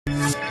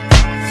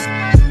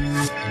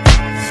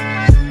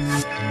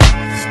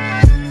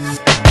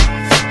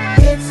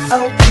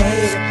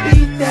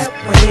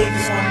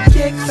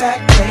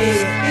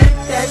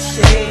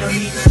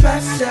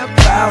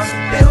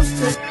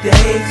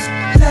days.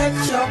 Let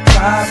your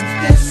problems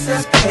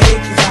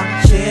dissipate, 'cause I'm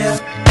chill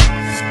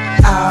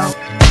out.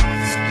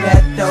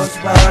 Let those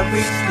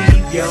worries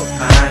leave your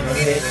mind a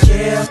bit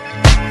chill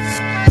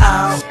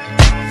out.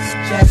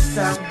 Just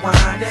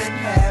unwind and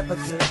have a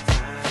good time.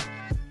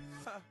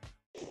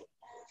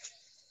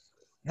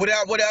 What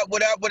up, what up,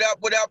 what up, what up,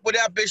 what up, what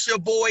up? It's your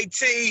boy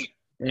T.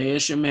 Hey,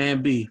 it's your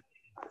man B.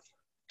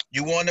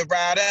 You want to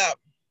ride up?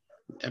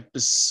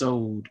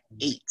 Episode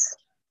 8.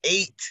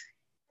 8.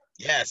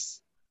 Yes.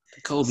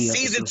 Kobe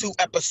Season episode.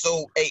 2,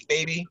 episode 8,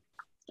 baby.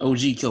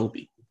 OG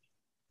Kobe.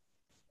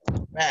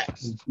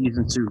 Max.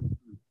 Season 2.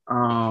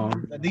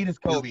 Adidas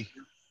Kobe.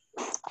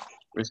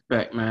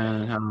 Respect,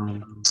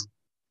 man.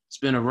 It's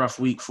been a rough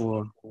week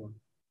for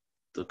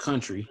the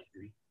country,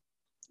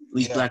 at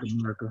least Black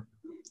America.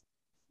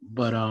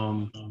 But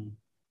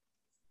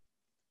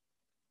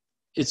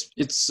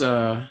it's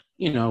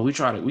you know, we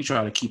try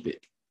to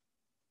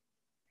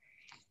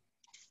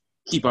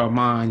keep our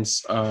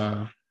minds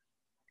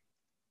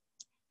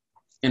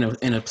in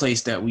a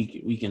place that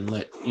we can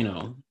let, you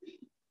know,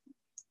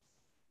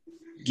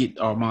 get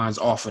our minds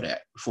off of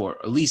that for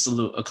at least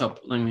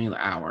an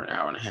hour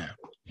and a half.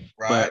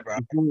 Right.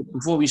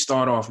 Before we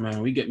start off,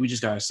 man, we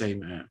just gotta say,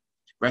 man,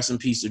 rest in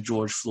peace to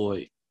George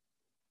Floyd.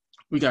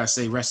 We gotta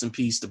say rest in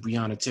peace to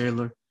Breonna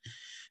Taylor.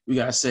 We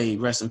gotta say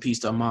rest in peace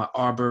to Ahmaud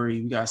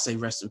Arbery. We gotta say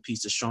rest in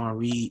peace to Sean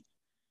Reed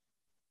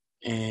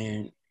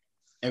and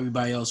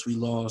everybody else we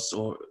lost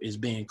or is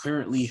being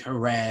currently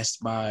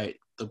harassed by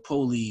the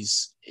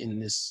police in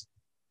this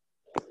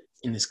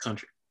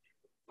country.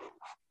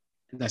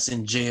 That's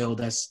in jail.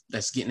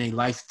 That's getting a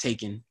life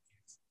taken.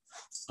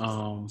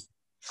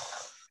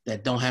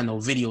 That don't have no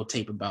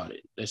videotape about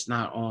it. That's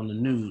not on the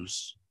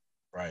news.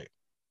 Right.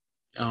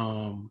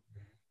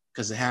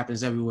 Because it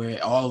happens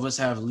everywhere. All of us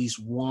have at least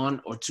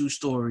one or two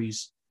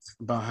stories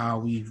about how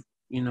we've,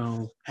 you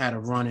know, had a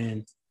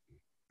run-in,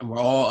 and we're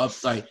all up.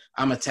 Like,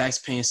 I'm a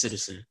tax-paying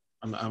citizen.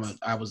 I'm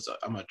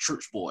a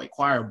church boy,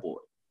 choir boy.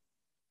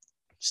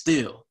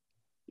 Still,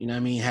 you know what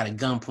I mean? Had a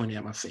gun pointed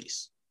at my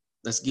face.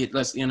 Let's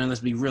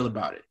be real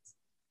about it.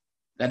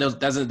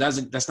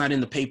 That's not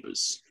in the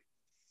papers.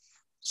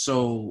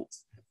 So,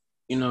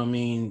 you know what I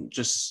mean?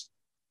 Just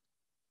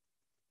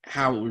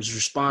how it was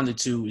responded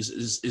to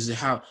is it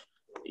how,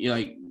 you know,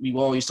 like, we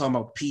always talk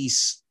about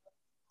peace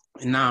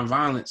and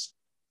nonviolence,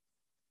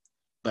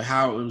 but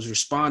how it was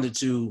responded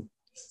to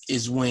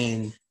is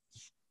when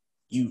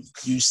you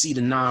see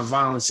the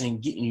nonviolence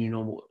ain't getting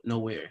you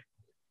nowhere.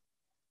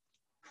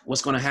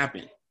 What's gonna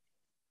happen?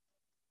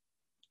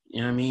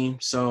 You know what I mean?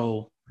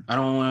 So I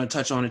don't want to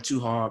touch on it too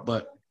hard,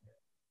 but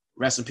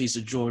rest in peace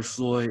to George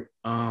Floyd.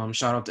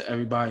 Shout out to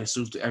everybody,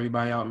 salute to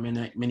everybody out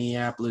in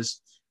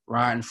Minneapolis,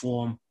 riding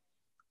for him,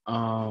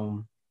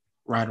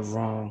 right or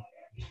wrong.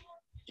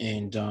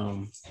 And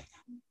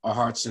our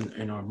hearts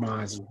and our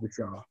minds is with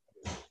y'all.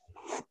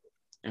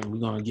 And we're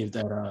going to give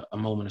that a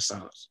moment of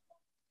silence.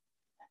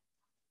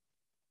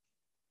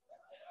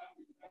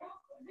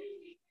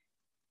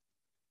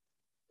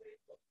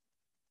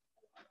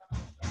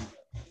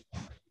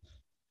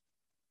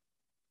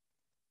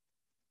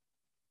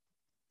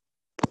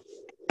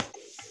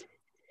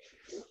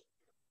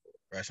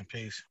 Rest in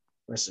peace.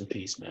 Rest in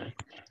peace, man.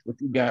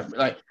 What you got?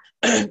 Like,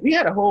 we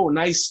had a whole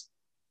nice,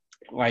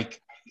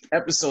 like,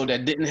 episode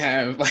that didn't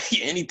have, like,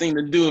 anything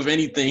to do with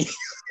anything.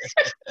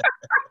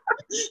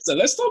 So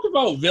let's talk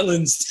about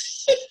villains.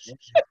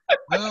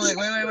 Wait.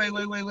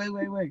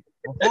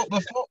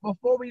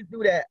 Before we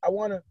do that, I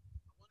want to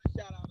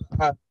shout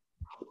out.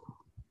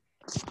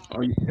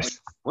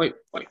 Wait.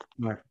 All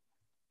right.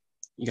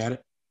 You got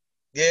it?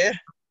 Yeah.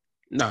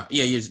 Nah,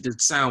 yeah. The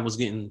sound was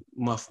getting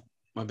muffled.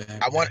 My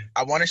bad. I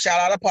want to shout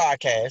out a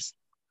podcast.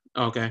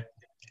 Okay.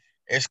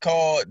 It's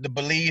called the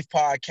Believe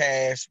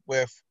Podcast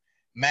with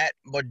Matt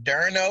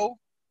Moderno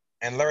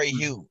and Larry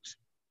Hughes.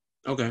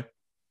 Okay.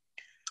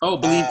 Oh,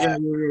 Believe.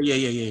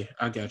 Yeah.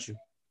 I got you.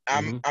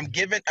 I'm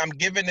giving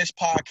this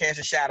podcast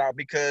a shout out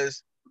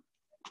because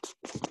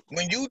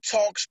when you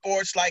talk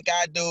sports like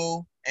I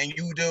do and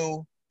you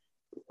do,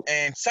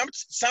 and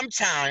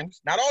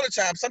sometimes, not all the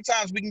time,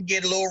 sometimes we can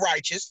get a little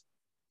righteous.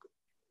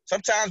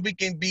 Sometimes we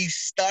can be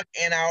stuck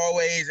in our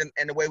ways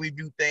and the way we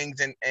view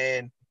things.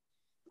 And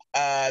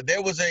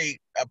there was a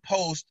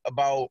post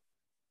about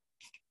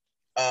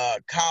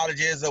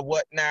colleges or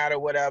whatnot or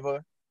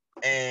whatever,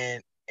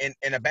 and in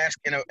a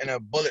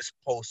Bullets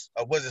post,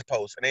 a Wizards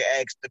post, and they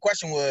asked, the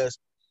question was,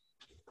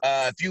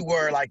 if you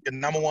were like the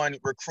number one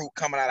recruit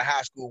coming out of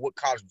high school, what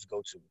college would you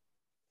go to?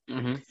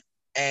 Mm-hmm.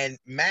 And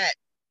Matt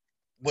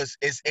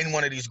is in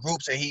one of these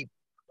groups, and he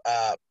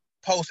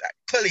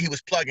clearly he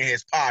was plugging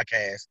his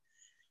podcast,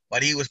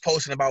 but he was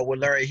posting about what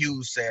Larry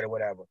Hughes said or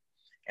whatever.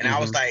 And I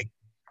was like,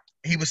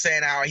 he was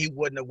saying how he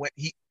wouldn't have went.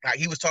 He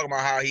was talking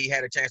about how he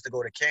had a chance to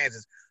go to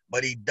Kansas,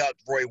 but he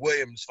ducked Roy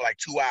Williams for like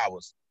 2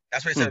 hours.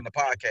 That's what he said on the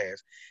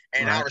podcast.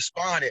 And I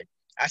responded.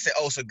 I said,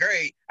 "Oh, so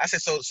great." I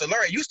said, "So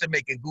Larry used to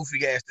making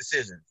goofy ass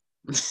decisions.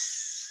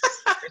 It's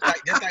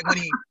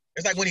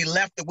like when he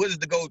left the Wizards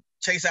to go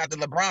chase after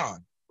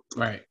LeBron.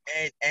 Right.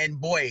 And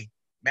boy,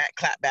 Matt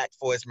clapped back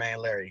for his man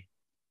Larry.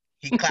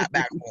 He clapped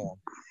back for him.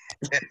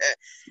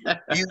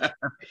 you,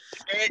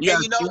 You gotta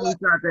and you know what?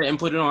 screenshot that and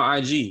put it on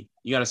IG.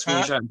 You gotta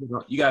screenshot.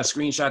 You gotta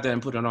screenshot that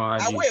and put it on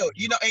IG. I will.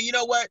 And you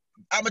know what?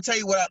 I'm gonna tell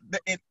you what.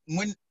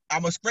 When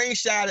I'm gonna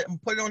screenshot it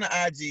and put it on the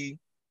IG.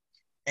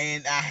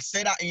 And I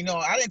said, I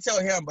didn't tell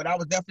him, but I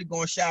was definitely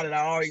going to shout it.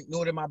 I already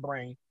knew it in my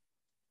brain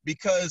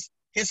because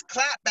his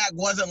clapback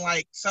wasn't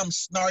like some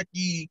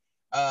snarky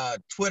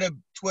Twitter, you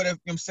know what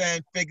I'm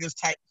saying, fingers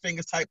type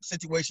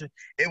situation.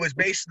 It was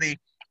basically,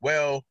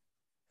 well,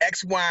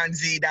 X, Y, and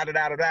Z, da.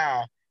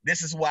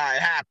 This is why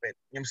it happened. You know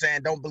what I'm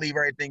saying? Don't believe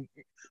everything.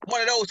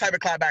 One of those type of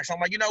clapbacks. I'm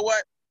like, you know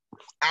what?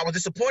 I was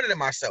disappointed in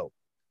myself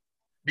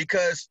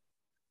because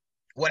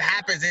what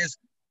happens is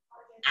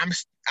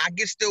I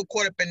get still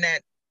caught up in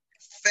that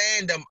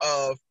fandom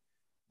of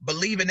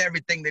believing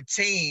everything the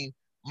team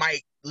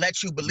might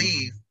let you believe,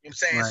 you know what I'm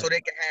saying, right. So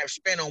they can have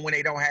spin on when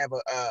they don't have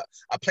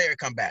a player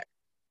come back.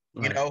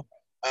 Right. You know,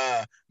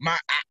 I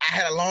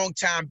had a long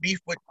time beef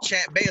with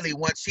Champ Bailey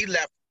once he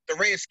left the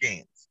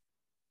Redskins.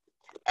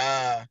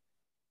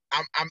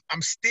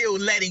 I'm still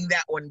letting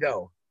that one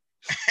go.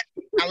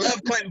 I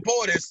love Clinton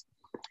Portis,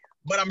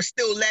 but I'm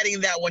still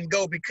letting that one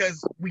go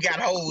because we got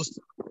hoes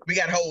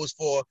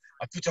for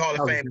a future Hall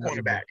of Fame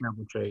cornerback.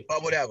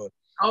 But whatever.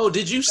 Oh,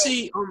 did you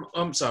see?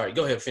 I'm sorry.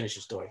 Go ahead. Finish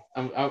your story.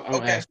 I'm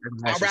okay.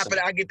 I'll wrap it.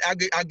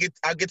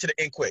 I'll get to the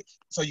end quick,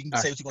 so you can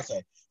say what you're gonna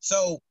say.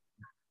 So,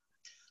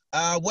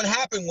 what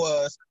happened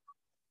was,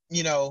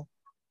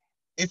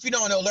 if you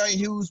don't know, Larry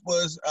Hughes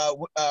was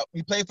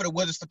he played for the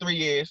Wizards for 3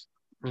 years,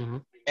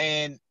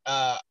 and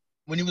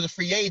when he was a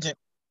free agent,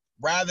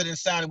 rather than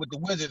signing with the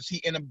Wizards,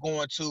 he ended up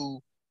going to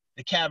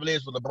the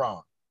Cavaliers with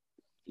LeBron.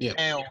 Yeah.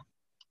 And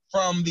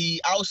from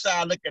the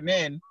outside looking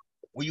in,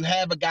 when you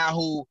have a guy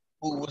who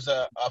was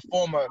a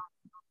former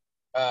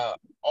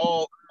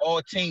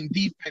all-team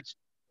defense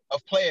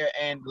of player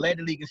and led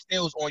the league in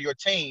steals on your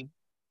team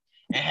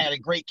and had a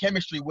great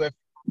chemistry with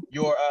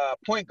your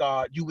point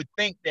guard, you would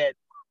think that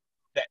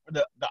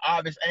the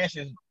obvious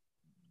answer is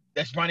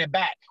let's run it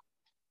back.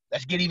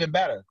 Let's get even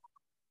better.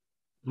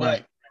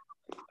 Right.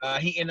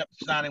 But he ended up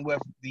signing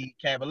with the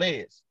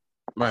Cavaliers.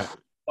 Right.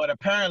 But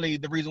apparently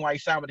the reason why he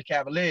signed with the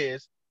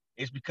Cavaliers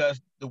is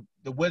because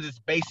the Wizards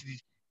basically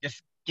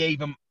just gave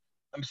him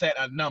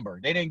a number.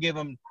 They didn't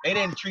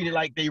treat it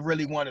like they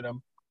really wanted him,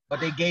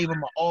 but they gave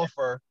him an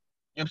offer,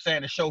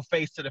 to show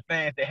face to the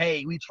fans that,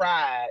 hey, we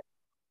tried.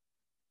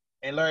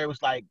 And Larry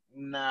was like,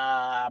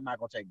 nah, I'm not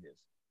going to take this.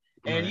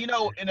 And,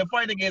 and the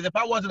funny thing is, if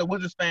I wasn't a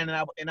Wizards fan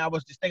and I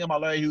was just thinking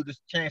about Larry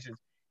Hughes' chances,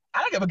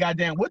 I don't give a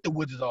goddamn what the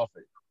Wizards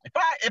offered. If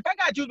I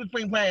got to choose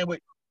between playing with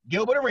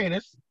Gilbert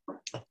Arenas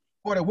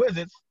for the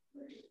Wizards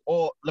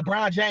or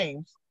LeBron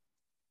James,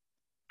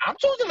 I'm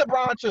choosing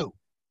LeBron too.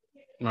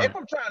 Right. If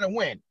I'm trying to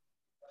win.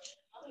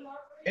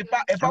 If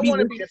I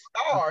want to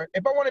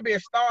be a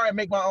star and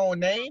make my own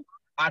name,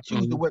 I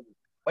choose the Wizards.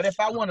 But if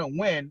I want to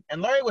win,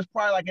 and Larry was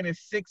probably like in his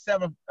 6th,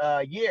 7th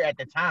year at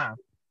the time.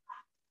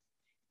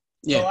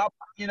 Yeah.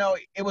 So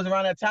it was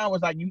around that time. It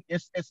was like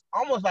it's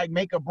almost like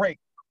make or break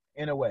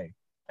in a way,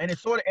 and it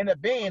sort of ended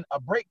up being a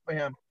break for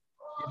him.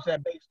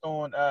 Based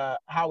on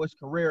how his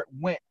career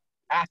went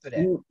after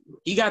that.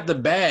 He got the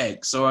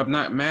bag, so I'm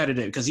not mad at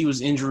it because he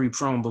was injury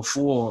prone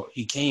before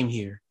he came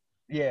here.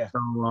 Yeah.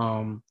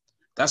 So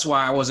that's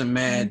why I wasn't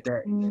mad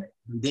that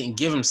he didn't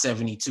give him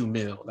 $72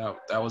 million.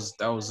 That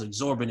was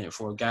exorbitant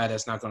for a guy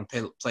that's not going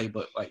to play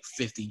but like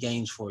 50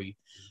 games for you.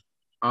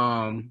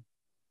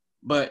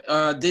 But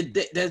have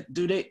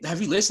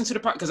you listened to the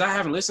podcast? Because I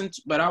haven't listened,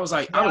 but I was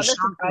like, yeah,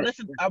 I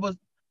listened.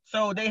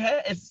 So they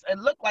had it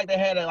looked like they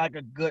had a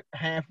good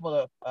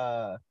handful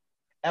of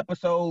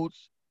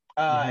episodes,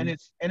 and it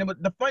was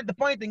the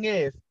funny thing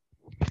is,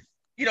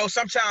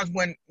 sometimes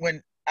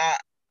when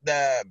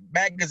the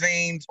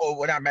magazines, or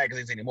well, not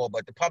magazines anymore,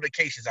 but the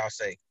publications, I'll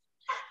say,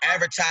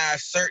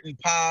 advertise certain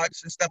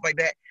pods and stuff like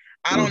that,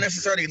 I don't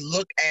necessarily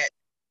look at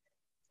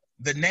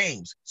the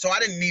names, so I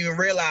didn't even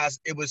realize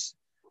it was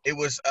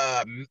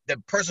the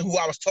person who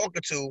I was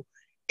talking to.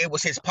 It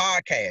was his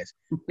podcast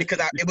because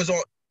it was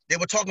on. They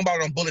were talking about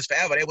it on Bullets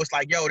Forever. They was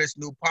like, "Yo, this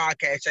new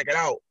podcast, check it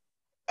out."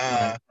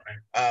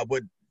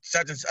 With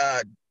such as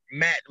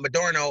Matt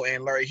Madorno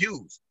and Larry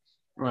Hughes.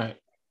 Right.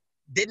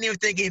 Didn't even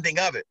think anything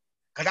of it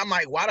because I'm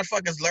like, why the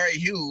fuck is Larry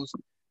Hughes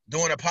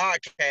doing a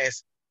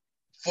podcast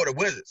for the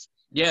Wizards?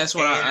 Yeah, that's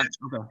what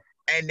okay.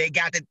 And they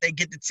get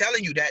to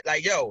telling you that,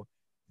 like, yo,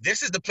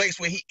 this is the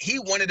place where he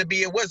wanted to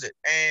be a Wizard,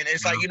 and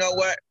it's like, you know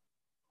what?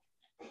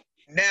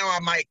 Now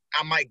I'm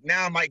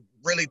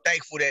really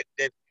thankful that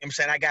I'm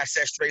saying I got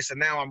set straight. So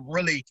now I'm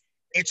really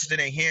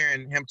interested in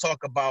hearing him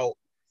talk about,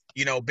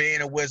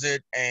 being a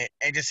Wizard and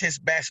just his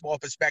basketball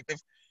perspective,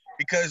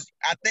 because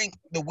I think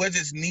the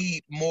Wizards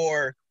need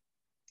more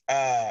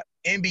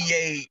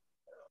NBA,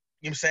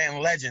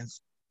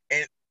 legends.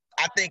 And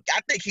I think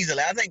he's a.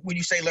 I think when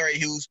you say Larry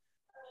Hughes,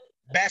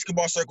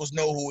 basketball circles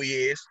know who he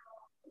is.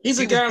 He's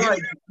a guy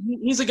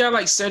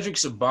like Cedric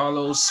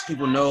Ceballos.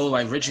 People know,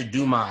 like Richard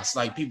Dumas.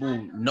 Like,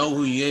 people know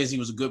who he is. He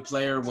was a good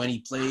player when he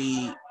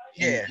played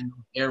in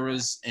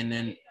eras, and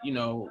then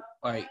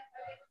like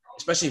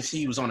especially if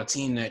he was on a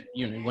team that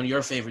one of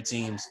your favorite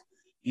teams,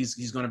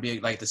 he's going to be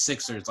like the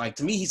Sixers. Like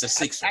to me, he's a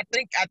Sixer. I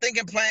think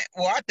in playing.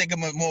 Well, I think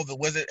I'm more of the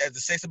Wizard as a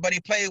Sixer, but he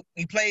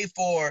played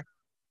for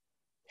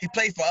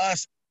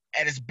us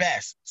at his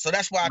best. So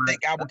that's why I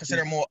think I would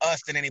consider more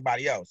us than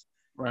anybody else.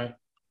 Right.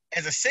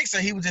 As a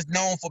Sixer, he was just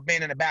known for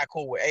being in the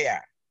backcourt with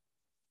AI.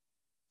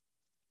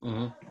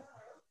 Mm-hmm.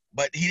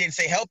 But he didn't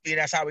stay healthy, and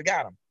that's how we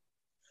got him.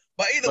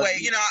 But either way,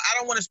 I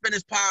don't want to spend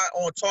this pod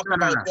on talking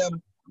about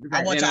them.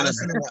 I want y'all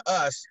listening to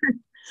us.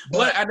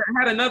 But I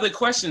had another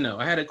question though.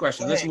 I had a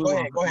question. Let's move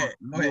on. Go ahead.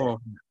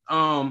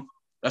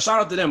 A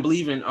shout out to them,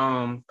 Believe in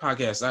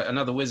podcast,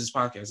 another Wizards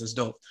podcast. That's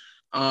dope.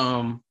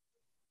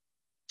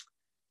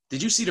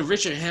 Did you see the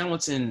Richard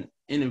Hamilton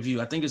interview?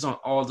 I think it's on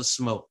All the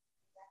Smoke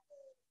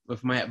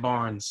with Matt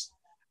Barnes.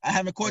 I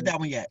haven't caught that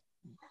one yet.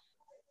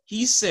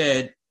 He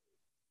said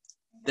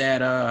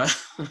that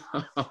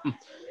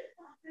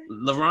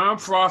LaRon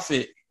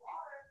Prophet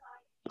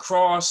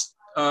crossed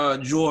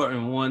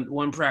Jordan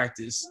one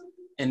practice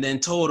and then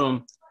told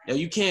him, "Yo,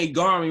 you can't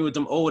guard me with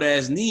them old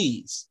ass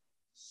knees."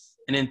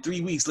 And then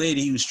 3 weeks later,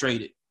 he was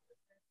traded.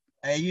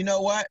 Hey, you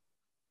know what?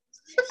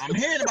 I'm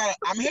hearing about.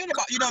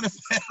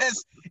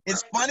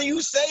 It's funny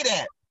you say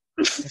that.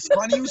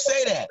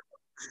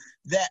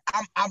 That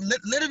I'm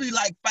literally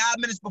like 5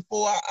 minutes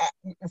before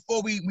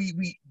we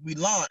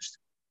launched,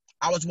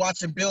 I was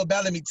watching Bill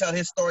Bellamy tell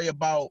his story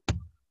about.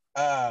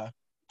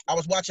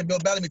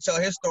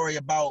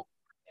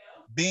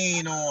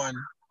 Being on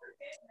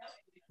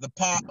the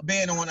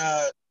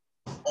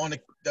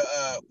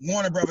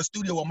Warner Brothers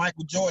studio where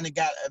Michael Jordan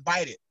got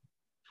invited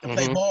to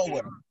play ball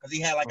with him because he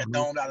had like a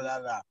dome,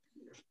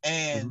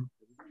 and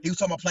he was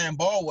talking about playing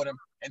ball with him,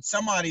 and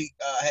somebody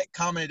had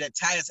commented that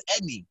Tyus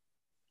Edney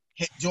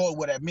hit Jordan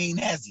with a mean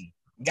hezzy,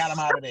 got him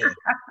out of there.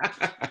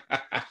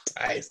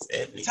 Tyus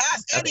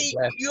Edney,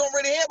 you don't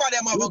really hear about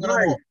that motherfucker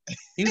no more.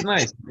 He's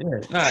nice. Yeah,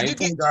 nah, he's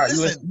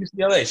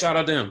UCLA. Shout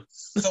out to him.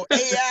 So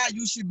AI,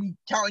 you should be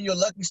counting your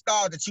lucky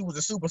star that you was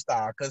a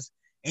superstar, because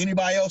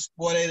anybody else,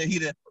 boy,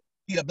 he'd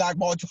a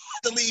blackball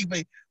the league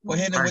for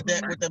hitting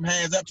him with them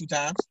hands up 2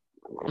 times.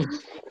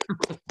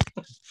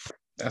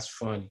 That's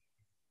funny.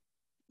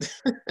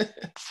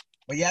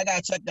 But yeah, I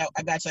gotta check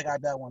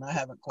out that one. I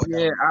haven't caught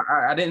that. Yeah,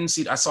 I didn't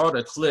see. I saw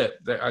the clip.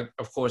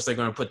 Of course, they're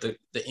gonna put the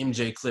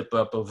MJ clip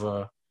up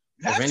of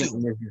any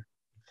interview.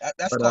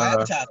 That's called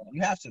advertising.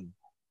 You have to.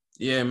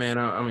 Yeah, man.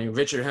 I mean,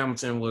 Richard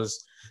Hamilton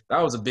was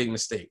a big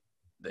mistake.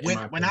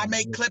 When I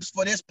make clips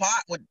for this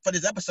for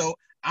this episode,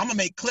 I'm gonna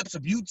make clips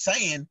of you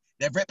saying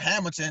that Rip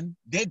Hamilton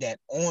did that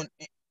on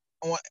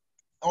All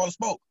the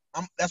Smoke.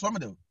 That's what I'm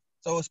gonna do.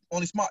 So it's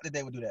only smart that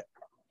they would do that.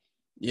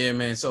 Yeah,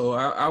 man. So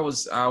I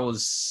was.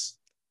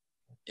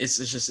 It's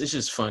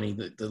just funny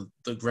the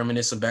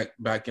reminiscing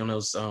back on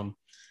those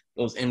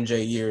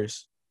MJ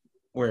years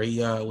where he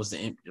was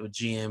the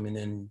GM and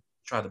then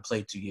tried to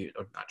play 2 years,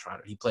 or not tried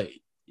to. He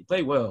played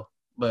well,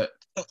 but.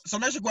 So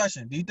next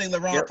question: do you think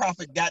LaRon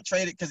Prophet got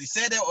traded because he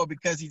said that, or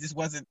because he just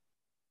wasn't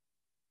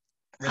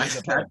really a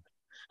good player?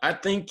 I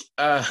think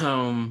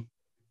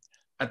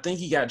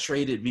he got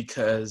traded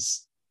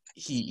because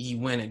he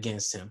went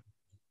against him.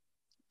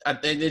 I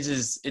think it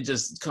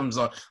just comes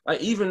off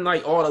like even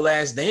like all the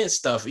Last Dance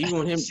stuff. Even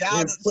when shout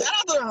out to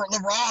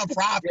LaRon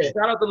Prophet. Yeah,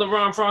 shout out to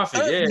LaRon Prophet.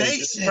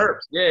 Terps.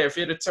 Yeah,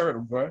 Fear the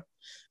Turtle, bro.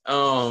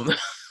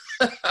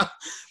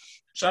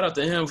 Shout out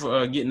to him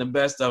for getting the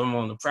best of him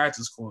on the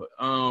practice court.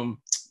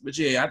 But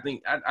yeah,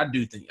 I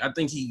do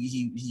think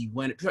he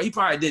went. He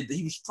probably did.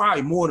 He was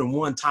probably more than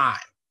one time.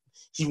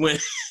 He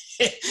went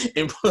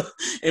and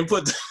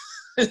put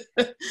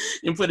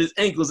his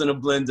ankles in a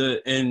blender,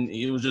 and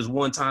it was just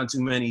one time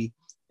too many.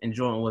 And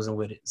Jordan wasn't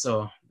with it,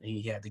 so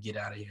he had to get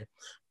out of here.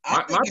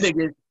 I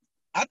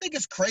think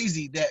it's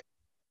crazy that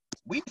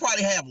we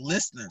probably have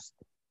listeners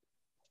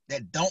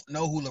that don't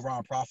know who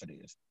LaRon Prophet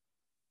is.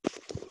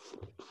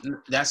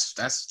 That's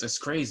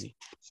crazy.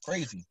 It's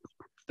crazy.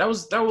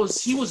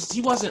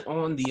 He wasn't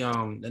on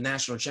the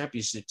national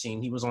championship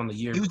team. He was on the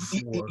year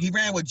before. He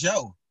ran with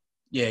Joe.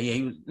 Yeah.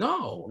 He was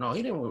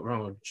he didn't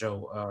run with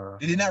Joe.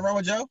 Did he not run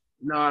with Joe?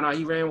 No,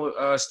 he ran with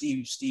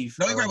Steve.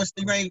 No, he ran with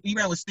Steve.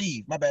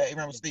 My bad. He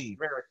ran with Steve. He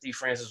ran with Steve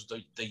Francis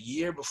the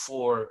year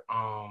before.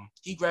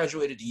 He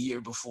graduated the year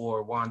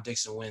before Juan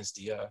Dixon wins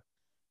the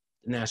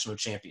national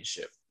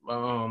championship.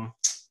 But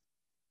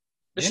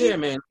yeah,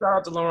 man, shout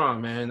out to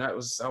LaRon, man.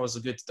 Those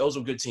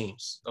were good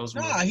teams.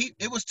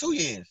 It was 2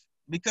 years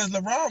because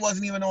LaRon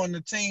wasn't even on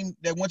the team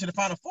that went to the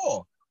Final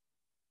Four.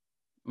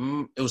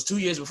 It was 2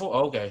 years before.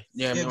 Oh, okay,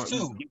 yeah, it was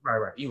 2.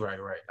 You're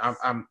right.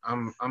 I'm.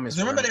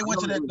 Remember they went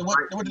to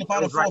the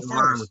Final Four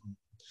first.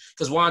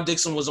 Because Juan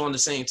Dixon was on the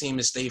same team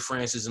as Steve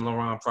Francis and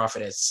LaRon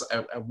Prophet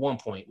at one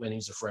point when he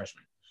was a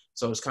freshman.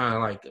 So it's kind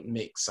of like a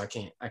mix. I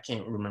can't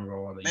remember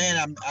all the.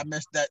 Man, I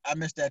missed that. I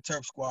missed that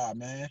Terp squad,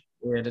 man.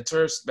 Yeah, the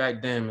Terps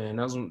back then, man.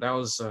 That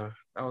was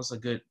a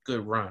good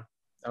run.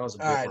 That was a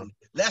good run.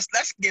 Let's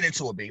get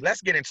into it, B.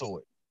 Let's get into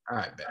it. All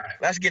right,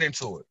 let's get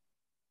into it.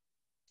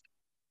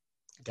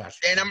 Gotcha.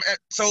 And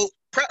so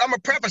gonna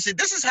preface it.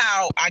 This is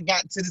how I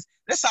got to this.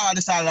 This is how I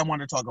decided I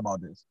wanted to talk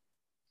about this.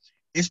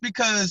 It's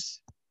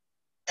because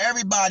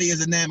everybody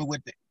is enamored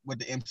with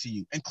the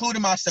MCU,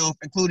 including myself,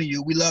 including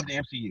you. We love the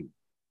MCU,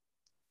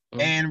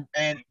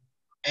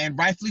 and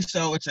rightfully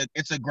so.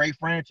 It's a great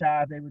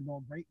franchise. They were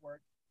doing great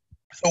work.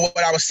 So what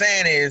I was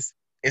saying is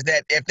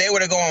that if they were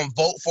to go and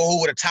vote for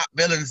who were the top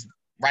villains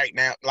right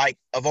now, like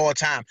of all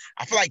time,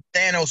 I feel like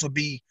Thanos would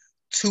be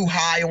too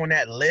high on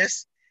that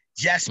list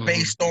just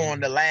based on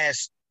the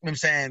last, you know what I'm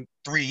saying,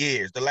 3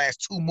 years, the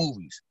last 2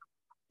 movies,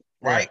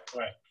 right?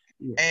 Right.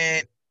 Yeah.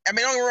 And I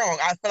mean, don't get me wrong,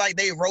 I feel like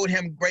they wrote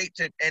him great,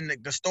 and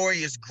the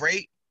story is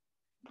great,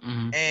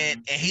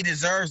 and he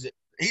deserves it.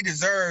 He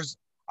deserves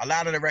a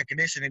lot of the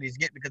recognition that he's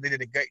getting because they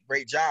did a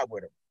great job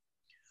with him.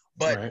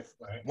 But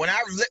when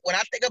I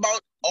think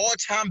about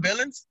all-time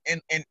villains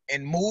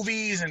in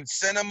movies and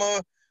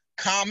cinema,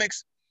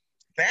 comics,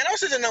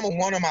 Thanos is the number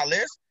 1 on my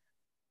list.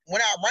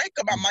 When I rank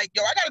them, I'm like,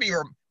 yo, I gotta be.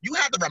 You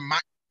have to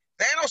remind.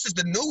 Thanos is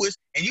the newest,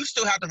 and you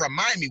still have to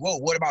remind me. Whoa,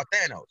 what about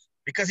Thanos?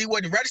 Because he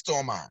wouldn't register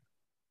on mine.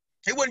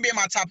 He wouldn't be in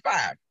my top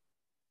 5.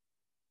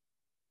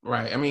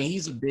 Right. I mean,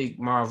 he's a big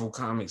Marvel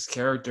Comics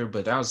character,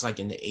 but that was like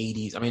in the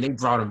 80s. I mean, they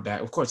brought him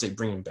back. Of course, they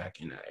bring him back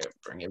in.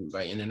 Bring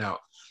everybody in and out.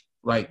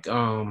 Like,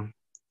 to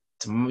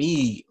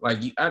me, like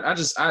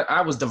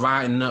I was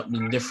dividing up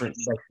in different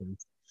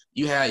sections.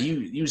 You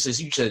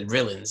said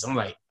villains. I'm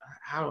like,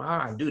 how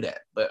I do that?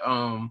 But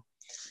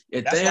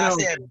that's Thanos,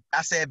 why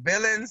I said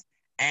villains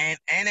and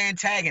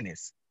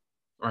antagonists.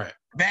 Right.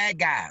 Bad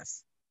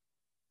guys.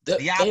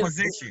 The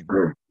opposition.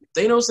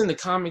 Thanos in the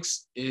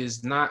comics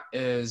is not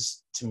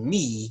as, to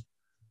me,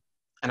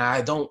 and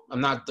I'm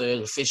not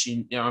the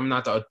official, I'm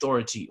not the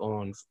authority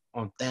on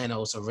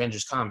Thanos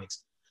Avengers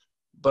comics,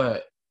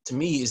 but to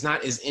me, it's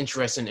not as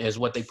interesting as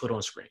what they put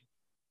on screen.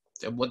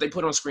 What they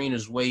put on screen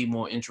is way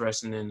more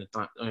interesting than the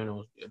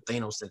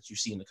Thanos that you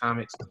see in the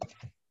comics.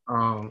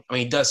 I mean,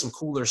 he does some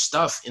cooler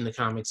stuff in the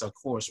comics, of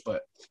course,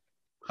 but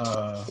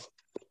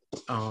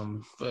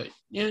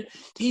yeah,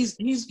 he's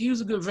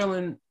a good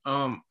villain.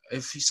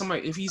 If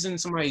he's in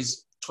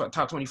somebody's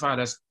top 25,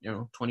 that's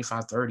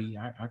 25, 30.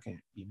 I can't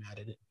be mad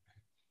at it.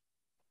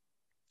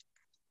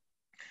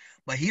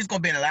 But he's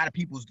gonna be in a lot of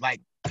people's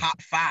like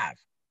top 5.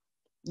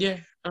 Yeah,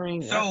 I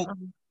mean, so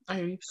I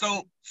hear you.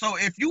 So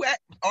if you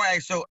all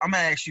right, so I'm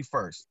gonna ask you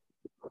first.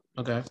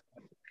 Okay.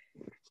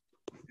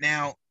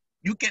 Now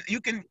you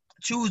can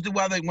choose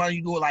whether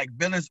you do it like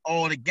villains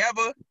all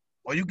together,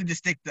 or you can just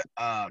stick to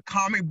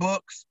comic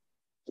books.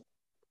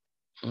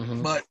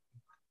 But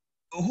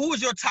who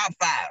is your top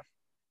 5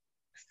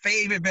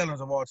 favorite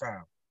villains of all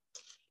time?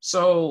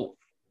 So,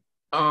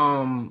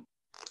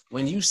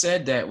 when you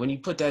said that, when you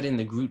put that in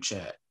the group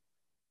chat,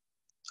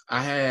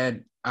 I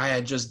had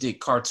just did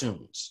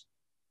cartoons.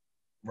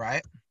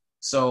 Right.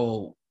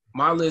 So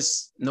my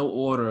list, no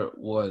order,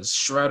 was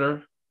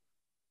Shredder,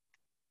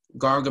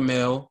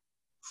 Gargamel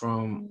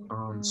from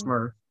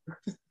Smurf,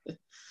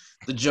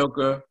 the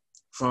Joker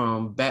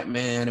from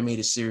Batman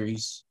animated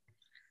series,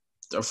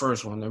 the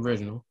first one, the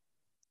original,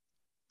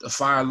 the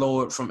Fire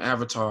Lord from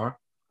Avatar,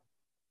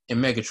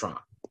 and Megatron.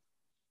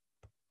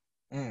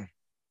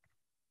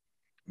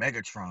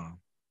 Megatron.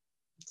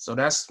 So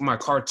that's my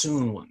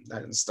cartoon one.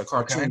 That's the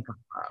cartoon.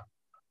 Okay.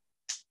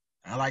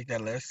 I like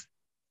that list.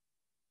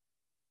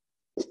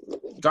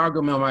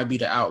 Gargamel might be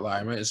the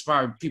outlier, right? It's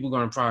probably people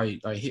gonna probably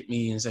like hit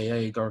me and say,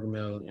 "Hey,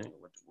 Gargamel,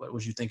 what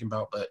was you thinking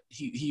about?" But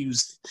he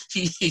was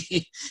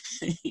he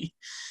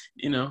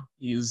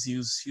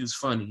was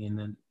funny, and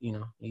then he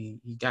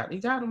got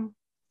him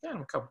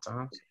a couple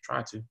times.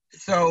 Tried to.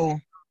 So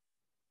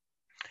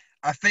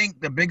I think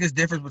the biggest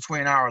difference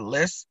between our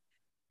lists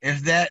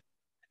is that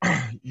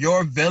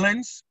your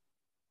villains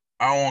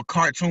are on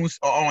cartoons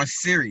or on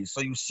series,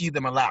 so you see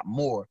them a lot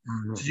more.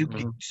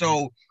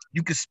 So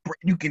you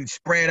can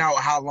spread out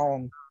how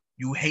long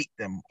you hate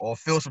them or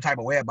feel some type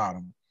of way about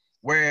them.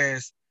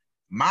 Whereas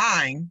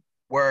mine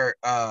were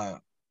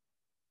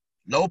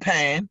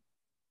Lopan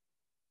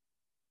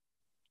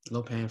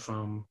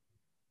from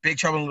Big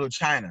Trouble in Little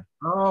China.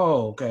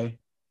 Oh, okay,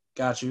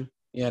 got you.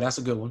 Yeah, that's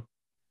a good one.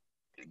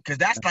 Because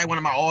that's like one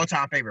of my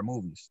all-time favorite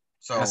movies.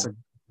 So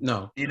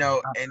no,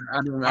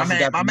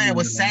 my man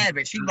was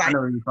savage. He was like,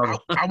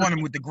 I want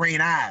him with the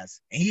green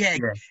eyes. And he had,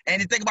 and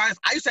the thing about it,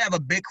 I used to have a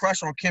big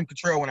crush on Kim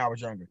Cattrall when I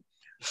was younger,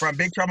 from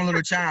Big Trouble in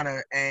Little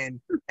China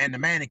and The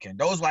Mannequin.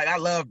 Those I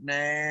loved,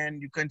 man.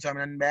 You couldn't tell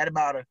me nothing bad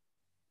about her.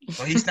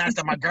 So he snatched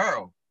up my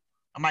girl.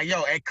 I'm like,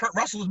 yo, hey, Kurt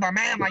Russell was my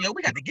man. I'm like, yo,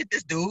 we got to get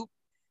this dude.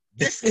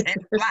 This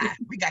can't fly.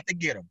 We got to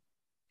get him.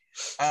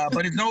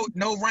 But it's no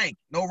rank.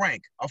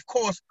 Of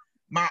course,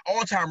 my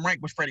all-time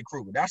rank was Freddy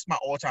Krueger. That's my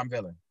all-time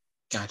villain.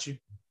 Got you.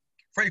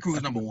 Freddy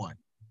Krueger's number 1.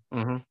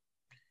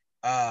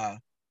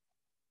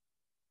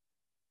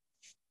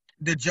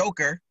 The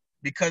Joker,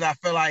 because I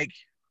feel like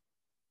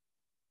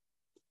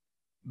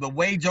the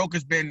way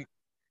Joker's been,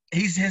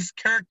 his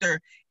character,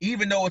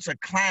 even though it's a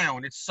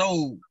clown, it's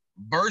so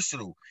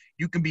versatile.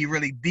 You can be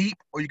really deep,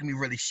 or you can be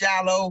really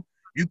shallow.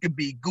 You could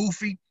be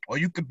goofy, or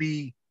you could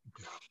be,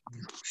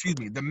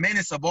 the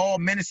menace of all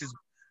menaces,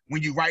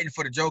 when you're writing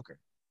for the Joker.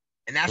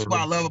 And that's what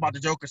I love about the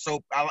Joker.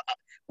 So,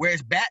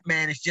 whereas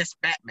Batman is just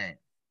Batman.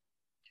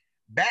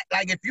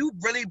 Like if you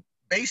really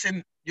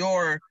basing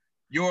your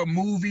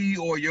movie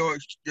or your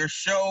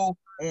show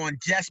on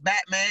just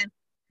Batman,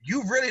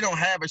 you really don't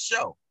have a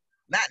show.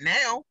 Not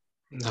now.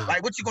 No.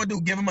 Like what you gonna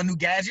do? Give him a new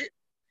gadget?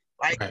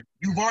 Like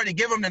you've already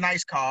given him the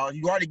nice car.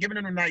 You already given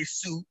him a nice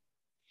suit.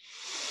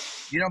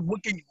 You know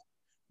what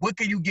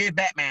can you give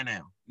Batman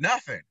now?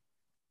 Nothing.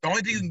 The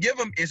only thing you can give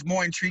him is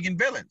more intriguing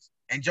villains,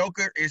 and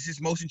Joker is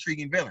his most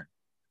intriguing villain.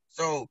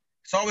 So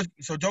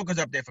Joker's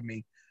up there for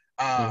me.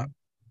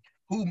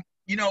 Who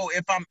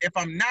if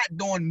I'm not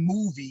doing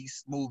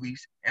movies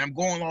and I'm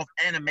going off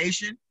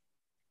animation,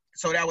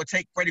 so that would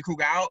take Freddy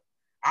Krueger out,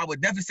 I would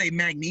definitely say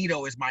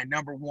Magneto is my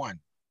number one.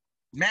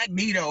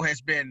 Magneto has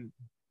been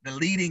the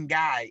leading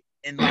guy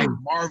in like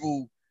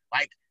Marvel.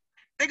 Like,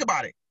 think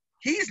about it.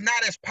 He's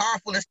not as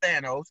powerful as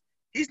Thanos.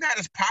 He's not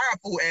as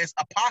powerful as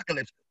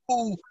Apocalypse,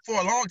 who for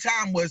a long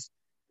time was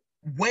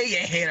way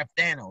ahead of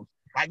Thanos.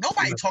 Like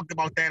nobody talked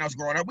about Thanos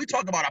growing up. We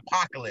talked about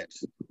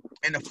Apocalypse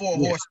and the Four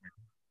Horsemen,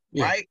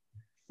 right?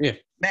 Yeah.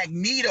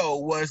 Magneto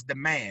was the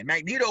man.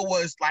 Magneto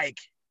was like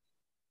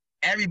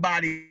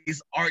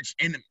everybody's arch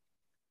enemy,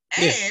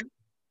 and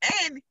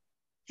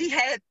he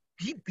had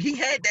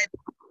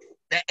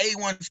that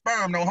A1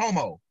 sperm, no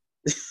homo.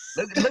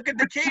 Look at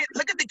the kids.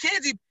 Look at the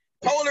kids. He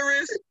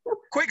Polaris,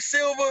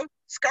 Quicksilver,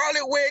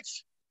 Scarlet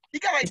Witch. He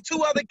got like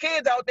 2 other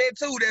kids out there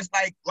too that's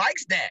like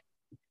likes that.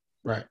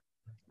 Right.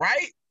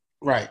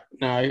 Right.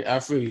 No, I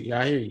feel you.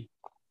 I hear you.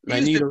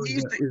 He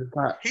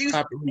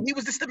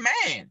was just the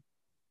man.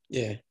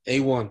 Yeah,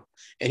 A1,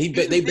 and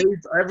they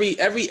based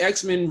every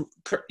X-Men,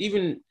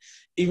 even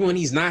when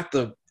he's not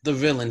the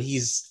villain,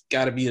 he's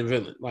got to be the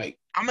villain. Like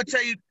I'm gonna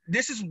tell you,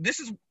 this is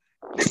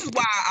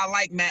why I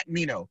like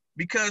Magneto,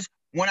 because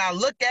when I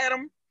look at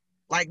him,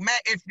 like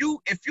Matt, if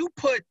you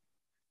put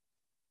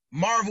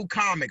Marvel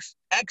Comics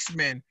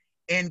X-Men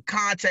in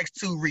context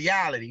to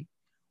reality,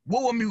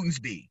 what will mutants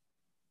be?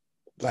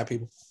 Black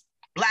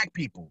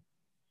people.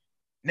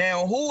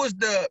 Now, who's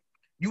the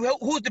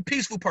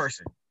peaceful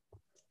person?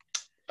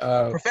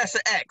 Professor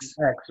X.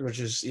 Which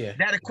is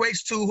that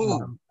equates to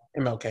who?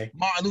 MLK.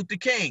 Martin Luther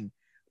King.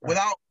 Right.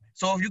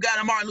 So if you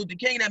got a Martin Luther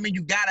King, that means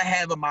you gotta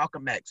have a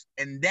Malcolm X,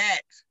 and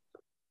that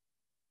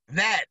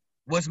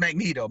was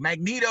Magneto.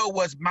 Magneto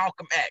was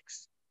Malcolm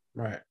X.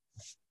 Right.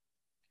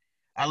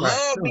 I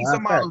love me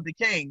some Martin Luther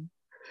King,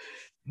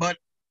 but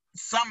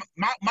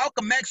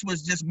Malcolm X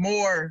was just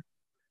more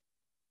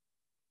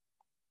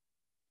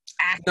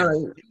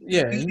active.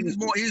 He was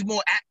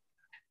more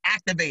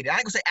activated. I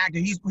ain't gonna say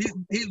active. He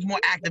was more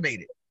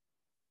activated.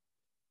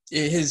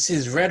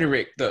 His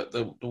rhetoric,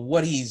 the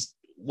what he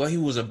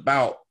was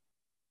about,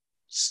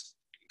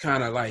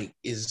 kind of like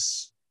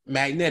is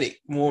magnetic,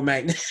 more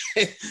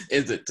magnetic,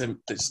 is it to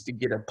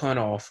get a pun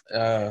off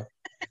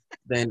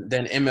than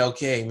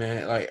MLK,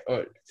 man. Like,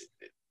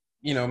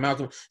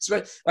 Malcolm.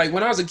 Like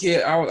when I was a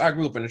kid, I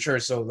grew up in the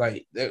church, so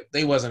like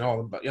they wasn't all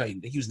about.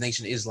 He was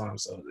Nation of Islam,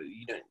 so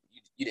you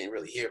didn't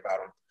really hear about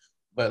him.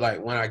 But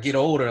like when I get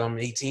older, I'm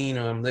 18,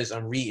 I'm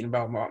reading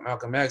about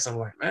Malcolm X. I'm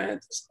like, man,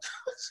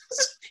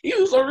 he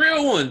was a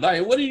real one.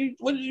 Like, what did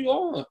you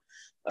on?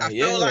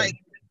 Like,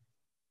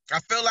 I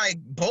feel like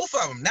both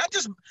of them, not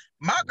just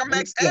Malcolm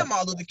X and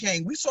Martin Luther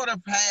King. We sort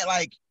of had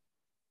like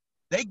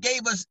they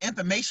gave us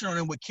information on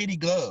them with kitty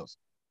gloves.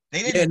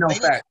 They didn't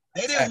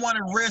want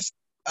to risk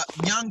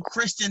young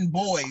Christian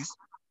boys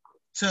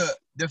to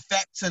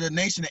defect to the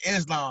Nation of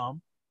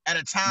Islam at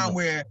a time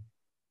where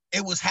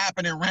it was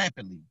happening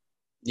rampantly.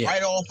 Yeah.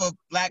 Right off of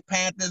Black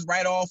Panthers,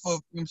 right off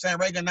of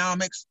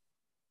Reaganomics.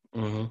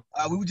 Mm-hmm.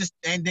 We were just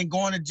and then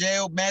going to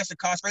jail, mass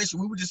incarceration.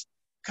 We were just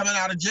coming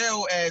out of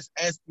jail as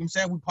we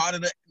part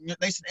of the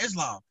Nation of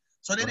Islam.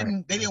 So they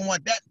didn't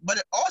want that.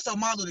 But also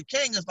Martin Luther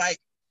King is like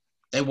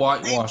they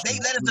whitewashed. They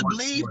led us to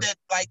believe that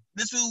like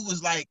this dude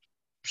was like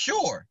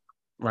pure.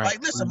 Right.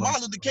 Like listen,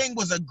 Martin Luther King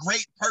was a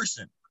great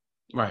person.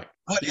 Right.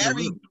 But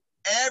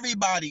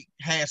everybody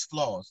has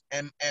flaws,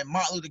 and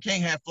Martin Luther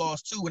King had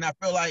flaws too. And I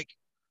feel like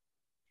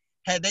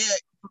had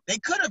they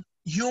could have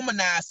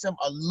humanized him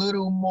a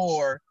little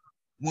more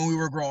when we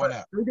were growing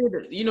up.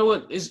 You know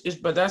what?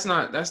 But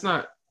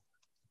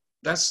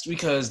that's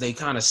because they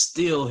kind of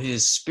steal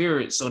his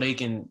spirit so they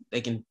can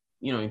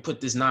put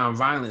this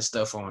nonviolent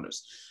stuff on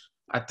us.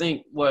 I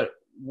think what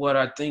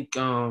I think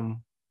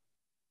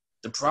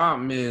the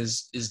problem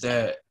is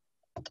that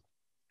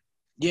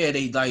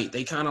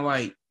they kind of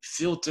like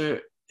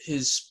filter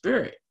his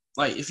spirit.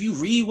 Like if you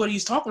read what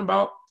he's talking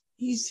about,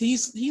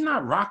 he's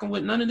not rocking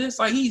with none of this.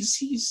 Like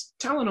he's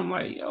telling them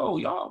like, yo,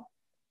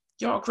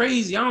 y'all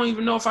crazy. I don't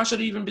even know if I should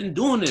have even been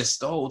doing this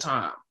the whole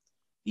time.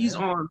 He's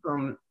on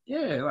from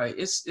like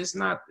it's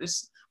not,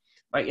 it's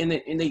like, and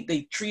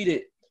they treat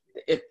it,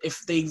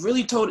 if they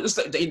really told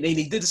it, they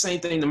did the same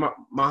thing to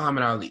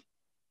Muhammad Ali.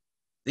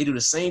 They do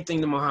the same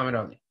thing to Muhammad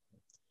Ali.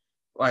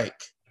 Like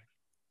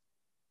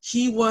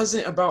he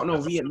wasn't about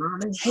no Vietnam.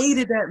 They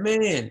hated that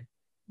man.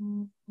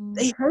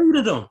 They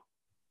hated him.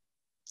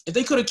 If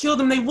they could have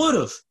killed him, they would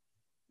have.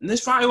 And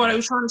that's probably why they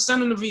were trying to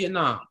send him to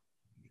Vietnam.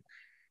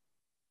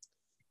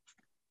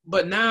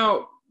 But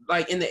now,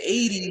 like in the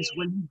 80s,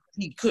 when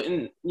he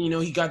couldn't,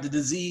 he got the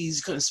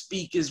disease, couldn't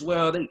speak as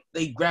well,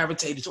 they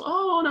gravitated to,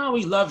 oh, no,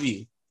 we love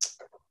you.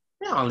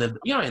 Y'all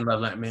ain't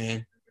love that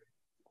man.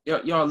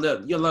 Y'all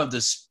loved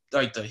this,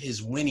 like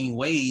his winning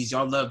ways.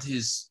 Y'all loved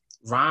his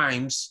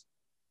rhymes.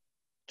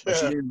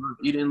 But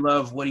you didn't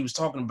love what he was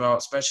talking about,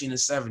 especially in the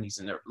 70s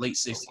and the late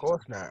 60s. Of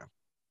course not.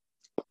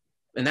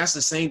 And that's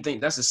the same thing.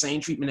 That's the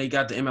same treatment they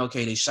got to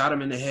MLK. They shot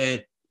him in the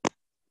head.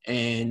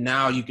 And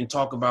now you can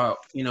talk about,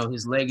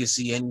 his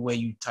legacy any way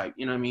you type,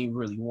 you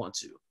really want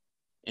to.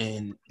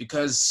 And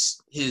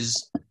because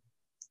his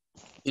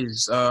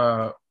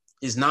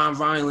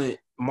nonviolent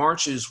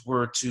marches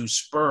were to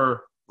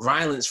spur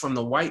violence from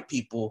the white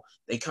people,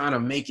 they kind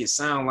of make it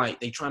sound like,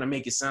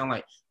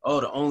 oh,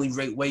 the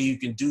only way you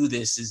can do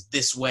this is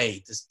this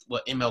way. This is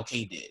what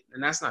MLK did.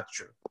 And that's not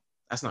true.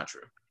 That's not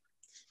true.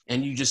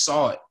 And you just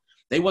saw it.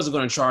 They wasn't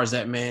going to charge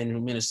that man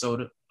in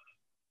Minnesota.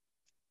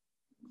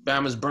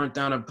 Bama's burnt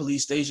down a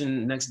police station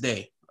the next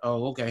day.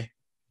 Oh, okay.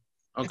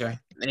 And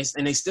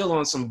they still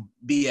on some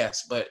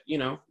BS, but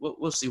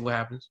we'll see what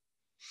happens.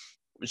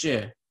 But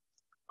yeah,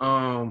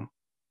 yeah,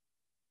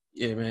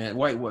 man.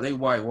 They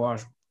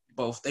whitewash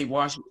both. They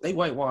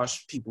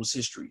whitewash people's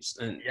histories,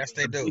 and yes,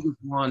 they do.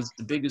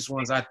 The biggest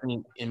ones, I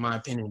think, in my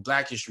opinion,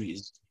 Black history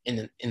is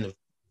in the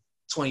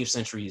 20th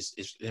century is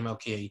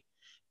MLK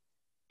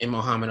and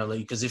Muhammad Ali.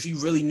 Because if you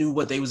really knew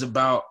what they was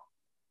about,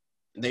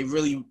 they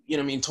really,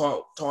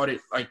 taught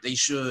it like they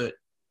should,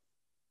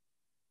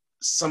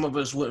 some of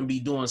us wouldn't be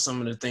doing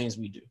some of the things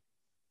we do.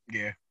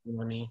 Yeah. You know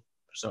what I mean?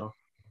 So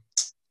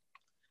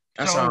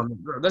that's how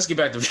let's get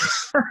back to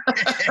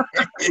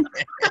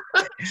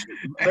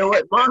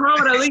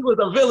Muhammad Ali was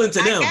a villain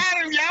to them. I got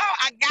him, y'all.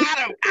 I got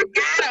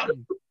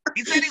him.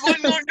 He said he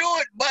wasn't gonna do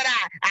it, but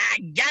I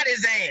got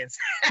his ass.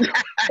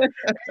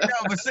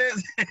 But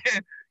since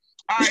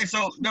all right,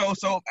 so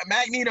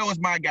Magneto is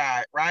my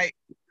guy, right?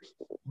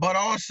 But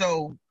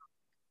also,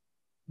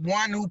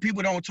 one who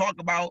people don't talk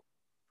about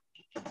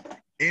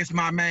is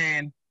my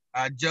man,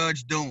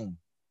 Judge Doom.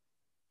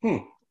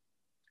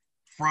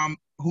 From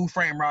Who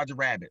Framed Roger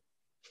Rabbit.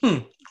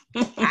 I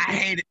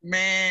hate it,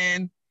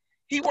 man.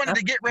 He wanted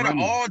to get rid of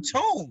all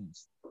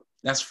tunes.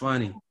 That's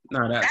funny.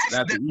 No, that's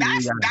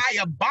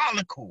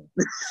diabolical.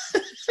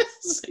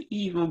 That's an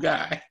evil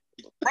guy.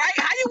 Right?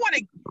 How you want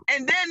to?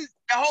 And then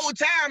the whole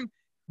time,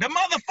 the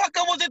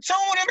motherfucker was a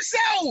tune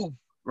himself.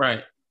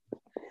 Right.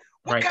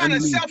 What kind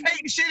of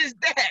self-hating shit is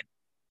that?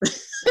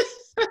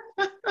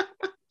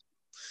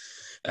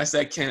 That's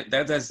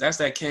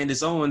that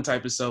Candace Owen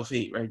type of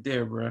self-hate right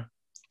there, bro.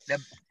 The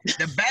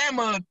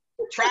Bama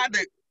tried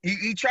to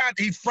he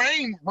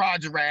framed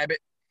Roger Rabbit,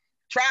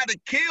 tried to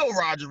kill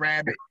Roger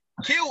Rabbit,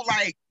 killed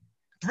like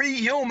 3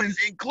 humans,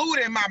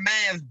 including my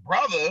man's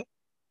brother.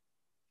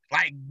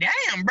 Like,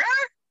 damn, bro.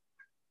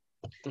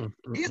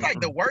 He's like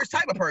the worst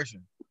type of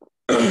person.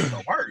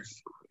 The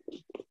worst.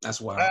 That's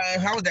wild.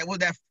 How was that? Was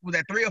that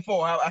 3 or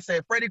 4? I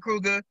said Freddy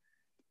Krueger,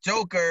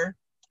 Joker,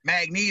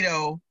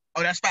 Magneto.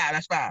 Oh, that's 5.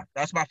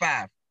 That's my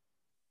 5.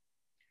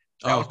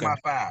 That was my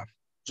 5.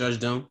 Judge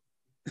Doom.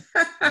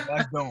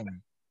 Judge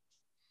Doom.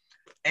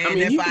 And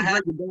if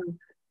I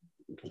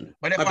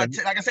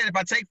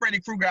take Freddy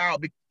Krueger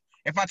out,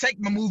 if I take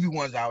my movie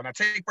ones out, and I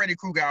take Freddy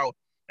Krueger out,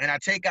 and I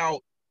take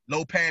out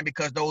Lopan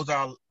because those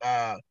are,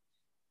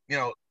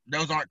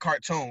 those aren't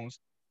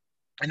cartoons,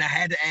 and I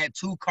had to add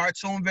 2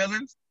 cartoon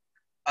villains.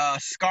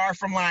 Scar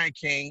from Lion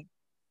King.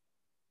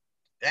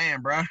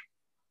 Damn, bro.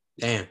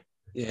 Damn.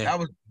 Yeah. That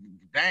was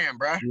damn,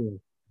 bro.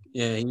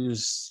 Yeah, he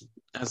was.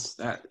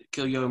 That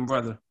kill your own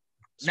brother.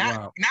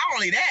 Not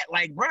only that,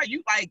 like, bro,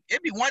 you like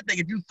it'd be one thing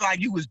if you thought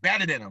you was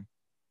better than him.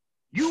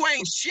 You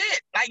ain't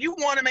shit. Like, you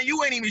want him and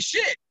you ain't even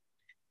shit.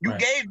 You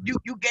gave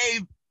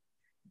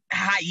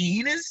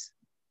hyenas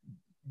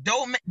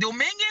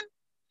dominion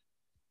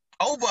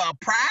over a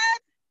pride.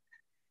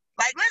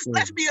 Like,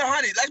 let's be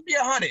 100. Let's be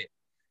 100.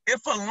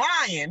 If a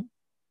lion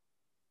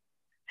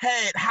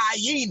had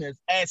hyenas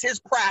as his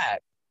pride,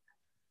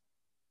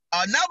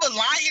 another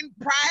lion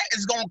pride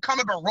is gonna come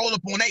up and roll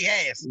up on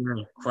their ass.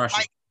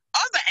 Like,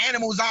 other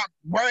animals aren't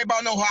worried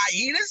about no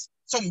hyenas.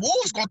 Some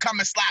wolves gonna come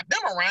and slap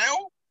them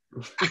around.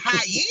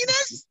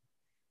 Hyenas?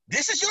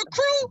 This is your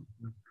crew?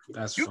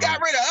 You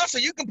got rid of us so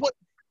you can put...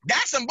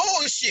 That's some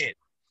bullshit.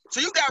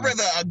 So you got rid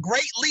of a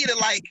great leader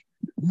like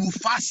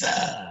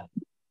Mufasa.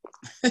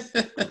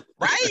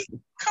 Right?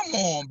 Come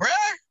on,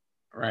 bruh.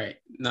 Right.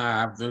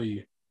 Nah, I feel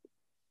you.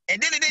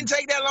 And then it didn't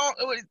take that long.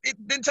 It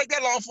didn't take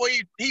that long for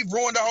he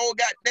ruined the whole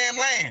goddamn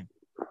land.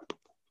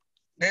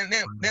 Then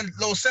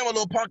little Simba,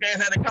 little punk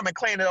ass had to come and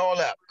clean it all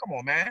up. Come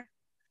on, man.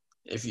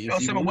 If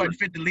Simba wasn't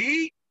fit to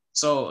lead.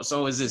 So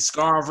is it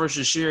Scar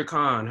versus Shere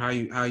Khan? How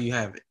you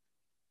have it?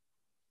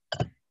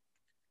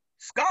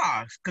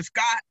 Scar, because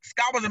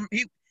Scar was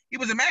he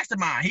was a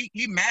mastermind.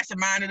 He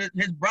masterminded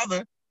his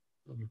brother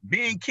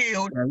being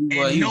killed, and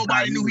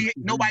nobody knew he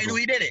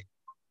did it.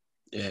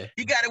 Yeah,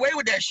 he got away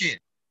with that shit.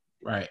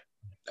 Right,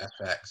 that's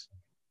facts.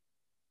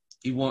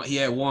 He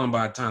had won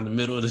by the time the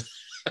middle of the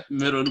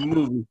middle of the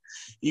movie.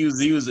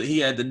 He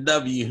had the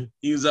W.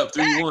 He was up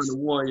 3-1. The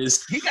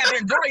Warriors. He got to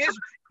enjoy his.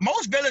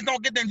 Most villains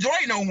don't get to enjoy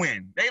no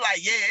win. They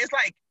like, yeah, it's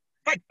like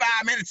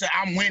 5 minutes of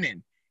I'm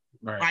winning.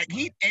 Right. Like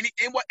he and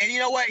you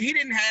know what? He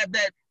didn't have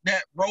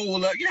that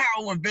role of, you know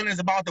how when villains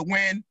about to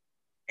win,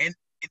 and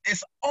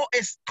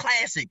it's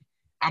classic.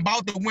 I'm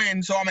about to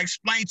win, so I'm gonna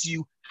explain to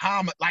you how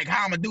I'm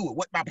gonna do it,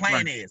 what my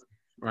plan is.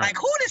 Right. Like,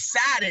 who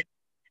decided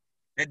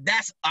that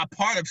that's a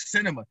part of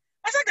cinema?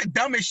 That's like the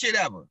dumbest shit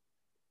ever.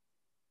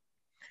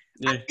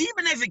 Yeah.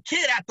 Even as a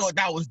kid, I thought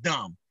that was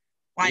dumb.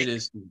 Like, it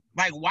is.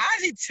 Like, why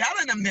is he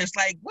telling them this?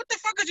 Like, what the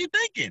fuck is you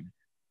thinking?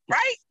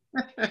 Right?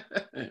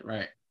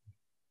 Right.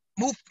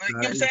 You know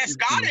what I'm saying?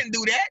 Scott didn't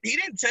do that. He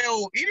didn't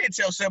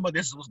tell Simba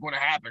this is what's going to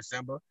happen,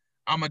 Simba.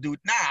 I'm going to do it.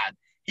 Nah,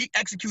 he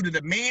executed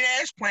a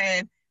mean-ass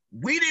plan.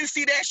 We didn't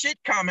see that shit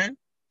coming.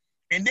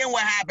 And then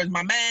what happens?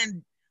 My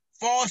man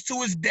falls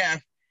to his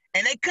death.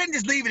 And they couldn't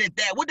just leave it at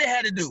that. What they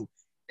had to do?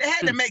 They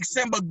had to make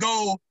Simba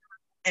go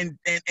and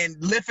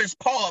lift his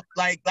paw up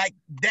like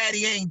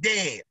Daddy ain't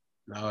dead.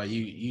 No,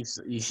 he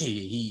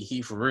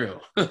for real.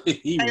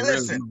 Hey,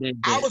 listen,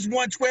 I was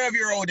one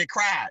 12-year-old that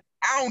cried.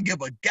 I don't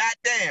give a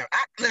goddamn.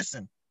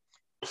 Listen,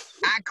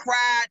 I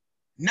cried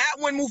not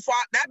when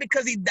Mufasa, not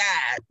because he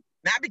died,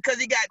 not because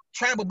he got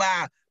trampled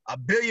by a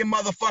billion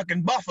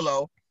motherfucking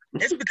buffalo.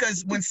 It's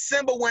because when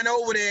Simba went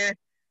over there,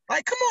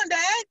 like, come on,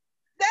 Dad.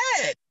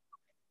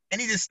 And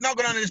he just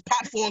snuggled under his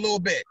pot for a little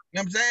bit. You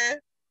know what I'm saying?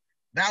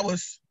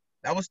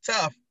 That was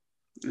tough.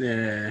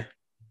 Yeah.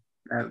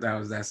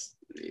 That's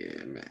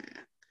yeah,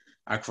 man.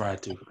 I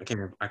cried too.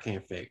 I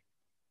can't fake.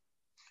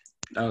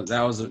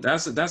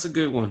 That's a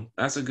good one.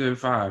 That's a good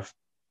 5.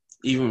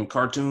 Even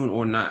cartoon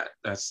or not,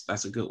 that's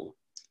a good one.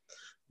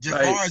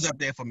 Jafar's up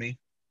there for me.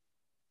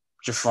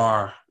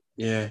 Jafar,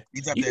 yeah.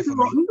 He's up there for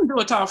me. You can do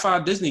a top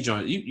 5 Disney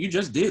joint. You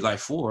just did like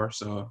 4,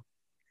 so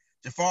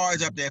Jafar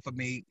is up there for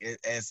me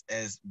as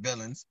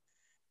villains.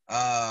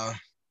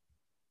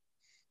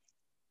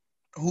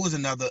 Who's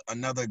another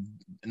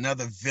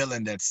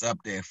villain that's up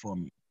there for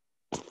me?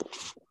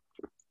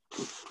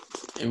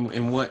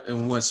 In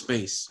what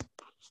space?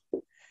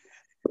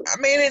 I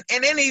mean,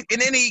 in any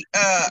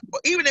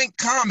even in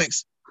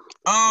comics,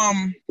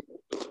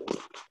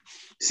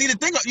 see, the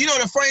thing, you know,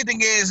 the funny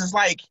thing is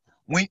like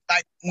when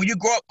you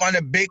grow up on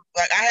a big,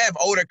 like, I have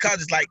older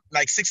cousins like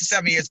 6 or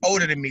 7 years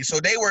older than me, so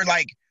they were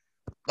like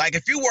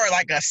if you were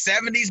like a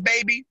 70s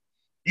baby,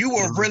 you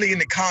were really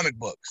into comic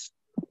books.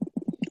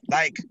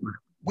 Like,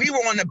 we were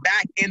on the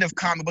back end of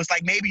comic books.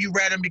 Like, maybe you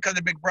read them because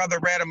a big brother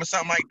read them or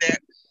something like that,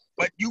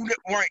 but you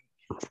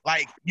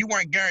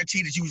weren't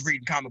guaranteed that you was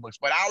reading comic books.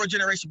 But our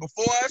generation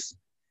before us,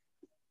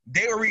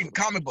 they were reading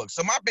comic books.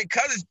 So my big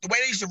cousins, the way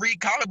they used to read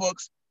comic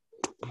books,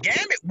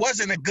 Gambit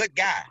wasn't a good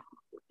guy.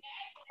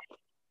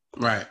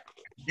 Right.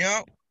 You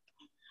know?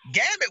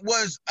 Gambit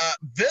was a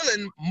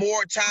villain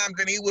more times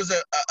than he was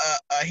a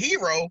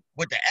hero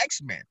with the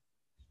X-Men.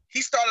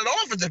 He started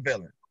off as a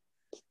villain.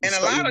 And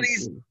a lot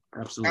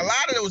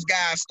of those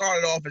guys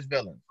started off as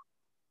villains.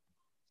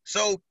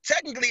 So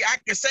technically I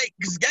can say,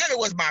 because Gambit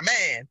was my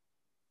man,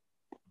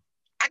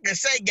 I can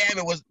say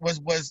Gambit was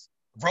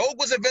Rogue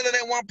was a villain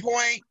at one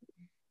point.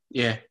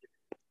 Yeah.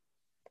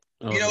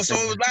 You know, so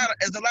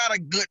there's a lot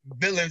of good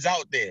villains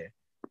out there,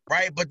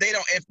 right? But they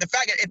don't. If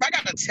I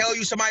gotta tell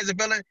you somebody's a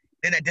villain,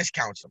 then that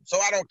discounts them. So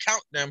I don't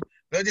count them.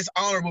 They're just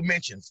honorable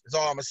mentions. Is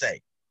all I'm gonna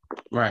say.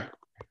 Right.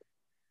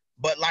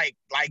 But like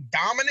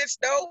dominance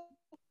though,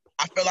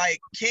 I feel like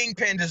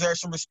Kingpin deserves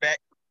some respect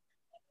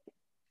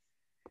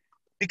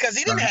because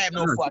he didn't have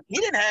no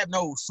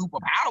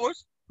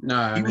superpowers.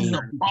 No, he was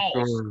a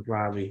boss.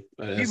 Probably.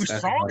 He was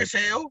strong as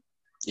hell.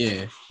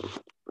 Yeah.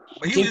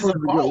 But he was a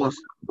boss.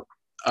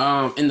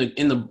 In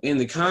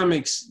the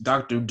comics,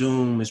 Dr.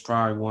 Doom is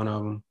probably one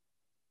of them.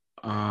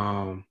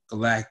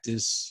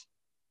 Galactus,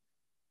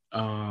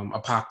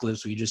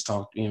 Apocalypse. We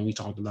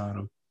talked about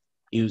him.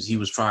 He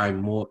was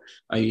probably more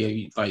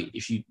like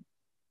if you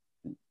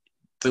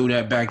threw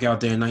that back out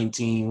there in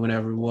 19,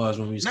 whenever it was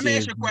when we was Let kids. me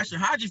ask you a question.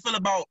 How'd you feel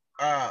about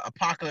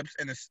Apocalypse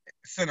in a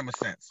cinema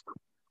sense?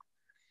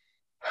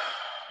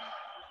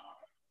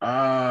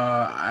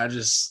 I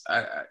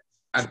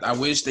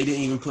wish they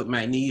didn't even put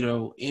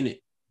Magneto in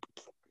it.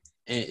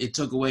 And it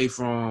took away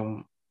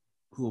from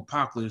who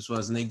Apocalypse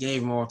was, and they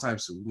gave him all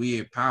types of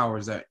weird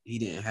powers that he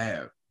didn't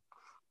have.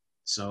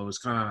 So it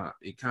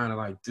kind of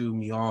like threw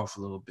me off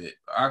a little bit.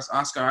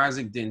 Oscar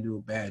Isaac didn't do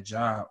a bad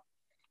job,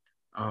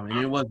 and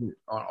it wasn't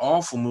an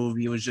awful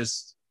movie. It was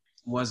just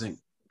wasn't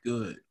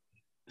good.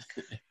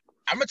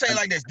 I'm gonna tell you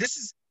like this.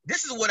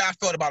 This is what I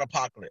felt about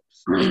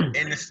Apocalypse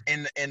in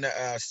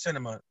the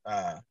cinema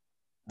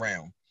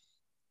realm.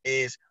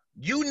 Is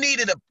you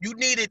needed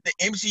the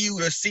MCU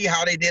to see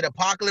how they did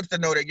Apocalypse to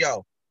know that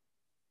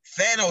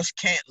Thanos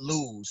can't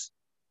lose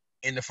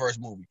in the first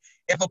movie.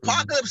 If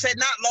Apocalypse had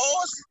not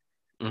lost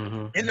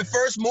in the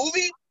first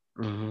movie,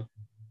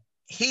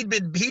 he'd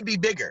be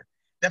bigger.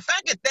 The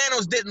fact that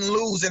Thanos didn't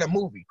lose in a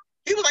movie,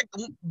 he was like,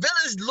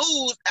 villains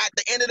lose at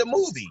the end of the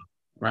movie.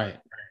 Right.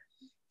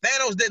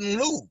 Thanos didn't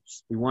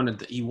lose. He wanted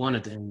to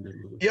end the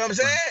movie. You know what I'm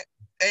saying?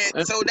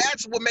 And so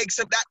that's what makes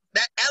him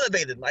that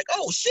elevated. Like,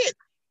 oh shit,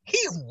 he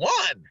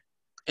won.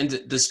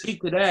 And to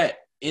speak to that,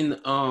 in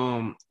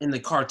the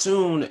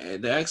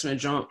cartoon, the X-Men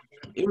jump,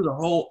 it was a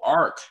whole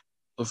arc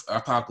of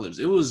Apocalypse.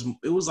 It was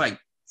like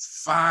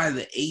 5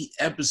 to 8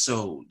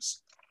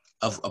 episodes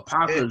of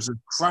Apocalypse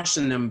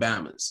crushing them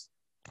Bammers.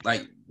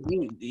 Like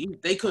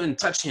they couldn't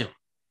touch him.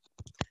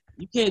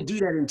 You can't do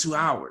that in 2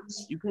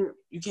 hours. You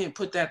can't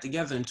put that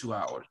together in 2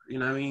 hours. You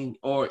know what I mean?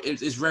 Or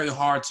it's very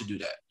hard to do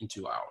that in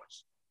 2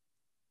 hours.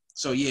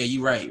 So yeah,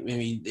 you're right. I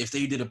mean, if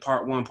they did a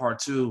part 1, part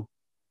 2,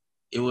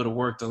 it would have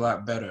worked a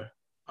lot better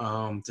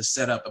to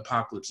set up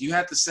Apocalypse. You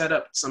have to set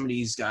up some of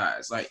these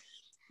guys. Like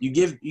you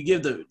give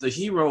the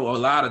hero a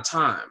lot of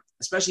time,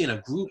 especially in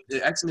a group.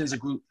 The X-Men is a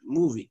group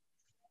movie.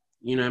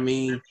 You know what I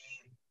mean?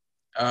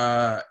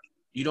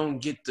 You don't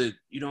get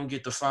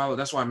the follow.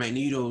 That's why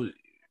Magneto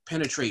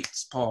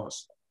penetrates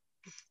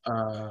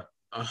and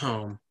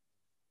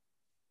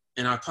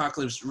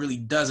Apocalypse really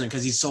doesn't,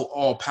 because he's so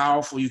all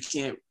powerful. You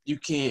can't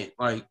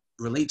like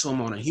relate to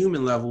him on a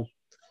human level.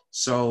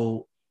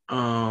 So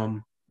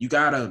you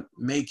gotta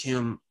make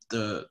him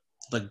the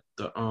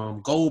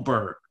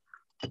Goldberg,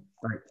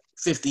 like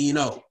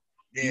 50-0.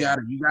 Yeah.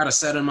 You gotta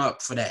set him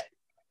up for that.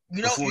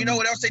 You know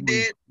what else they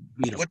did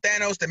with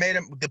Thanos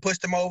to push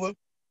them over?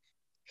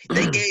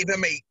 They gave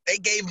him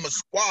a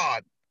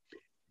squad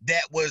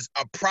that was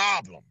a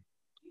problem.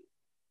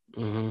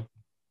 Mm-hmm.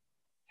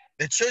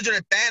 The children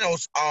of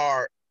Thanos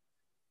are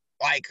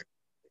like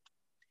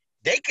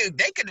they could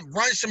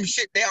run some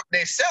shit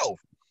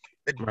themselves.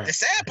 The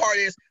sad part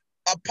is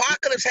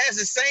Apocalypse has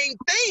the same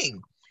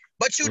thing,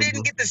 but you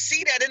didn't get to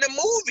see that in the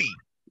movie.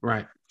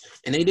 Right.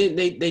 And they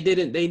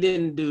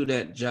didn't do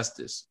that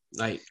justice.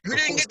 Like you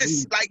didn't get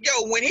to like,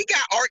 yo, when he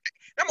got art,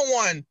 number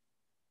one,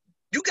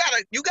 you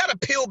gotta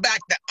peel back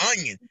the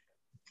onion.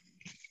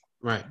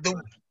 Right. The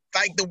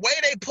way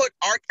they put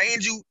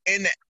Archangel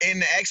in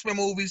the X-Men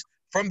movies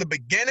from the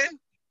beginning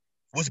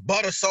was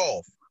butter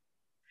soft.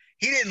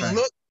 He didn't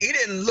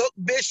look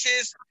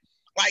vicious.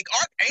 Like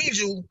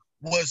Archangel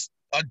was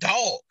a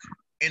dog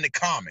in the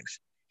comics.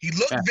 He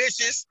looked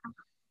vicious.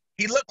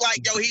 He looked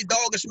like, yo, he's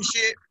dogging some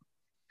shit.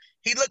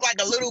 He looked like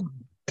a little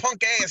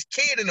punk ass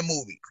kid in the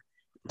movie.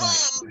 I'm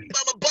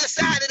gonna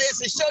bust out of this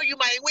and show you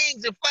my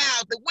wings and fly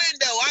out the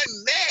window.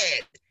 I'm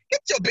mad.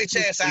 Get your bitch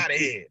ass out of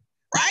here.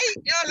 Right?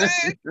 You know what I'm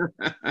saying? You know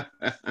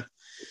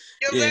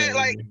what I'm saying?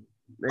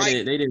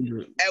 Like they didn't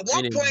do it. At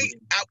one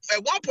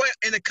point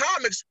in the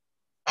comics,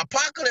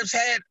 Apocalypse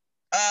had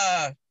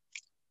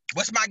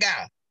what's my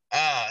guy?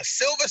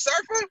 Silver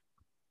Surfer?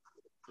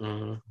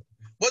 Mm-hmm.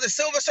 Was it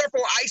Silver Surfer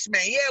or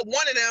Iceman? He had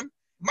one of them.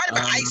 Might have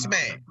been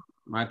Iceman.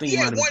 I think he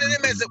had one of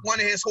them as one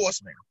of his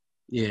horsemen.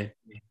 Yeah.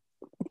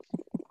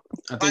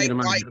 I think it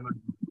might be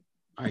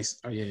Ice.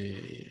 Oh yeah,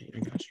 I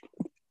got you.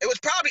 It was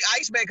probably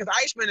Iceman, because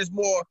Iceman is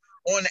more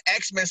on the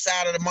X-Men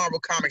side of the Marvel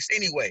comics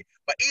anyway.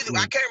 But either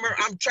I can't remember.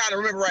 I'm trying to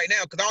remember right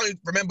now because I only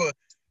remember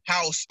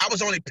how I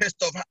was only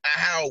pissed off at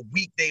how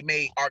weak they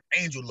made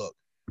Archangel look.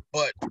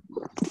 But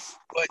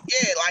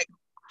yeah, like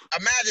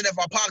imagine if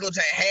Apocalypse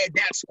had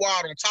that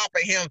squad on top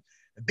of him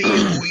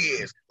being who he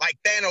is. Like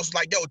Thanos,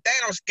 like, yo,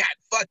 Thanos got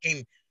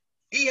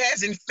he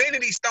has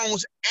Infinity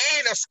Stones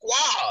and a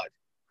squad.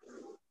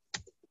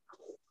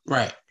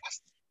 Right.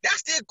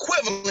 That's the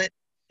equivalent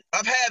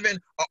of having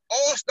an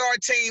all-star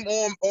team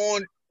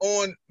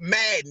on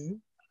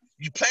Madden.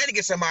 You playing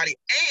against somebody,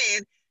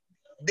 and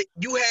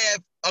you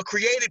have a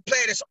created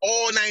player that's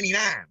all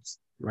 99s.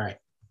 Right.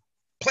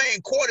 Playing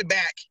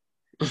quarterback.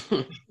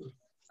 That's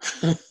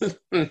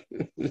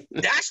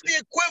the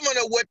equivalent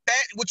of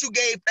what you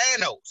gave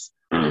Thanos.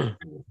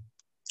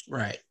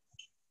 Right.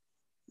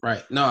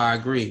 No, I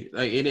agree.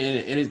 Like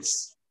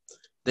it's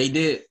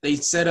they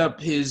set up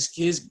his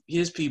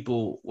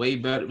people way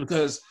better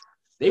because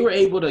they were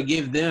able to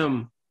give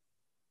them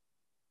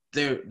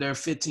their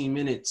 15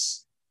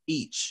 minutes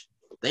each.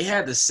 They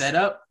had to set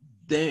up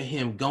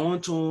him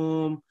going to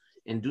him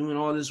and doing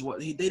all this.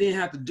 They didn't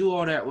have to do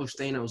all that with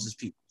Thanos'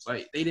 people.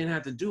 Like they didn't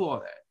have to do all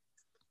that.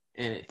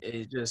 And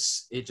it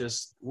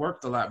just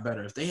worked a lot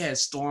better. If they had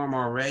Storm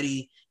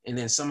already, and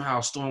then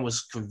somehow Storm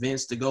was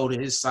convinced to go to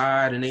his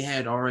side, and they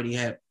had already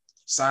had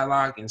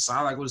Psylocke, and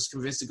Psylocke was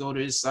convinced to go to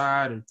his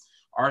side, and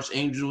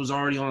Archangel was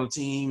already on the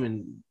team,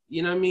 and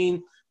you know what I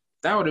mean?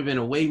 That would have been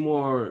a way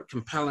more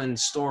compelling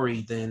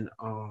story than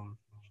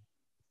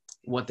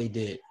what they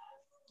did.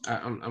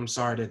 I'm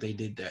sorry that they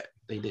did that.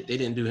 They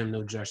didn't do him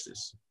no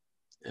justice.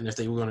 And if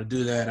they were going to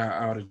do that,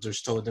 I would have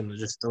just told them to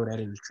just throw that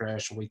in the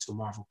trash and wait till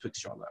Marvel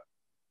picks y'all up.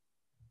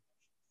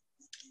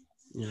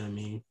 You know what I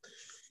mean?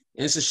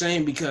 And it's a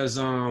shame because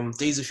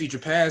Days of Future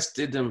Past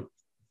did them.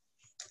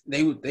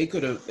 They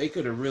could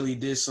have really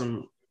did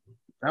some.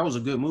 That was a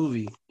good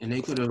movie, and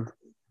they could have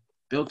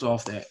built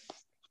off that,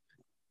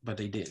 but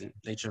they didn't.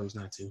 They chose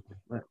not to.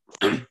 But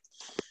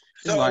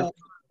so,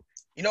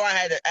 you know, I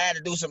had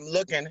to do some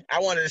looking. I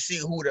wanted to see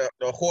who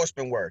the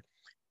horsemen were.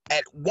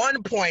 At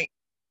one point,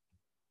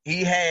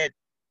 he had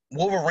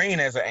Wolverine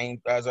as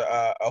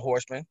a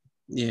horseman.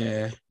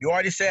 Yeah. You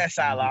already said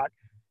Psylocke.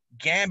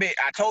 Gambit.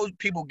 I told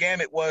people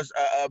Gambit was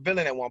a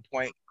villain at one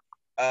point.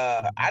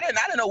 I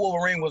didn't know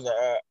Wolverine was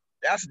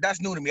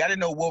that's new to me. I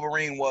didn't know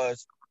Wolverine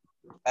was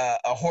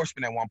a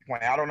horseman at one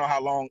point. I don't know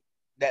how long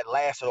that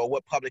lasted or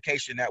what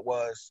publication that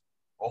was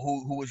or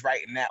who was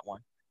writing that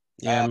one.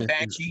 Yeah.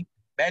 Banshee.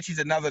 Banshee's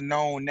another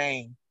known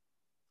name.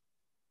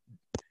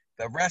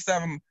 The rest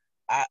of them,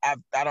 I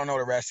don't know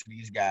the rest of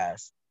these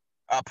guys.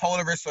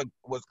 Polaris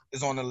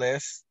is on the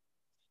list.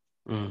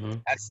 Mm-hmm.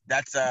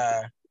 That's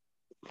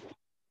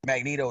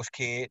Magneto's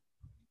kid.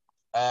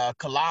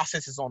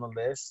 Colossus is on the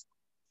list.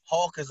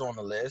 Hulk is on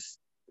the list.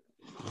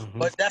 Mm-hmm.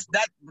 But that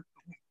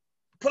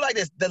put like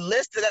this: the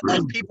list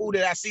of people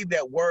that I see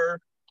that were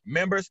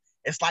members,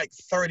 it's like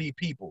 30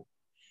 people,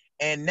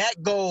 and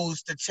that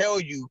goes to tell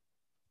you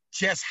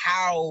just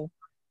how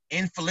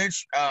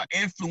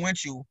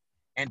influential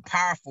and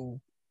powerful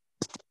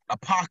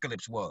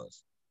Apocalypse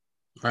was.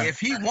 Right. If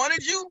he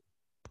wanted you,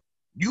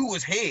 you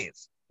was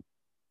his.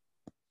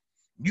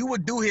 You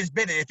would do his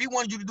bidding. If he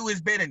wanted you to do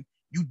his bidding,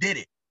 you did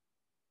it.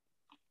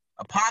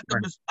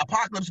 Apocalypse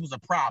was a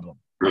problem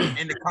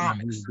in the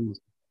comics.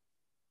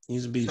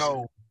 He's a beast.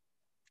 So,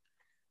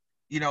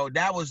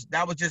 that was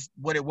just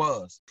what it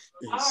was.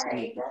 All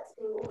right, that's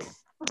cool.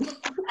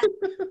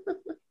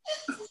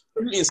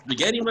 You eating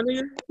spaghetti, my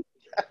nigga?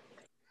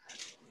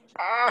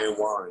 And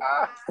wine.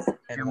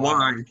 And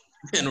Wine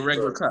in a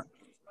regular cup.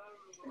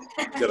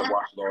 You gotta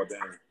wash it all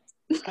down.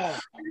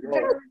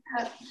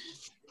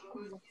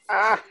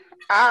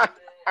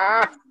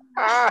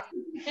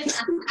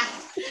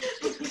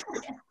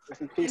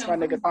 Rest in peace, my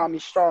nigga Tommy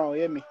Strong.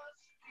 Hear me?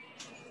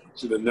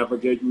 Should have never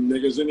gave you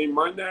niggas any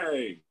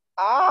money.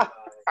 All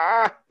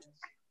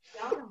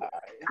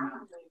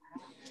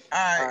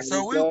right,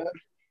 so we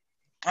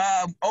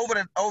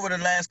over the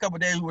last couple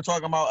of days we were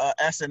talking about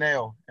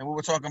SNL, and we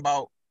were talking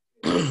about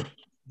your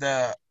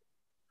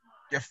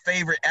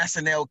favorite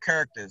SNL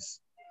characters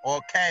or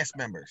cast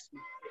members.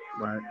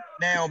 Right.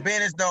 Now,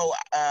 being as though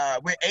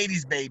we're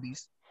 80s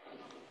babies,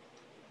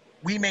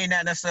 we may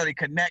not necessarily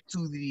connect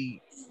to the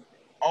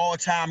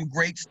all-time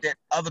greats that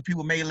other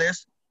people may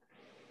list,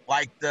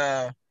 like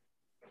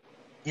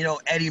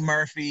Eddie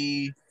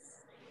Murphy,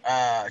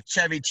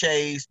 Chevy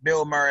Chase,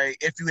 Bill Murray,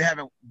 if you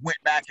haven't went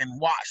back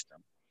and watched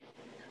them,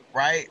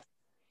 right?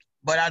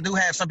 But I do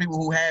have some people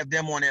who have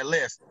them on their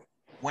list.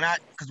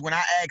 Because when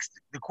I asked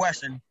the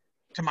question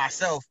to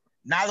myself,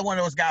 neither one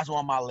of those guys were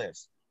on my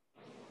list.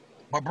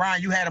 But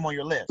Brian, you had them on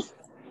your list.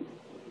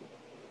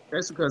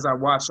 That's because I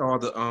watch all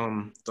the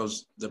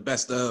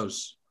best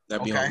ofs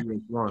that be on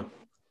VH1.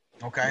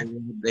 Okay.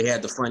 They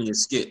had the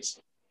funniest skits.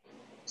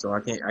 So I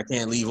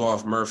can't leave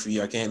off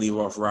Murphy. I can't leave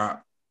off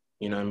Rock.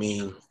 You know what I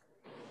mean?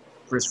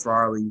 Chris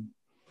Farley.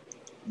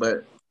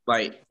 But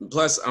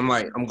plus I'm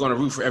gonna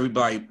root for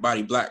everybody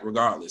black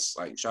regardless.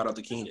 Like shout out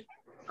to Keenan.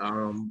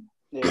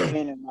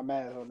 Keenan, my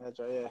man on that,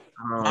 yeah.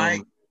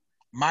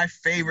 My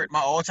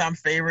all-time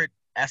favorite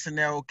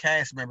SNL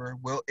cast member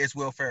is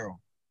Will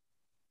Ferrell.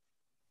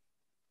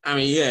 I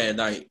mean, yeah,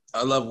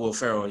 I love Will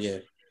Ferrell.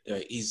 Yeah,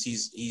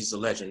 he's a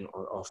legend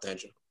off that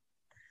joint.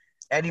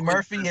 Eddie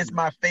Murphy is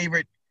my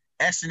favorite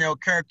SNL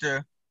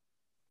character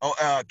or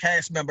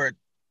cast member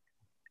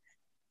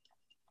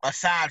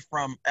aside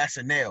from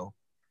SNL.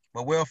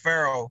 But Will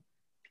Ferrell,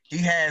 he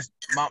has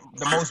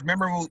the most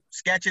memorable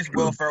sketches.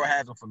 Will Ferrell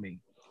has them for me.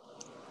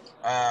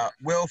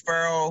 Will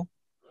Ferrell.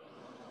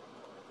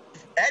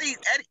 Eddie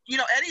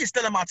is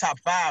still in my top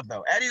 5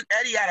 though.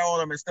 Eddie out of all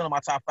of them is still in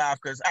my top 5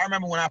 because I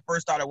remember when I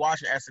first started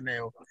watching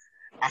SNL,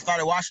 I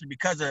started watching it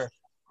because it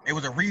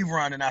was a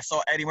rerun and I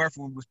saw Eddie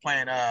Murphy was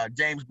playing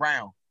James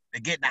Brown. They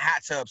get in the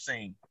hot tub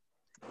scene.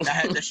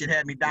 That shit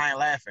had me dying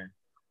laughing.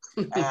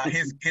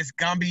 His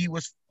Gumby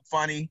was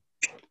funny,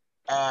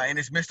 and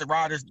his Mr.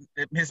 Rogers,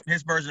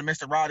 his version of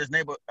Mr. Rogers'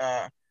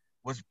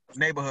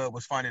 neighborhood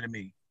was funny to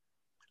me.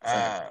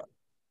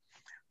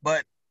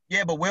 But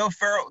Will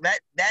Ferrell, that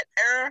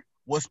era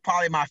was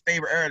probably my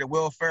favorite era, the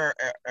Will Ferrell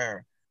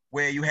era,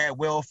 where you had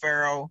Will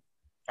Ferrell,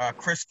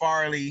 Chris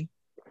Farley.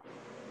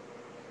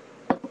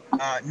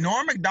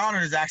 Norm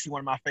Macdonald is actually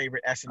one of my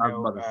favorite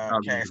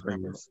SNL cast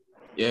members.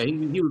 Yeah,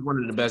 he was one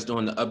of the best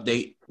doing the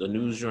update, the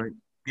news joint.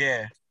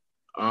 Yeah.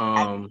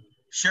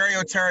 Sherry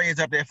O'Terry is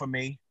up there for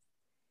me.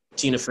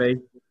 Tina Fey.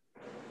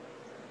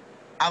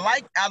 I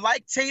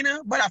like Tina,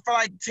 but I feel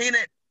like Tina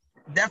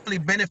definitely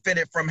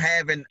benefited from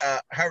having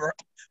her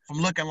from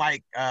looking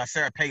like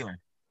Sarah Palin.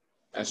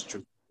 That's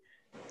true.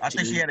 I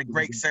think she had a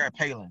great Sarah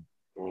Palin.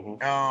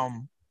 Mm-hmm.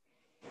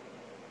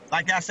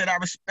 Like I said, I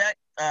respect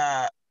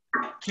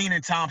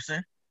Kenan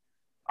Thompson.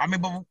 I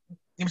mean, but you know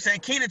what I'm saying,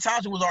 Kenan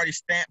Thompson was already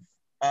stamped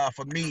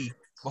for me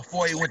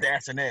before he went to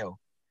SNL.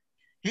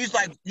 He's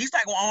like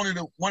one of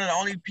the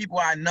only people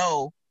I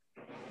know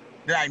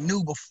that I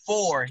knew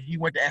before he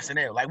went to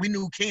SNL. Like we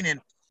knew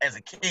Kenan as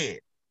a kid,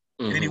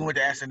 and then he went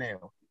to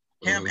SNL.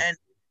 Him and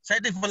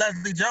same thing for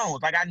Leslie Jones.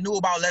 Like I knew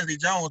about Leslie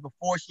Jones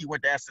before she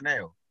went to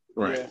SNL.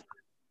 Right. Yeah.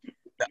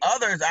 The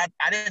others I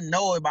didn't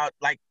know about.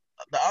 Like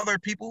the other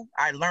people,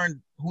 I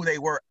learned who they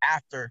were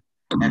after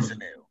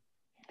SNL.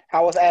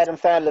 How was Adam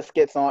Sandler's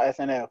skits on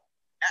SNL?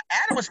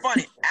 Adam was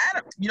funny.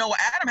 Adam, you know what?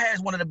 Adam has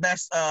one of the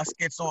best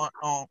skits on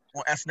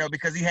SNL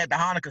because he had the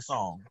Hanukkah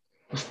song,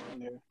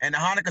 and the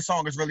Hanukkah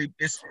song is really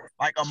it's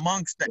like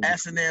amongst the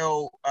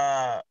SNL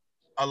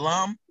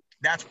alum.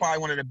 That's probably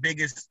one of the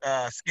biggest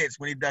skits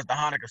when he does the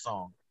Hanukkah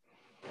song.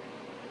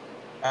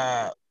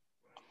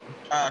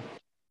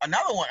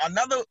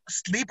 Another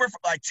sleeper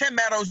like Tim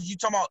Meadows. You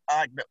talking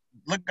about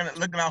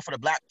looking out for the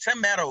black?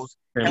 Tim Meadows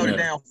held it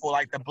down for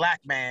like the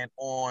black man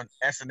on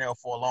SNL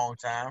for a long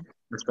time.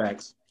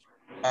 Respects.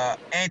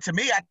 And to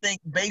me, I think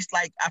I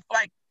feel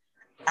like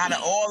out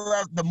of all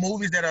of the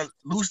movies that are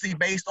loosely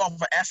based off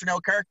of an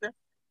SNL character,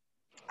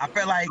 I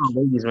feel like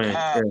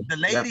the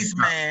Ladies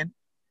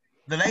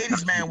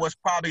Man was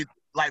probably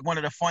like one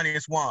of the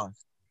funniest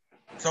ones.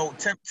 So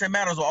Tim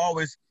Meadows will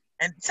always,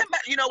 and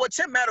you know what,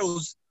 Tim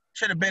Meadows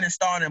should have been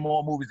starring in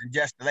more movies than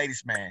just the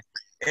Ladies Man.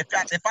 If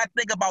I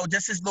think about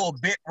just his little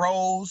bit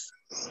roles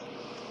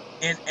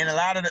in a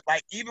lot of the,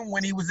 like even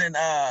when he was in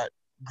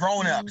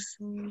Grown Ups,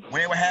 when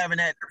they were having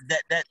that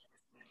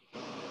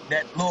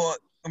little,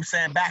 I'm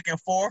saying, back and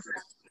forth,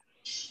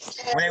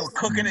 when they were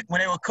cooking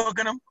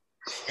them,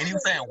 and he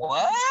was saying,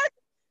 what?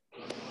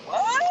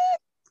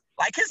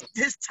 Like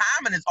his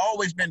timing has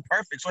always been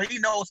perfect, so he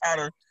knows how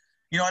to,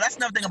 you know, that's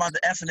another thing about the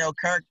SNL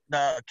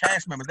the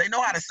cast members. They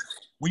know how to,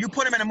 when you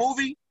put them in a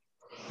movie,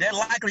 they're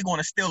likely going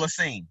to steal a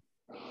scene.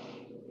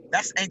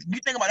 And you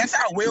think about that's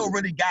how Will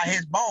really got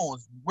his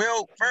bones.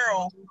 Will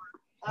Ferrell,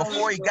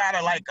 before he got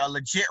a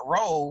legit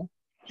role,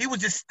 he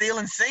was just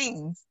stealing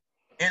scenes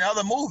in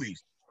other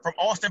movies. From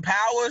Austin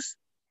Powers,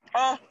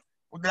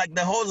 like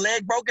the whole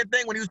leg broken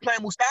thing when he was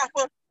playing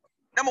Mustafa.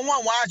 Number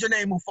one, why is your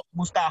name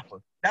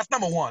Mustafa? That's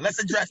number one. Let's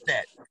address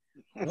that.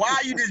 Why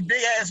are you this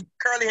big ass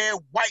curly haired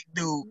white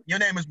dude? Your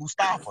name is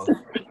Mustafa,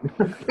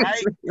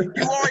 right?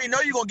 You already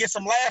know you're gonna get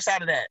some laughs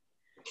out of that.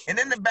 And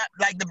then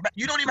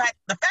you don't even have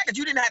the fact that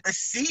you didn't have to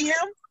see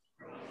him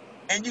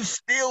and you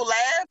still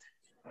laughed.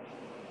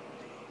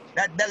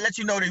 That lets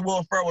you know that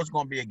Will Ferrell was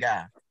gonna be a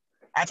guy.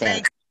 I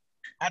think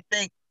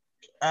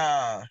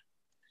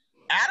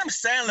Adam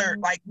Sandler,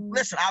 like,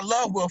 listen, I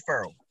love Will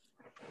Ferrell,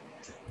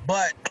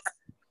 but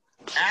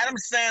Adam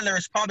Sandler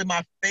is probably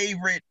my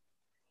favorite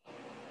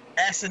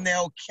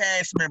SNL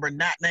cast member,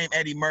 not named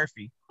Eddie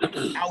Murphy,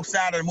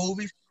 outside of the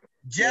movies,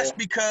 just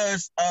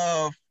because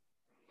of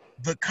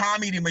the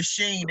comedy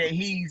machine that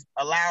he's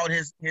allowed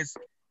his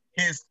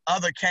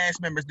other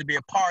cast members to be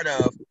a part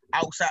of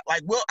outside.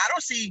 Like, I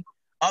don't see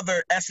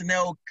other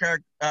SNL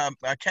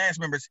cast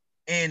members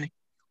in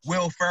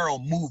Will Ferrell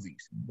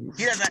movies.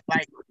 He doesn't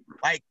like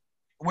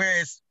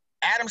whereas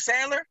Adam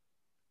Sandler,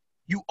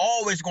 you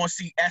always gonna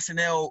see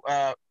SNL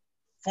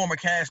former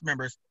cast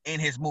members in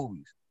his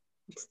movies.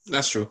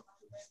 That's true.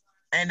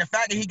 And the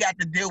fact that he got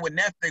to deal with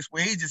Netflix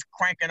where he's just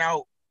cranking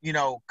out, you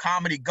know,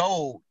 comedy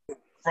gold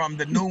from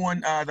the new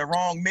one, The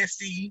Wrong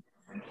Missy,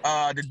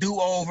 The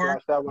Do-Over,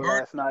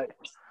 last night.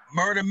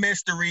 Murder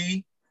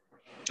Mystery.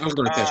 I was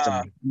gonna catch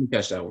that one. Let me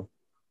catch that one.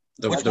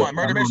 Which one?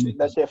 Murder Mystery?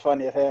 That shit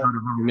funny as hell.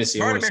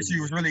 Murder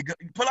Mystery was really good.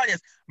 Put it like this.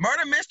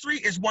 Murder Mystery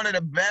is one of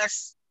the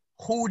best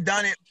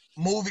whodunit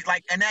movies,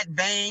 like in that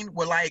vein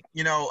with like,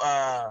 you know,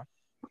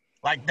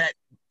 like that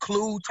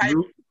Clue type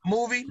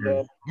movie.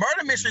 Yeah.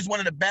 Murder Mystery is one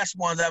of the best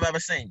ones I've ever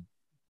seen.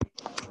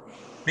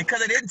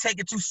 Because it didn't take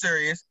it too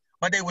serious,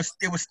 but it was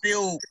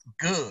still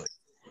good.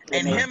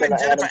 And him and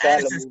Jennifer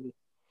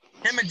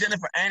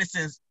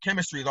Aniston's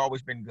chemistry has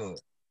always been good.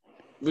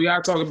 We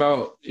gotta talk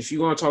about, if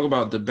you want to talk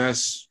about the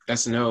best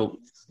SNL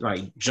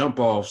like jump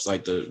offs,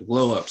 like the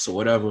glow ups or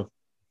whatever,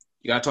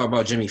 you gotta talk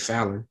about Jimmy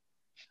Fallon.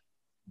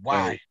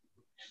 Why?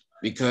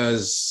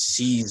 Because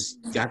he's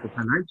got the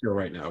Tonight Show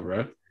right now,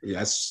 bro.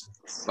 That's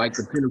like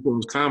the pinnacle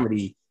of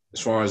comedy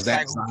as far as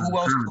that.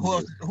 Like,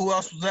 who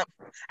else was up?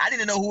 I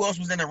didn't know who else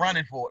was in the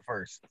running for it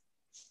first.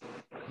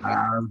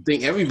 I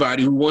think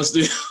everybody who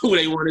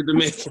they wanted to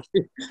make,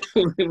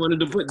 who they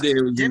wanted to put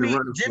there was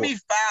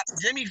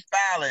Jimmy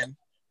Fallon.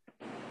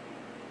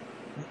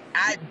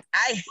 I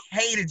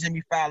hated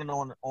Jimmy Fallon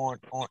on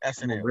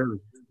SNL. Oh, really?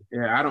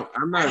 Yeah,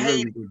 I'm not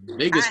really the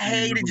biggest. I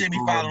hated Jimmy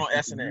Fallon on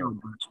SNL.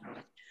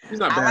 He's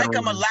not bad. I like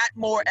him a lot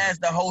more as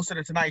the host of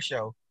the Tonight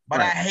Show, but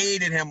right. I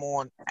hated him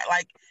on,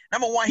 like,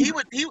 number one,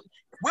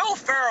 Will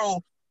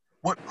Ferrell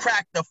would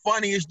crack the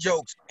funniest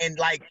jokes and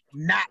like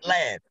not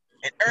laugh,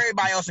 and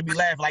everybody else would be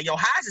laughing. Like, yo,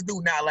 how is this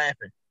dude not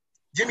laughing?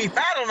 Jimmy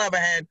Fallon, on the other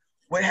hand,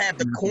 would have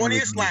the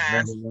corniest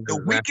lines,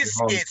 the weakest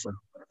skits,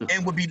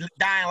 and would be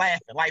dying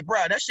laughing. Like,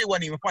 bro, that shit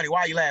wasn't even funny. Why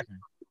are you laughing?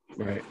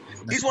 Right.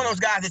 He's one of those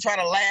guys that try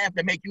to laugh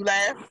to make you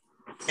laugh,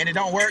 and it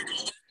don't work.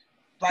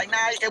 Like, nah,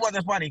 it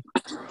wasn't funny.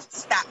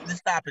 Stop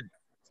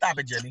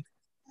it, Jimmy.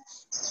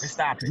 Just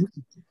stop it.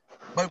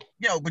 But,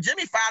 you know, but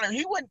Jimmy Fallon,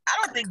 I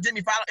don't think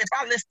Jimmy Fallon, if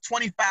I list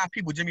 25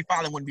 people, Jimmy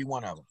Fallon wouldn't be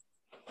one of them.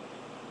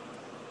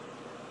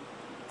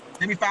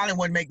 Jimmy Fallon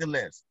wouldn't make the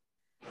list.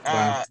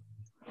 Wow.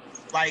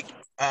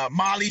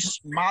 Molly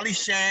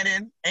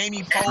Shannon,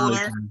 Amy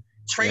Poehler,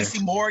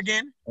 Tracy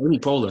Morgan. Amy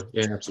Poehler,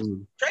 yeah,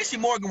 absolutely. Tracy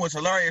Morgan was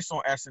hilarious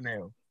on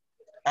SNL.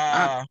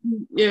 Uh,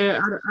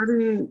 I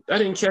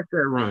didn't catch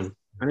that run.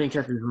 I didn't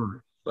catch his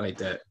run like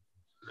that.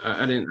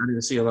 I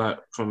didn't see a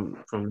lot from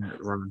that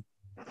run.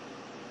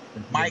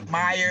 Mike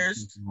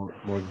Myers.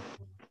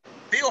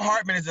 Phil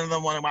Hartman is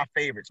another one of my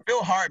favorites.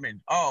 Phil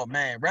Hartman. Oh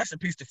man, rest in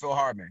peace to Phil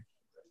Hartman.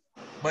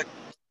 But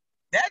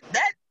that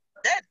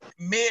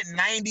mid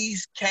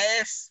 '90s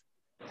cast,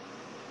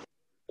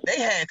 they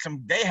had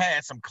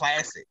some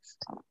classics.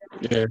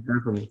 Yeah,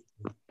 definitely.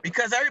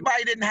 Because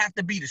everybody didn't have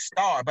to be the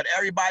star, but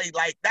everybody,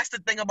 like, that's the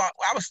thing about,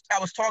 I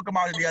was talking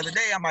about it the other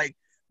day. I'm like,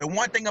 the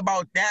one thing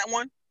about that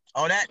one,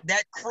 or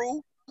that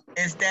crew,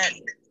 is that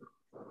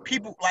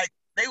people, like,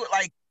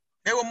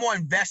 they were more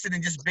invested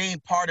in just being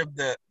part of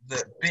the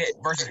bit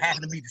versus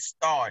having to be the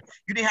star.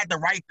 You didn't have to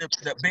write the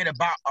bit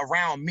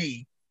around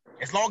me.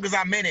 As long as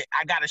I'm in it,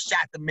 I got a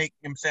shot to make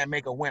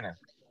a winner.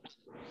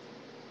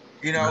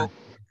 You know? Right.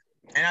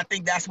 And I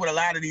think that's what a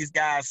lot of these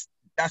guys,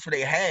 that's what they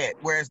had.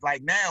 Whereas,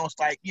 like, now it's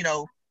like, you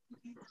know,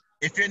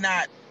 if you're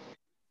not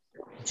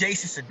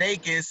Jason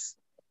Sudeikis,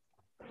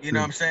 you know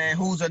what I'm saying,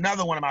 who's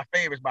another one of my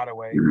favorites, by the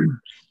way,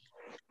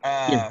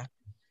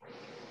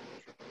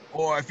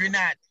 or if you're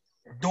not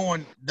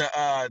doing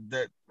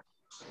the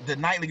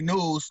nightly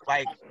news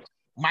like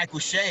Michael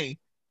Shea,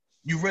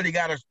 you really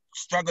got to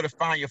struggle to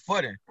find your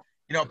footing.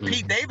 You know,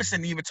 Pete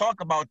Davidson even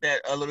talked about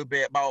that a little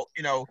bit, about,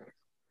 you know,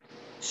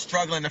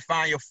 struggling to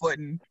find your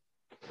footing,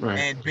 right,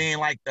 and being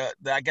like the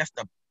I guess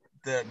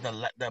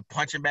the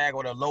punching bag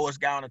or the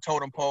lowest guy on the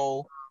totem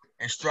pole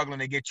and struggling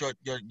to get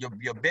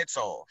your bits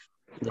off.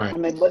 Right. I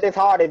mean, but it's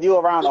hard if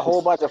you're around a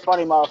whole bunch of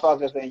funny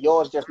motherfuckers and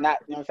yours just not,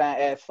 you know what I'm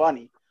saying, as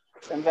funny. You know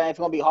what I'm saying? It's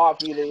going to be hard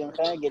for you to, you know what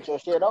I'm saying, get your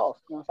shit off.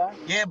 You know what I'm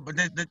saying? Yeah, but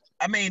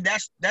I mean,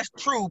 that's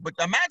true. But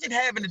imagine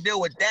having to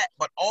deal with that,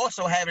 but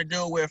also having to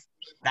deal with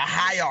the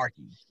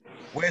hierarchy,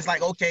 where it's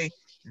like, okay,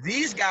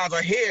 these guys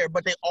are here,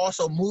 but they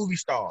also movie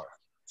stars.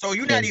 So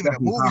you're not even a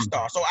movie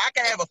star. So I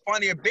can have a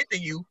funnier bit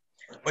than you,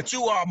 but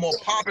you are more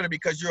popular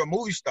because you're a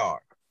movie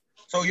star.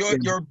 So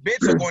your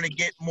bits are going to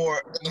get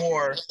more. You know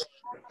what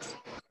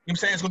I'm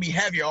saying? It's going to be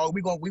heavier. Or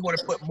we want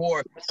to put more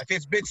of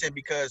his bits in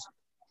because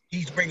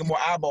he's bringing more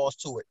eyeballs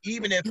to it,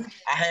 even if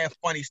I have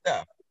funny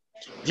stuff.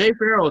 Jay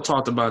Farrell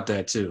talked about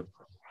that too.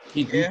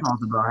 He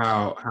talked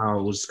about how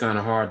it was kind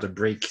of hard to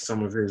break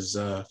some of his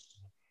stuff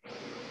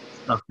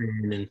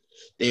in, and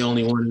they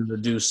only wanted to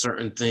do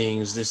certain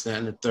things, this, that,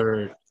 and the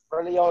third.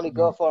 Really only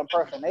good for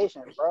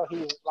impersonations, bro.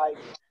 He's like,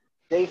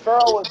 Jay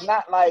Farrell is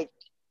not like,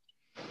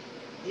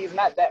 he's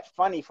not that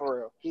funny for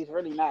real. He's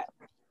really not.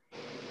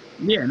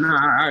 Yeah, no,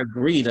 I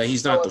agree that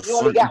he's not so if you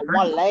only got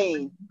one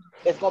lane,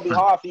 it's gonna be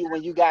hard for you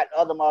when you got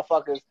other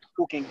motherfuckers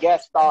who can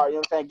guest star, you know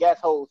what I'm saying,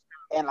 guest host,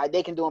 and like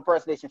they can do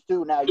impersonations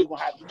too. Now you're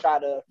gonna have to try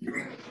to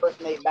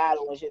impersonate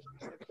battle and shit.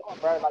 Come on,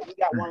 bro. Like you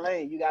got one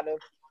lane, you gotta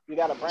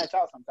branch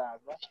out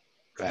sometimes, bro.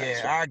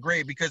 Yeah, I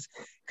agree because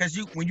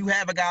when you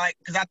have a guy like,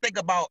 because I think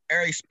about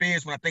Ari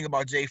Spears when I think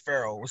about Jay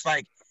Farrell. It's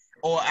like,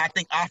 or I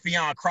think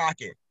Affion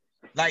Crockett.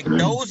 Like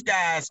those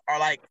guys are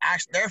like,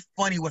 actually, they're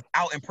funny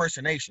without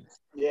impersonations.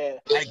 Yeah.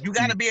 Like you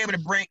got to be able to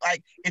bring,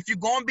 like, if you're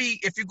gonna be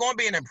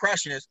an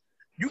impressionist,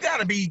 you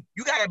gotta be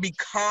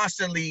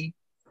constantly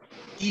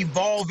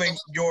evolving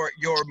your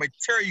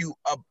material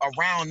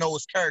around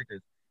those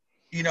characters.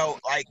 You know,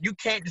 like you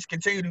can't just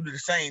continue to do the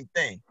same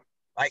thing.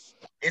 Like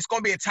it's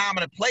gonna be a time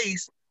and a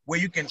place where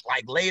you can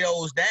like lay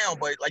those down,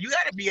 but like you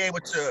gotta be able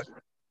to, you know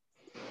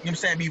what I'm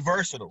saying, be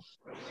versatile.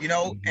 You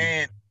know,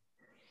 and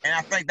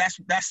I think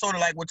that's sort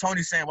of like what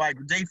Tony's saying. Like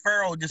Jay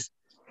Farrell, just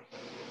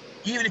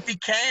even if he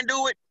can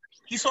do it,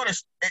 he sort of,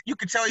 you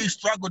can tell he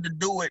struggled to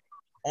do it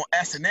on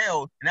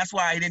SNL, and that's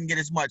why he didn't get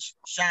as much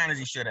shine as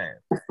he should have.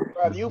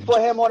 Bro, you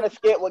put him on a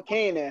skit with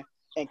Keenan,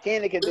 and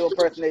Keenan can do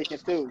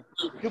impersonations too.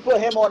 You put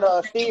him on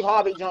a Steve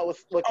Harvey joint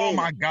with Keenan. Oh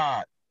my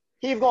God.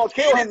 He's gonna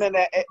kill him in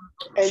that,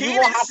 and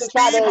you're gonna have to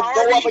try to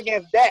go up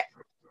against that.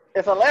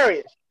 It's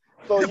hilarious.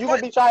 So you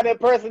gonna be trying to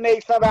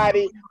impersonate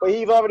somebody, but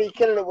he's already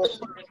killing it with.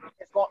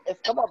 It's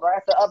come on, bro.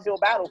 It's an uphill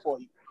battle for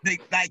you.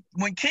 Like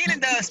when Keenan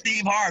does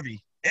Steve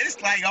Harvey,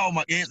 it's like, oh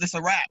my, it's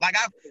a wrap. Like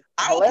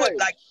I would put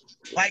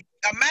like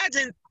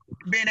imagine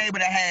being able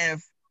to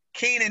have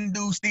Keenan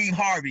do Steve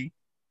Harvey,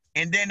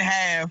 and then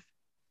have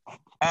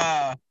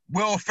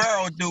Will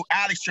Ferrell do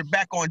Alex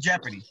Trebek on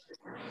Jeopardy.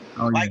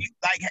 Oh, yeah.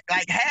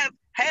 Like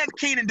have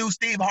Keenan do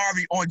Steve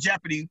Harvey on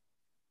Jeopardy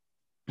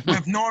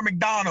with Norm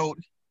Macdonald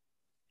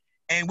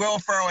and Will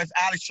Ferrell as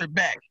Alex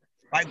Trebek.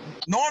 Like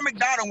Norm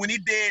Macdonald when he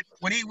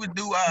would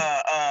do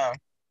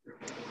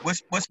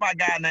what's my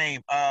guy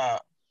name?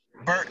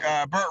 Burt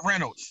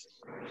Reynolds.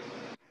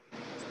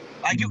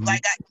 Like you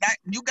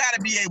you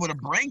gotta be able to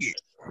bring it.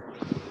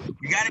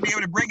 You gotta be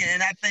able to bring it.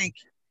 And I think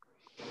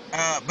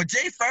but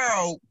Jay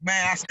Farrell,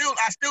 man, I still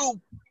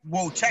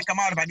will check him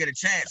out if I get a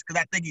chance because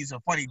I think he's a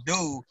funny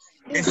dude.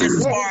 It's just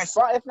as far as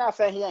it's not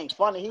saying he ain't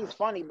funny. He's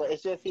funny, but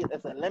it's just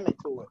it's a limit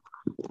to it.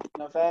 You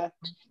know what I'm saying?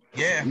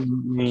 Yeah.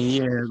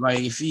 Yeah, like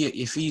if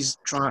he's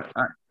trying,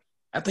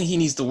 I think he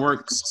needs to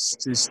work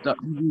his stuff.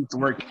 He needs to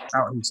work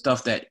out his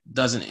stuff that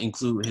doesn't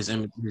include his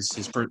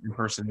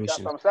impersonations. That's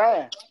what I'm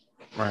saying.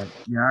 Right.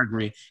 Yeah, I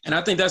agree. And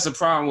I think that's the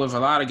problem with a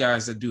lot of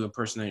guys that do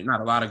impersonate.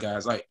 Not a lot of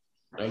guys. Like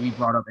we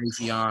brought up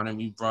Afion and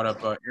we brought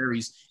up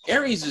Aries.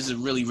 Aries is a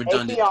really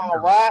redundant.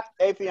 Afion rap,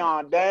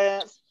 Afion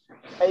dance,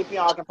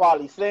 Afion can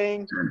probably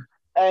sing,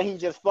 and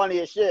he's just funny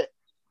as shit.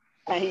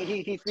 And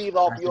he feeds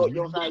off your, you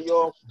know what I'm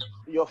saying,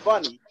 you're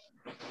funny.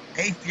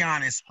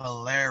 Afion is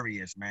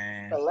hilarious,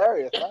 man.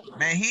 Hilarious, right?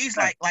 Man, he's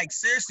like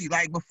seriously,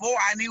 like before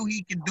I knew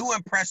he could do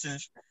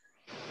impressions,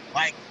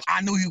 like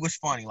I knew he was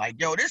funny. Like,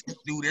 yo, this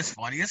dude is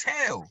funny as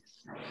hell.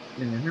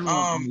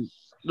 Yeah,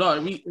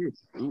 no,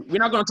 we're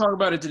not gonna talk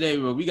about it today,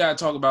 but we gotta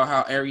talk about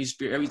how Aries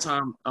Spears. Every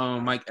time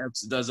Mike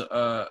Epps does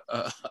a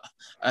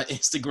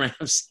Instagram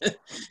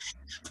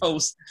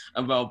post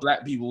about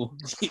black people,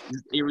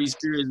 Aries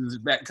Spears is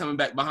coming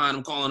back behind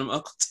him, calling him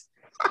Uncle.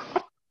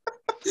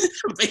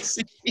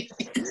 Basically,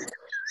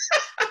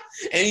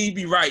 and he'd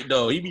be right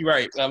though. He'd be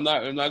right. I'm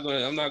not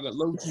gonna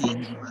low key.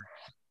 Right.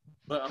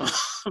 But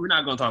we're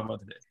not gonna talk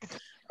about today.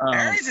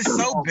 Aries is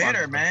so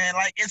bitter, man.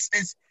 Like it's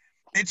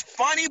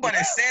funny, but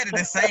it's sad at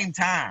the same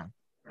time.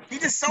 He's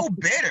just so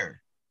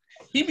bitter.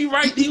 He be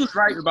right. He was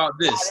right about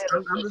this.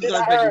 I'm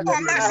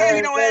not saying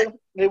you know what.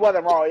 He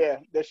wasn't wrong. Yeah,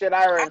 the shit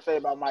I heard him say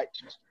about Mike.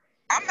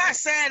 I'm not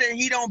saying that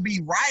he don't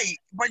be right,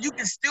 but you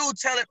can still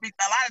tell it. A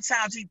lot of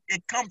times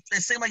it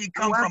seems like he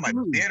comes from a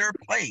bitter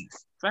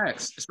place.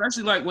 Facts,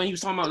 especially like when he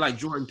was talking about like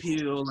Jordan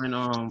Peele and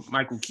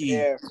Michael Key.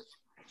 Yeah.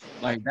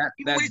 Like that.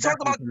 When he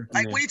talked about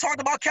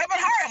Kevin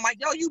Hart, I'm like,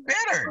 yo, you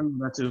bitter.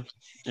 That too.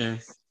 Yeah.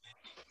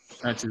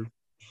 That too.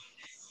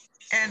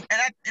 And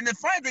the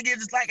funny thing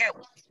is, it's like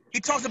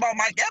he talks about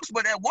Mike Epps,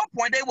 but at one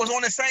point they was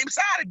on the same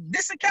side.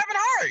 This is Kevin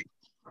Hart.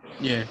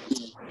 Yeah.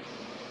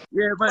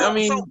 Yeah, but I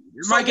mean,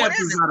 Mike Epps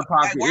is not a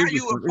pocket. Like, why are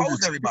you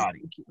opposed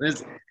everybody?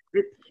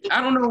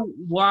 I don't know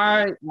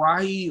why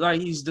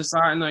he's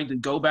deciding to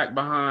go back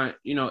behind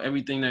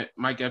everything that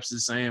Mike Epps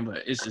is saying,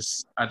 but it's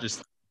just I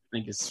just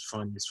think it's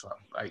funny as fuck.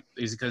 Like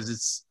it's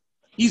because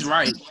he's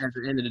right at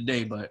the end of the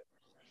day, but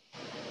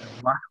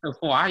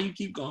why you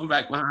keep going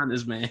back behind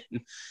this man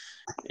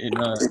and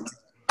not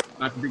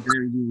predicting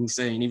everything he's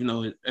saying, even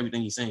though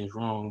everything he's saying is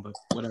wrong, but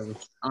whatever.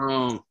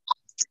 Nah,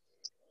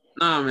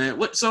 man.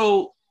 What?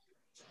 So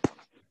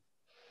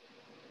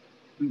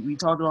we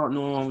talked about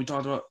Norm. We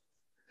talked about.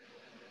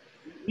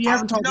 We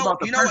haven't talked about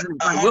the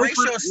president. Like Will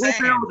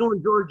Ferrell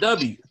doing George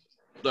W.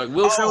 Like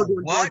Will Ferrell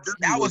doing what? George W.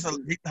 That was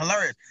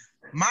hilarious.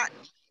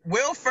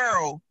 Will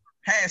Ferrell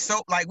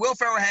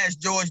has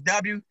George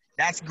W.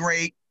 That's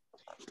great.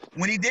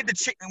 When he did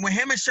when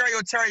him and Sherry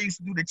O'Terry used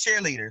to do the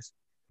cheerleaders,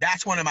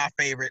 that's one of my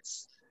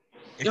favorites.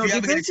 If you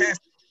ever get a chance,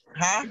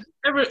 huh?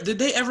 Did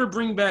they ever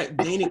bring back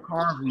Dana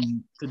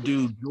Carvey to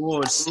do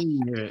George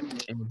Senior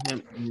and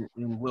him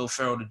and Will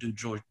Ferrell to do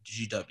George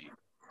GW?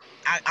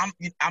 I'm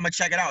gonna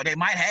check it out. They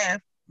might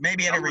have,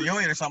 maybe at a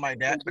reunion or something like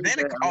that. But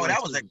that's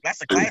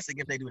a classic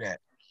if they do that.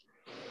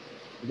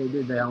 If they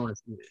did that, I want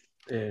to see it.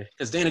 Yeah,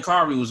 because Dana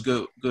Carvey was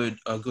good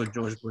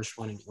George Bush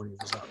when he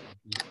was out.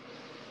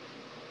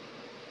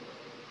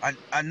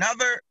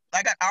 Another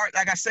I gotta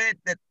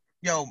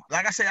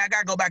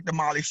go back to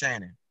Molly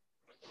Shannon.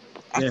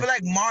 I feel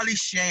like Molly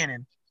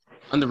Shannon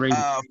underrated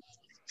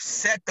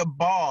set the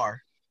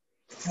bar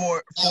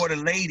for the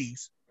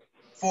ladies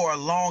for a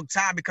long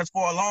time, because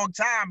for a long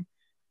time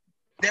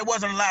there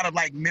wasn't a lot of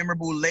like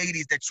memorable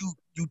ladies that you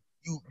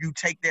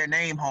take their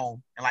name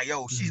home and like,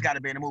 yo, she's got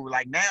to be in the movie.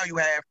 Like now you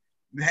have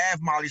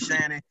Molly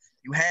Shannon,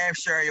 you have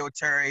Sherry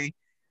O'Terry,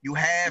 you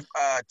have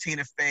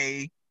Tina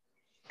Fey,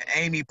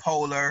 Amy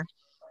Poehler,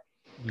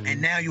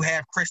 and now you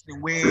have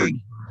Kristen Wiig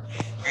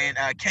and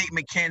Kate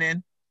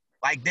McKinnon.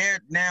 Like they're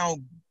now,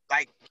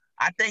 like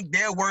I think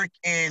their work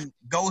in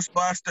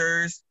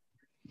Ghostbusters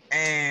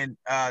and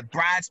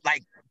Brides,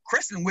 like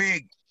Kristen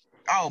Wiig,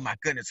 oh my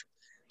goodness,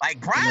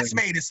 like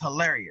Bridesmaid is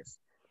hilarious.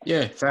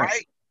 Yeah, fact.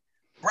 Right.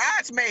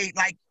 Bridesmaid,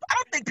 like I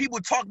don't think people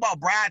talk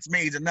about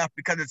Bridesmaids enough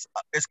because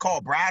it's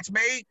called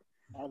Bridesmaid.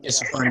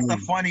 It's a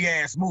funny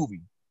ass movie.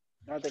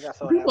 I don't think I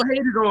saw People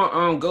hated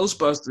on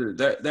Ghostbusters,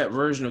 that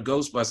version of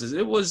Ghostbusters.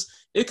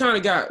 It kind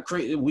of got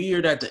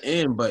weird at the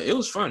end, but it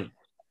was funny.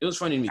 It was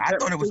funny to me. I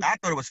thought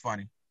it was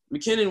funny.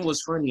 McKinnon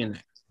was funny in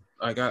that.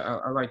 Like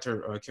I liked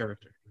her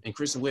character, and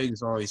Kristen Wiig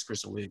is always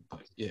Kristen Wiig,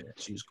 but yeah,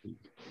 she was cool.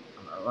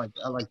 I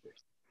like it.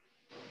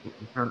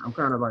 I'm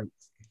kind of like,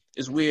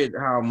 it's weird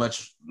how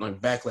much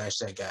like backlash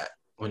that got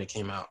when it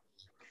came out.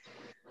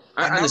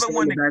 Another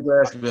one that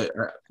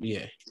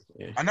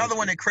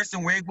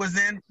Kristen Wiig was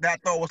in that I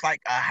thought was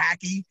like a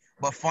hacky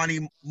but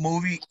funny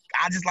movie.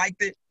 I just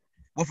liked it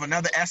with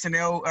another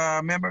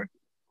SNL member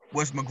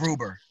was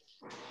MacGruber.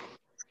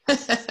 I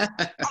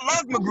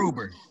love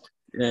MacGruber.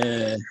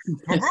 Yeah,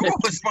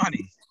 MacGruber was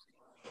funny,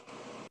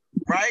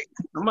 right?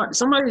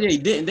 Somebody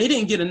they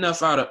didn't get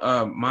enough out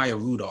of Maya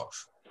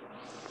Rudolph.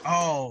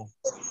 Oh,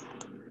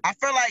 I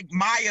feel like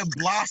Maya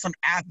blossomed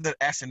after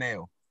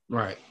SNL.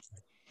 Right.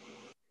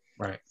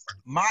 What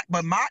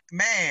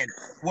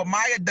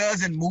Maya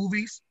does in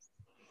movies,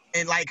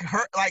 and like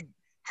her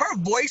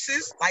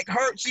voices, like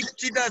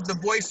she does the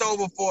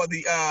voiceover for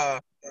the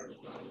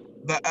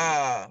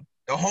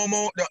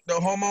the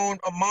hormone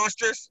of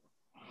monstrous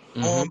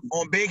on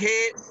Big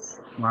Head.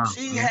 Wow.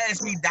 She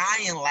has me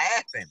dying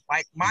laughing.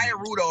 Like Maya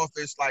Rudolph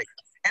is like,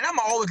 and I'm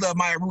always love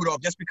Maya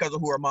Rudolph just because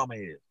of who her mama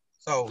is.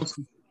 So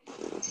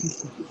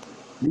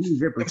Minnie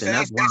Riperton,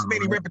 that's wild,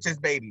 Minnie right? Riperton's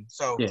baby.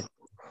 So Yeah.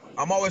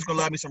 I'm always gonna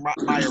love me some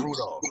Maya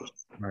Rudolph.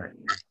 Right.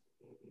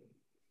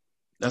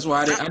 That's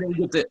why I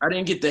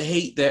didn't get the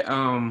hate that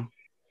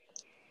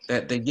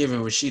that they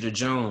giving Rashida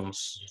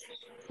Jones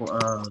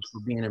for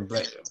being in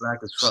Black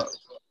as Fuck.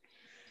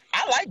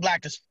 I like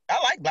Black as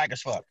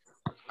Fuck.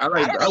 I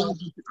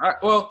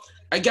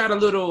got a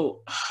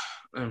little.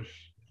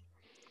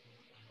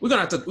 We're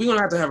gonna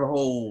have to have a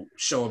whole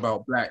show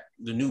about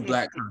the new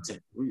Black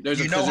content.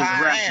 You know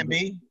how I am,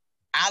 B.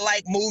 I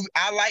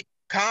like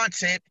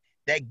content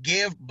that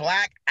give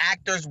Black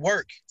actors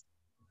work.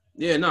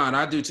 Yeah, no, and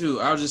I do too.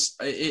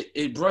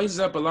 It brings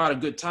up a lot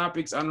of good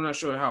topics. I'm not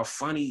sure how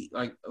funny,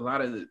 like a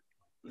lot of the.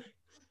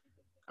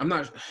 I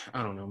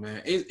don't know,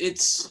 man.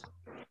 It's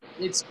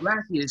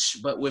Blackish,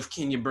 but with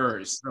Kenya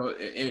Burris. So,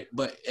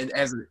 but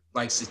as a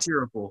like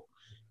satirical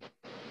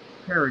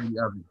parody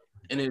of it,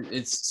 and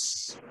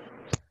it's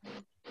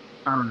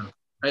I don't know.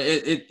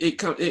 It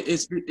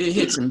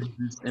hits and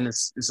misses, and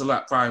it's a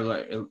lot probably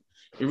like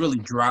it really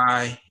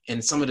dry,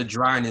 and some of the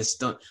dryness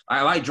done.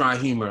 I like dry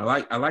humor.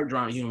 I like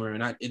dry humor,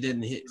 and it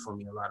didn't hit for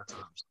me a lot of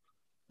times.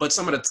 But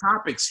some of the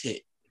topics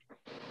hit,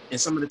 and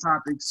some of the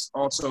topics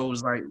also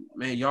was like,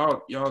 man,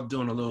 y'all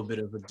doing a little bit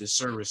of a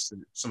disservice to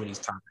some of these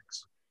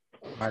topics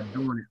by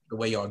doing it the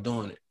way y'all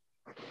doing it.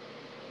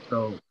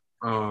 So,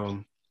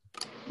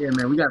 yeah,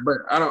 man, but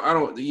I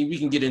don't. We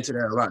can get into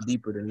that a lot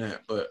deeper than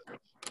that, but.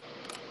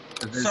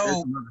 There's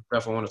some other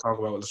stuff I want to talk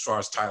about as far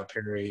as Tyler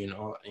Perry and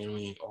all,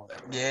 all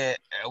that. Yeah,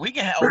 we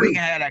can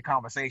have that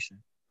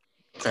conversation.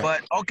 Okay.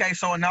 But okay,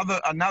 so another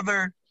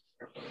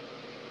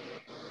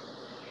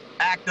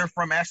actor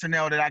from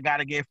SNL that I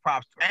gotta give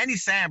props to, Andy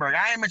Samberg.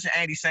 I ain't mentioned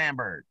Andy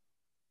Samberg.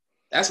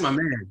 That's my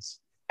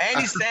man's.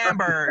 Andy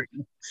Samberg.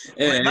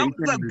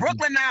 Look,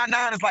 Brooklyn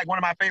Nine-Nine is like one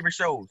of my favorite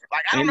shows.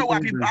 Like I don't know why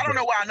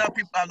enough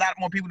people, a lot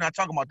more people not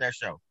talking about that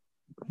show.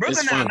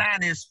 Brooklyn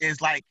Nine-Nine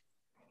is like.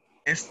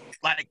 It's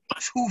like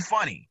too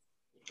funny.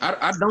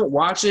 I don't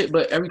watch it,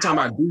 but every time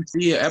I do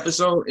see an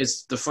episode,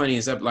 it's the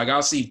funniest. Like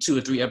I'll see 2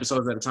 or 3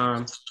 episodes at a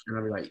time, and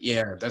I'll be like,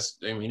 "Yeah, it's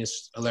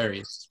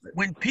hilarious."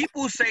 When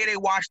people say they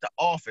watch The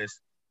Office,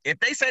 if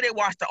they say they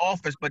watch The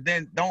Office, but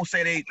then don't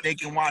say they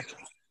can watch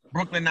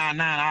Brooklyn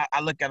Nine-Nine,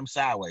 I look at them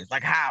sideways.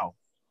 Like how?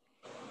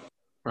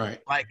 Right.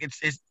 Like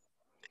it's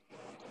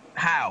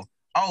how?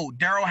 Oh,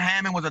 Daryl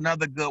Hammond was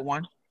another good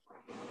one.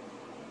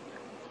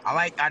 I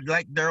like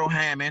Daryl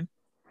Hammond.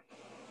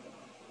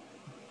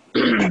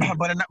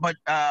 but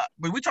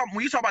when you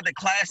talk about the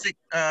classic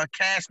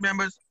cast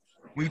members,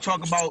 when you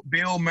talk about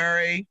Bill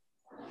Murray,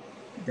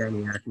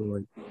 Danny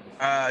Aykroyd,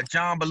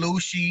 John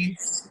Belushi,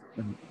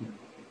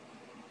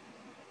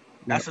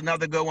 that's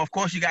another good one. Of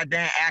course, you got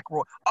Dan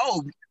Aykroyd.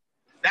 Oh,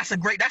 that's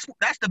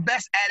the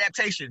best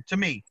adaptation to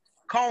me.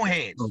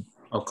 Coneheads.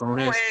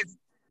 Coneheads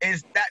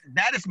is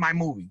that is my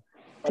movie.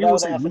 People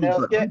say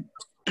SNL skit.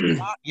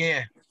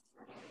 Yeah.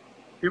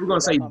 People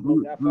gonna say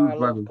Blues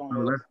Brothers.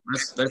 So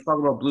let's talk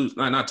about Blues.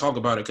 Not talk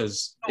about it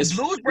because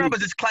Blues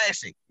Brothers is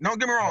classic. Don't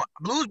get me wrong.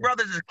 Blues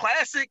Brothers is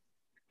classic,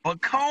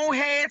 but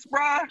Coneheads,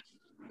 bro.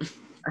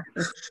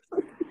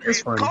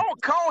 It's funny.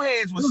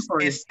 Coneheads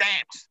is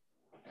stamps.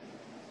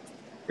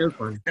 It's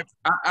funny.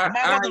 My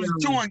mother was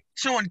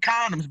chewing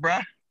condoms, bro.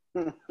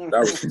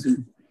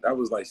 That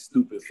was like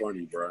stupid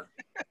funny, bro.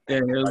 Yeah,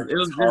 it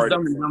was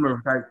Dumb and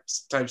Dumber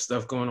type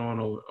stuff going on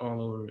all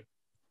over it.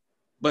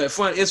 But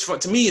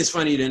to me, it's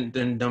funny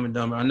than Dumb and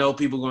Dumber. I know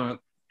people gonna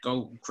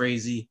go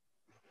crazy.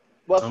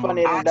 What's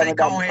funnier than Dumb and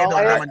Dumber? Conehead.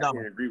 I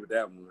can't agree with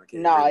that one.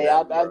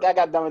 I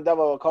got Dumb and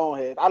Dumber over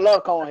Coneheads. I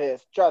love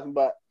Coneheads, trust me,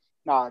 but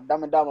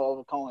Dumb and Dumber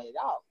over Coneheads.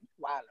 Y'all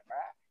wild,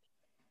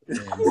 bro.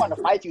 I want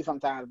to fight you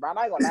sometimes, bro.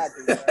 I ain't gonna lie to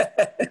you, bro.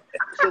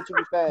 Shit you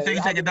be saying. So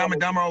you taking Dumb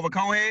and Dumber over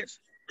Coneheads?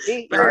 I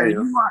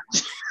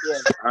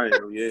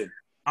am, yeah.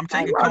 I'm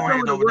taking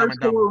Coneheads over Dumb and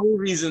Dumber. Horror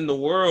movies in the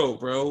world,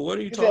 bro. What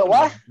are you talking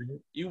about?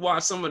 You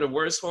watch some of the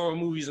worst horror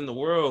movies in the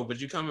world,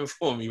 but you coming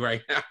for me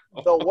right now.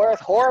 The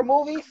worst horror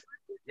movies?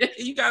 Yeah,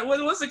 you got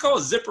what's it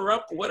called? Zipper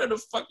Up? What are the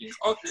fuck you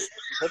call it?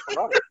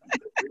 Zipper Up.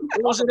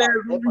 What was it?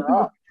 Zipper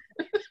Up.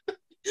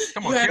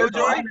 Come on,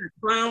 Killjoy.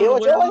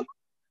 Killjoy?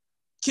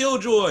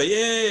 Killjoy,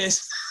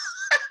 yes.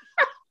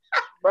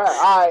 Bro,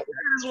 all right.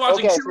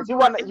 Okay, since you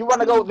want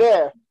to go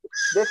there,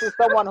 this is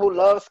someone who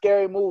loves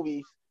scary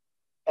movies.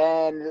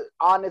 And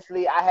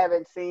honestly, I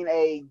haven't seen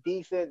a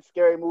decent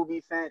scary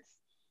movie since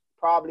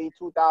probably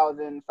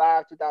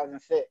 2005,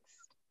 2006.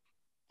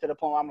 To the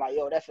point where I'm like,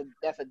 yo, that's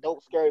a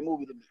dope scary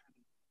movie to me.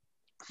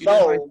 You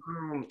don't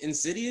like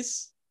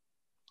Insidious?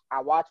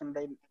 I watch them.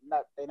 They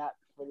not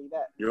really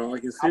that. You don't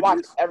like Insidious? I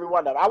watch every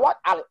one of them.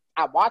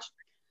 I watched.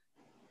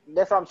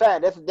 That's what I'm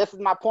saying. This is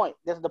my point.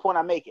 This is the point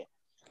I'm making.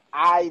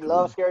 I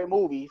love scary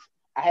movies.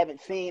 I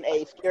haven't seen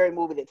a scary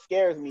movie that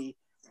scares me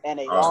in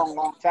a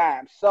long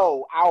time.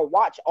 So I'll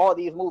watch all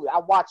these movies. I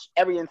watch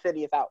every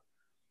Insidious out.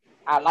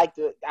 I like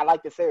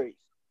the series.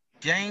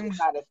 James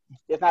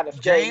It's not a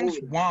scary James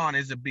movie. Wan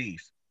is a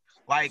beast.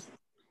 Like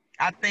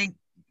I think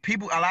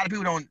a lot of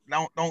people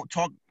don't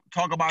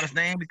talk about his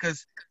name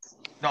because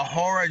the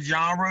horror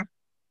genre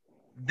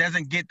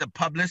doesn't get the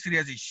publicity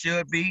as it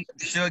should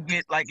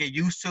get like it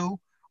used to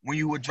when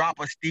you would drop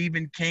a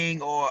Stephen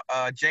King or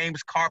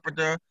James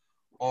Carpenter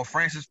or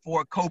Francis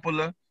Ford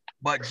Coppola.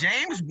 But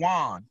James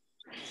Wan,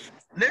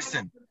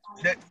 listen,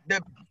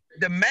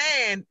 the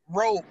man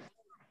wrote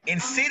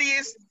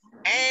Insidious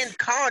and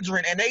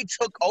Conjuring, and they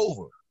took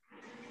over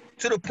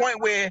to the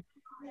point where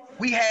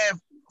we have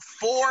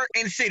 4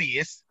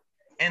 Insidious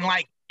and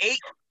like 8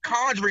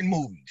 Conjuring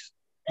movies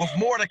with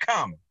more to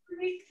come.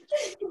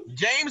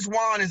 James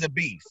Wan is a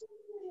beast.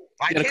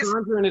 Like Yeah,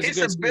 Conjuring is his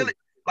a good ability.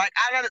 Like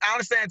I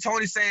understand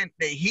Tony saying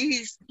that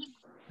he's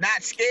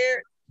not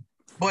scared,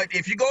 but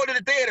if you go to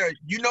the theater,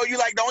 you know you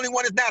like the only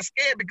one that's not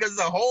scared because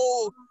there's a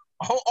whole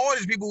all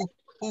these people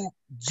who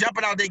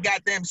jumping out their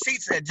goddamn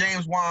seats at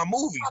James Wan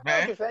movies,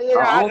 man.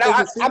 I'm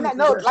not.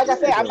 No, like I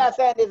said, I'm not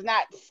saying it's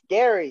not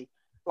scary.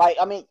 Like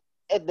I mean,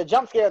 the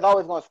jump scare is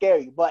always going to scare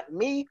you. But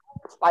me,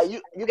 like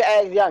you can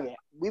ask Youngin.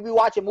 We be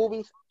watching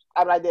movies.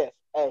 I'm like this,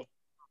 hey,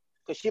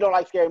 because she don't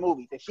like scary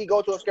movies. If she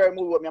go to a scary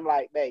movie with me, I'm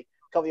like, babe,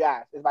 cover your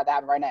eyes. It's about to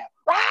happen right now.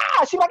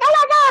 Ah! She's like, oh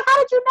my god, how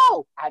did you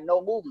know? I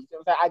know movies. You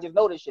know what I'm saying? I just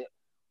know this shit.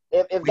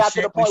 It got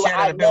to the point where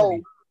I know.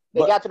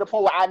 It got to the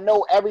point where I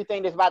know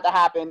everything that's about to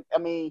happen. I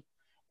mean,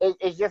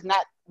 it's just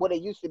not what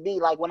it used to be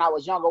like when I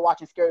was younger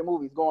watching scary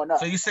movies growing up.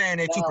 So you're saying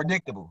they're too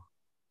predictable?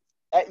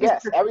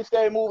 Yes, every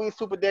scary movie is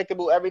too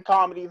predictable. Every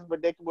comedy is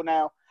predictable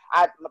now.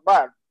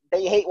 Bro,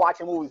 they hate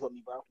watching movies with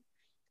me, bro.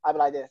 I be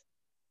like this.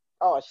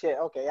 Oh shit,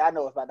 okay, I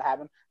know what's about to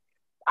happen.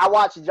 I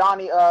watched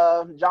Johnny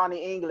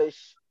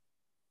English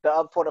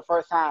for the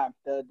first time,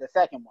 the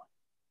second one.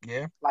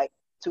 Yeah. Like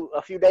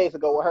a few days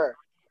ago with her.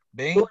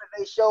 Bean? Soon as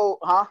they showed,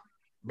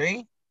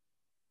 Bean?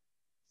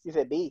 You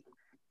said B.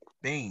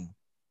 Bean.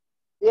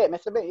 Yeah,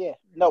 Mr. Bean, yeah.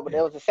 No, but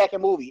there was the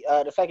second movie,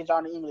 the second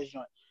Johnny English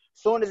joint.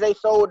 Soon as they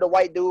showed the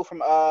white dude from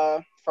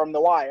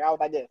The Wire, I was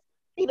like this.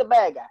 He the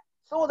bad guy.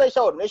 Soon as they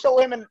showed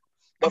him in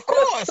the of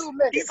course. 2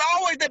 minutes. He's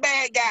always the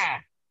bad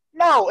guy.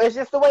 No, it's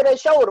just the way they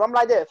showed him. I'm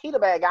like this. He the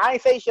bad guy. I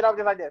ain't say shit. I'm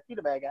just like this. He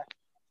the bad guy.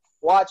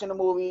 Watching the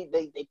movie,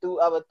 they threw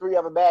 3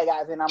 other bad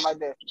guys in. I'm like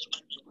this.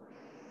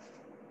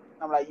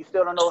 I'm like, you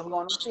still don't know what's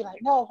going on? She's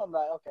like, no. I'm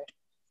like, okay.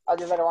 I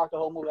just let her watch the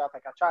whole movie. I was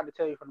like, I tried to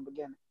tell you from the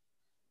beginning.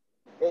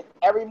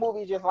 Every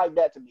movie is just like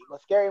that to me.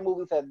 But scary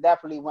movies have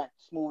definitely went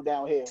smooth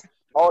downhill.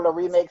 All the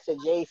remakes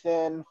of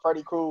Jason,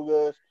 Freddy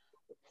Krueger's,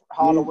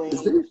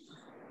 Halloween.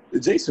 The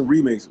Jason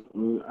remakes,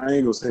 I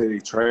ain't gonna say they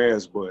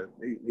trash, but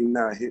they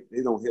not hit.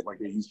 They don't hit like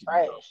they used to.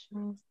 Trash.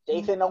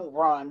 Jason don't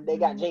run. They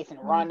got Jason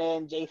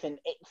running. Jason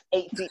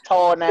 8 feet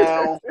tall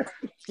now.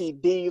 He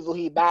diesel.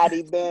 He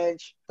body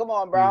bench. Come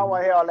on, bro. I don't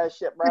want to hear all that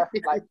shit, bro.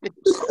 Like,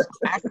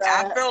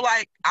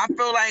 I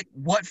feel like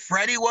what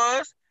Freddy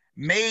was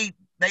made.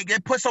 They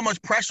put so much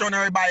pressure on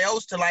everybody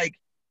else to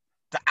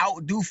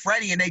outdo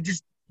Freddy, and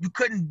you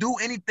couldn't do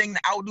anything to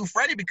outdo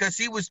Freddy because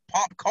he was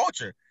pop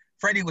culture.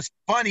 Freddy was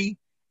funny.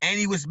 And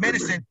he was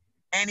menacing,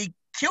 and he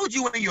killed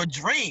you in your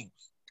dreams,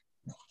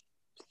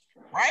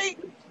 right?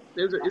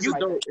 It's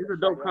a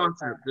dope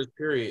concept. This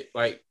period,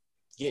 like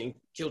getting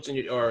killed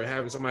or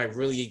having somebody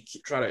really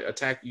try to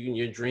attack you in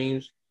your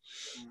dreams.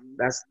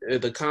 That's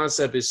the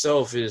concept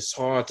itself is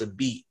hard to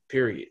beat.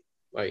 Period.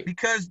 Like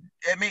because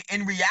I mean,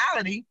 in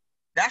reality,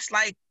 that's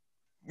like,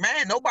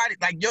 man, nobody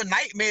like your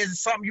nightmares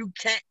is something you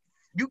can't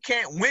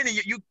win, and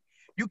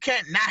you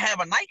can't not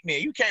have a nightmare.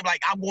 You can't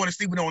like I'm going to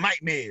sleep with no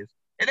nightmares.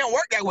 It don't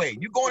work that way.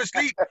 You going to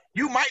sleep,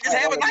 you might just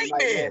have a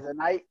nightmare. A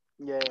night,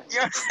 yeah. You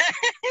know what I'm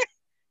saying?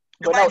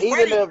 But like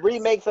even the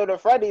remakes of the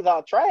Freddy's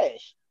are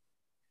trash.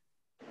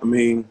 I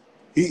mean,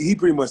 he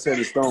pretty much set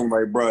a stone,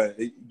 like, bro,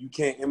 you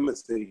can't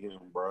imitate him,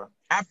 bro.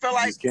 I feel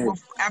like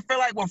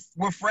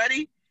with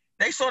Freddy,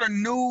 they sort of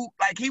knew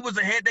like they was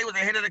ahead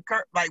of the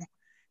curve. Like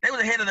they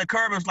was ahead of the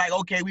curve. It's like,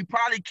 okay, we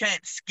probably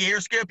can't scare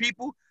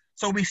people,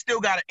 so we still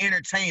got to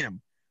entertain them.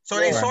 So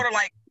they sort of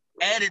like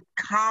added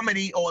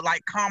comedy or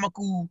like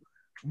comical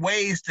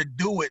ways to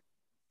do it.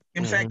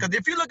 You know what I'm saying? Because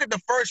if you look at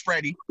the first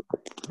Freddy,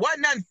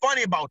 wasn't nothing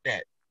funny about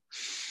that.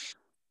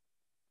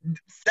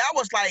 That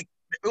was like,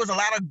 it was a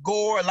lot of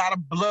gore, a lot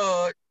of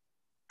blood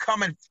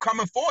coming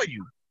for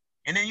you.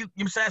 And then you know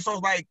what I'm saying? So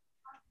it's like,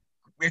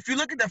 if you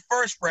look at the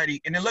first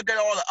Freddy and then look at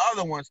all the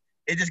other ones,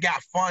 it just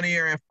got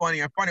funnier and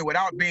funnier and funnier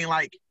without being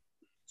like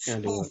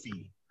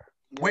spoofy.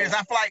 Whereas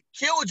I feel like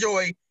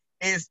Killjoy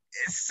it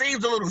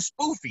seems a little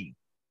spoofy.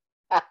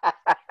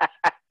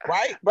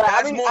 Right? But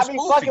I be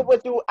fucking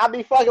with you. I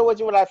be fucking with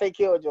you when I say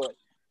Killjoy.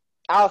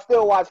 I'll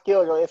still watch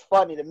Killjoy. It's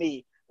funny to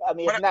me. I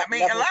mean, a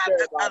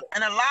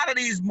lot of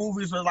these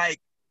movies are like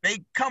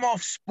they come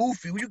off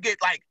spoofy. You get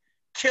like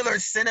Killer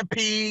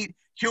Centipede,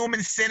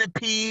 Human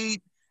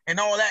Centipede, and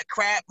all that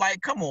crap.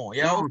 Like, come on,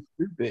 yo.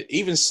 Stupid.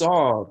 Even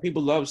Saw.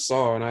 People love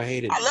Saw, and I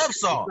hate it. I love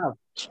Saw.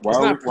 Why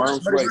don't you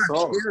like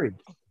Saw?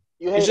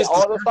 You hate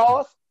all the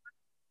Saws?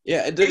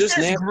 Yeah, it's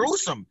just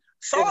gruesome.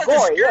 Saw is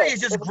scary.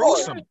 It's just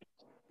gruesome.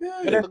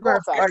 Yeah. But that's The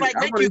Ghost not Factor. It's like I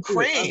make wanna you see it.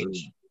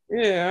 cringe.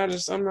 Yeah,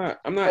 I'm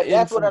not But in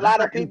that's for what a lot I'm of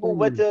not in people for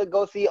went to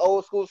go see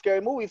old school scary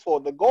movies for,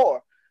 the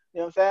gore. You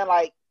know what I'm saying?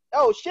 Like,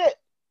 oh shit,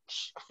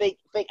 fake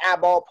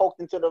eyeball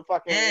poked into the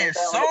fucking, you know what Yeah, I'm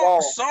saying, on the wall.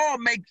 Saw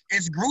make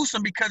it's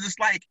gruesome because it's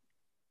like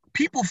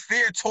people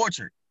fear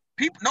torture.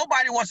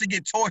 Nobody wants to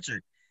get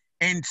tortured,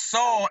 and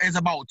Saw is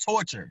about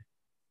torture,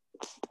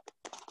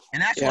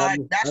 and that's Yeah,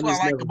 what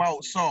I like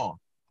about Saw.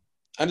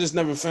 I just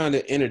never found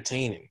it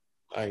entertaining.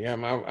 Like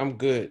I'm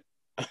good.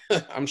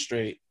 I'm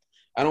straight.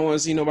 I don't want to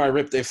see nobody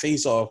rip their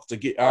face off to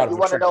get out You of a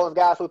one of trap. those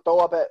guys who throw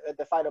up at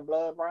the sight of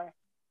blood, Brian?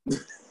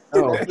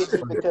 Oh, Let's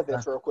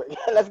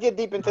get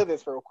deep into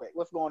this real quick.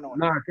 What's going on?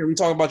 nah, can we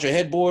talk about your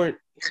headboard?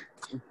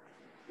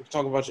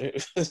 Talk about your.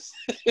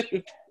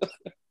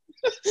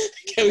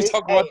 Can we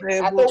talk about the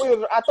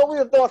headboard? I thought we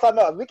was doing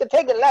something else. We can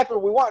take it left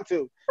if we want to.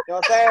 You know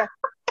what I'm saying?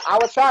 I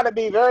was trying to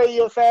be very, you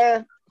know what I'm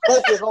saying,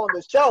 focused on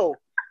the show.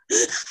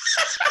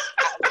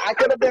 I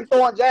could have been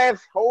throwing jabs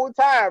whole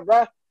time,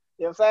 bro.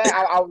 You know what I'm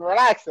saying? I was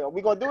relaxing. Are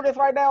we gonna do this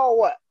right now or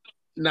what?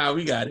 Nah,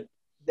 we got it.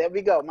 There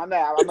we go, my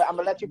man. I'm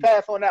gonna let you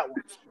pass on that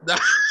one.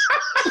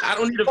 I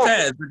don't need a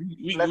pass. But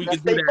we can do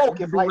stay that. focused,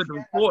 We can do like, with the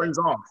recordings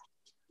off,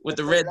 with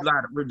the red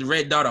dot, with the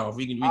red dot off.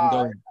 We can go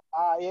ahead.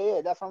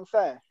 Yeah, that's what I'm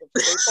saying. Stay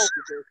focused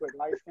real quick,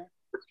 light skin.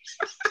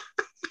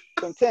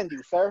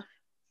 Continue, sir.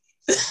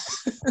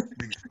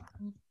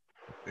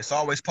 It's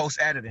always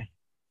post editing.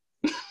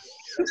 You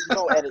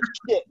don't edit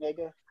shit,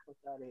 nigga.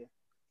 What's out of here?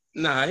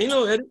 Nah, he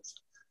no edits.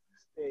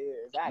 Yeah,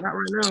 exactly. Not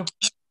right now.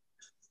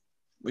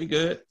 We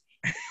good.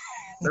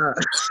 All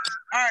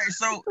right,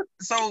 so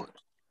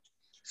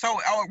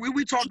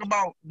we talk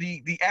about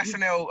the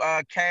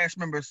SNL cast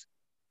members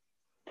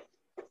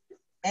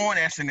on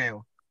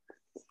SNL.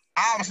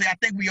 Obviously, I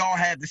think we all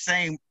have the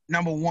same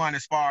number one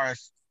as far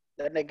as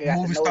that nigga got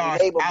movie the nosy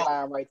stars neighbor out.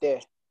 blind right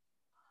there.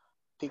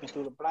 Peeking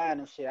through the blind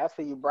and shit. I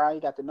see you, Brian.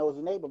 You got the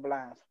nosy neighbor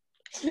blinds.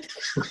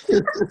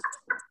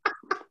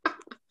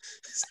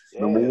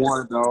 Number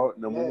one, dog.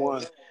 Number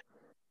one.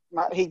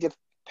 He just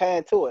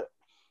panned to it.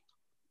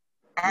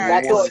 All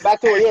right,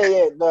 back to it.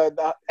 Yeah.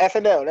 The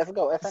SNL. Let's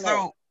go. SNL. So,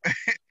 all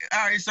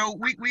right. So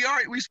we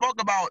spoke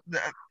about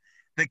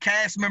the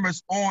cast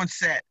members on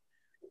set,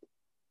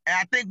 and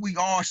I think we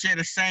all share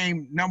the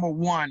same number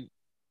one,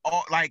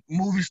 like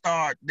movie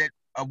star that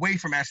away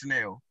from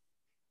SNL,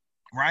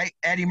 right?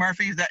 Eddie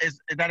Murphy. Is that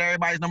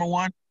everybody's number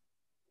one?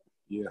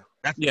 Yeah.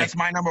 That's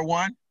my number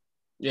one.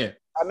 Yeah.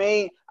 I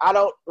mean, I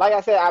don't, like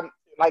I said, I'm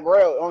like real.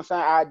 You know what I'm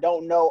saying? I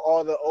don't know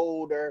all the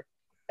older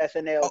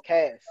SNL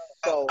cast,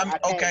 so I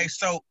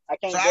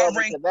can't delve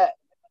into that.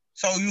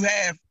 So you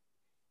have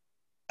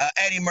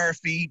Eddie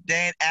Murphy,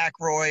 Dan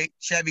Aykroyd,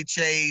 Chevy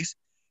Chase,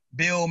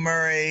 Bill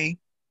Murray,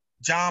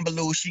 John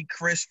Belushi,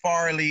 Chris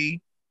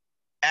Farley,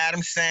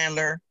 Adam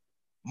Sandler,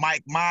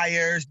 Mike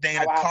Myers,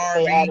 Dana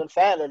Carvey, Adam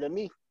Sandler to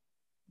me.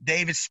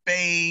 David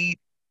Spade,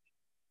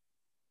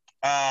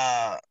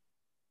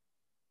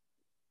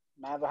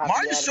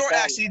 Martin Short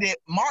actually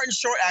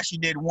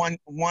did one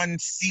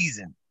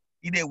season.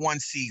 He did one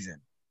season.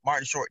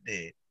 Martin Short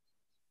did.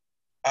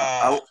 Who?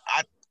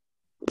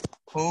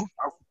 I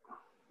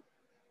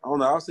don't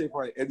know. I'll say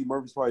probably Eddie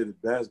Murphy's probably the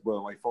best, but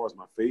like far as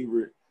my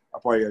favorite, I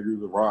probably agree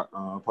with Rock.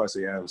 I'll probably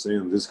say Adam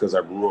Sandler just because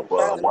I grew up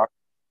watching.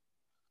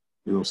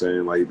 You know what I'm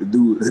saying? Like the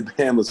dude, the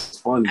band was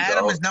funny.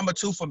 Adam is number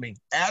two for me.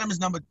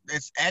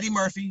 It's Eddie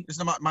Murphy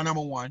is my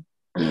number one.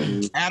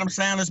 Adam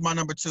Sandler is my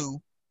number two.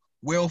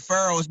 Will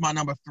Ferrell is my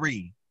number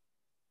three.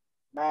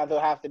 Now it'll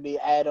have to be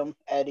Adam,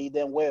 Eddie,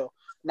 then Will.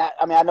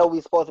 I know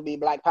we're supposed to be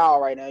Black Power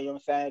right now. You know what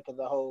I'm saying? Because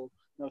the whole,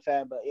 you know what I'm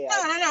saying? But yeah.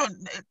 No.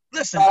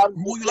 Listen,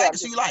 who you like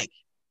is who you like.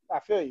 I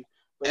feel you.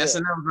 SNL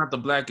is not the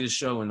blackest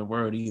show in the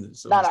world either.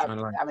 So but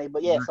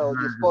yeah, so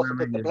you're supposed to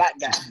pick the black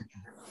guy.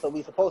 So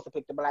we're supposed to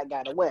pick the black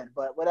guy to win,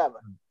 but whatever.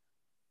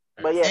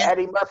 But yeah,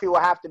 Eddie Murphy will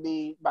have to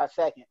be by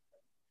second.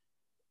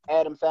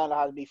 Adam Sandler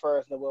has to be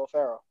first, then Will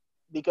Ferrell.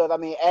 Because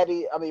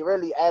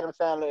really Adam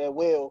Sandler and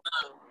Will,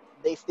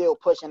 they still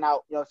pushing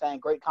out, you know what I'm saying,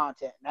 great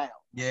content now.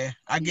 Yeah,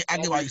 I get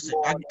why you say.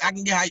 I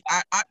can get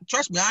how I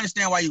trust me. I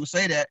understand why you would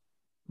say that,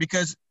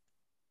 because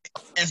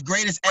as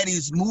great as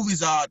Eddie's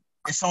movies are,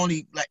 it's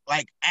only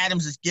like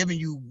Adams is giving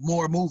you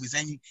more movies,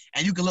 and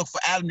you can look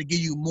for Adam to give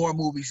you more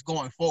movies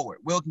going forward.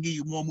 Will can give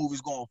you more movies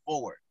going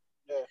forward.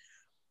 Yeah.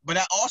 But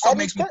that also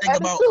makes me think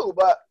about too,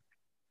 but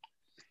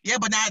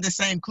not at the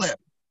same clip.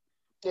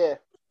 Yeah.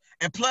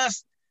 And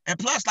plus,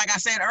 like I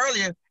said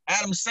earlier,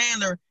 Adam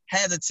Sandler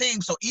has a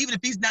team, so even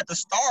if he's not the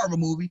star of a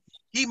movie,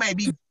 he may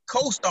be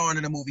co-starring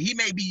in a movie. He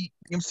may be, you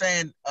know what I'm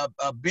saying,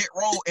 a bit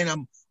role in a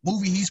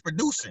movie he's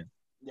producing.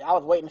 Yeah, I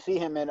was waiting to see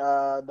him in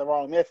The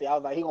Wrong Missy. I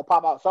was like, he gonna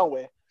pop out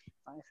somewhere.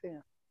 I didn't see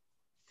him.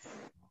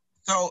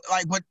 So,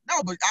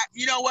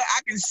 you know what?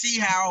 I can see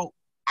how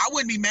I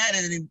wouldn't be mad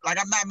at him. Like,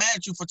 I'm not mad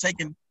at you for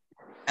taking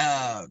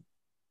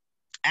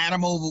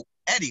Adam over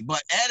Eddie,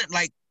 but Adam,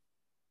 like,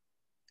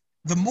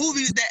 the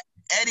movies that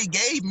Eddie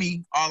gave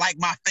me are like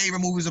my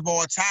favorite movies of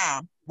all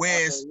time.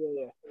 Whereas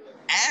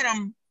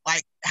Adam,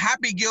 like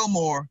Happy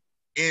Gilmore,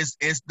 is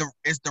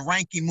the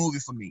ranking movie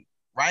for me,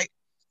 right?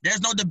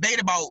 There's no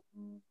debate about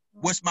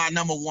what's my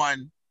number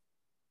one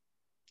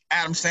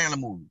Adam Sandler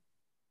movie. You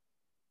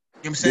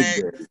know what I'm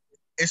saying?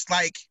 It's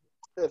like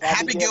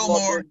Happy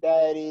Gilmore, Big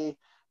Daddy,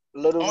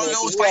 Little all Nicky.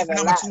 those He fight has for a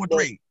number lot 2 and that-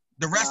 3.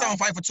 The rest of Nah. them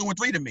fight for 2 and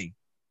 3 to me.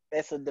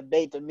 It's a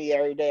debate to me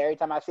every day. Every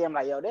time I see him,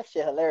 like, yo, this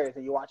shit hilarious.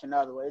 And you watch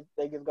another one,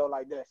 they just go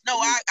like this. No,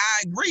 I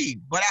agree.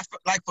 But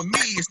like for me,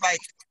 it's like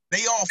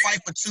they all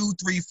fight for 2,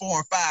 3, 4,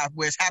 and 5,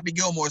 whereas Happy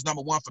Gilmore is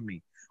number 1 for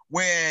me.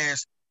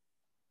 Whereas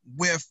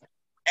with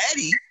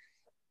Eddie,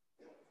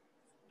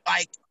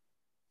 like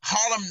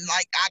Harlem,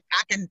 like I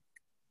can,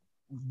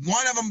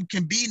 one of them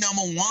can be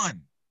number 1. You know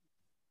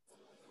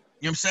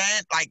what I'm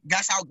saying? Like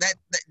that's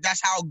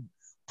how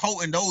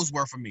potent those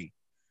were for me.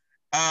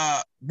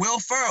 Will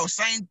Ferrell,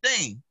 same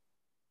thing.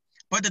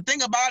 But the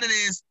thing about it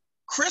is,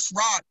 Chris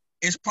Rock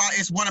is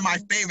one of my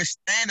favorite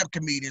stand-up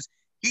comedians.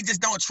 He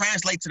just don't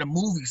translate to the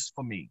movies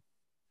for me.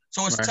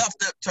 So it's tough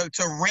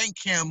to rank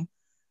him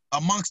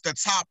amongst the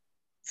top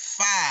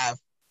 5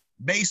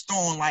 based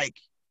on like,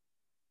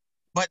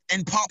 but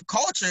in pop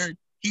culture,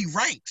 he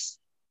ranks.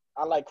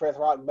 I like Chris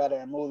Rock better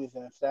in movies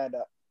than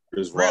stand-up.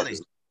 Chris Rock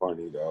is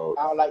funny, though.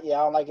 I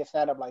don't like his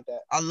stand-up like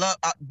that. I love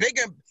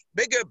bigger,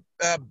 Blacker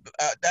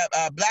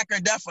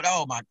and Death.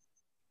 Oh my,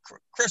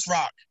 Chris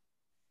Rock.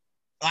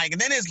 Like,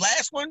 and then his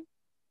last one,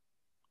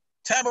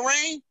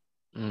 Tambourine,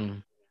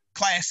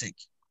 classic.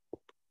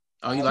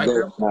 Oh, you like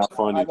it? Not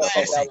funny.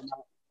 Classic.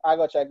 I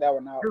go check that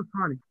one out. It was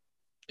funny.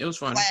 It was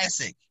funny.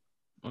 Classic.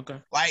 Okay.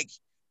 Like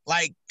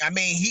I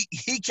mean,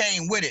 he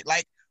came with it.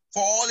 Like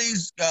for all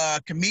these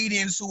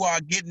comedians who are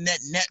getting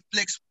that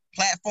Netflix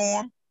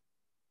platform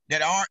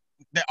that are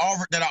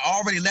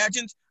already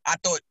legends, I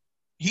thought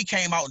he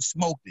came out and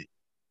smoked it.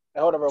 Hey,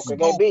 hold on real quick.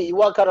 Hey, B, you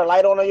want to cut a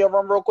light on in your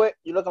room real quick?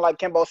 You looking like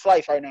Kimbo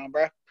Slice right now,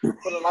 bro.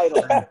 Put a light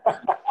on.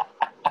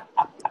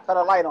 Cut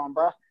a light on,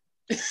 bro.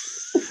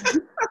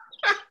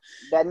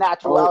 That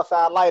natural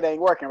outside light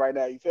ain't working right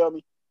now. You feel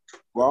me?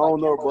 Well, I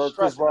don't know, bro.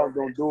 Chris Rock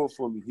don't do it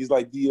for me. He's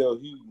like D.L.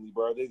 Hughley,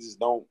 bro. They just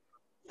don't.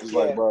 He's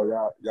like,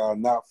 bro, y'all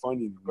not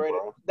funny to me,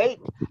 bro.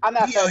 I'm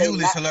not saying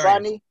they're not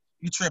funny.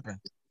 You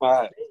tripping.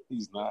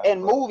 He's not.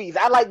 In movies,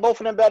 I like both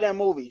of them better in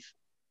movies.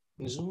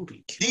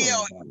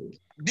 D.L.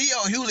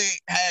 Hughley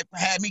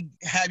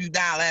had you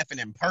down laughing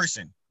in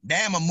person.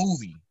 Damn a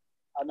movie.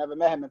 I never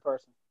met him in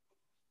person.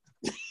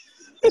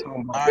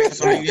 All right,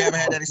 so you haven't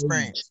had that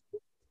experience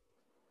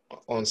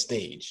on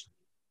stage.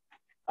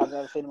 I've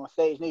never seen him on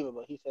stage neither,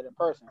 but he said in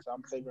person. So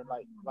I'm figuring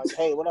like,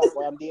 hey, what up,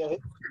 boy? I'm D.L.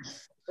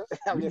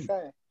 I'm just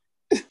saying.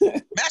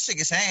 That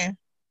shit is hand.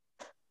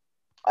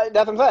 That's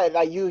what I'm saying.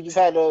 Like you've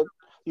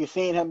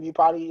seen him. You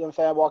probably, you know what I'm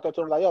saying, walked up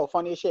to him like, yo,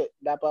 funny as shit.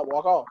 Dap up,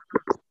 walk off.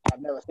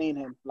 I've never seen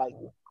him like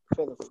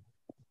physically.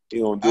 He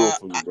don't do it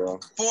for me, bro.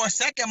 For a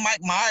second,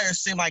 Mike Myers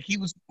seemed like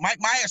Mike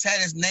Myers had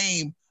his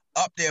name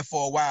up there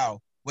for a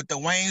while with the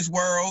Wayne's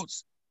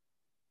Worlds,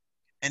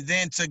 and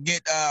then to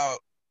get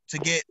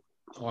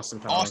Austin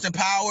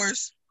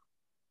Powers,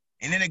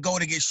 and then to go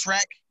to get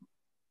Shrek.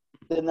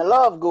 Then the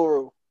Love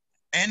Guru.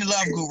 And the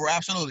Love Guru,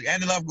 absolutely.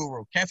 And the Love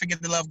Guru. Can't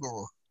forget the Love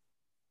Guru.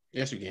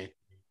 Yes, you can.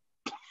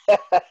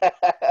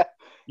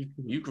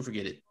 you can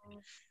forget it.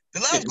 The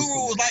Love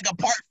Guru was like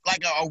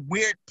a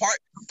weird part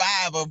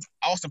 5 of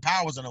Austin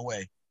Powers in a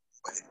way.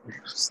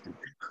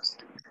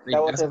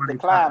 That was his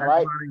decline,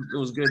 right? It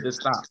was good to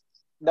stop.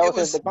 That was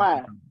his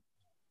decline.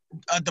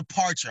 A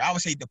departure. I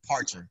would say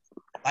departure.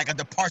 Like a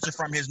departure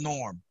from his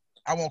norm.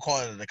 I won't call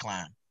it a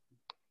decline.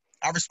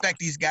 I respect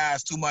these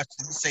guys too much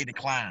to say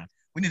decline.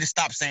 We need to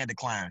stop saying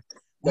decline.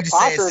 We just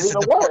say it's just a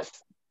departure.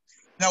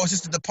 No, it's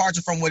just a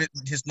departure from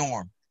his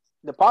norm.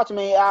 Departure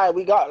means, all right,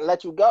 we got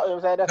let you go. You know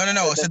what I'm saying?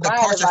 No. It's a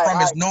departure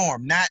from his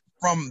norm, not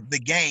from the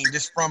game,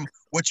 just from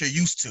what you're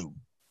used to.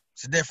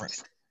 It's a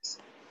difference.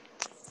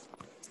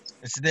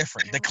 It's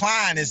different.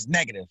 Decline is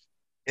negative.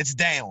 It's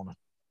down.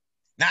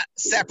 Not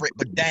separate,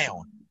 but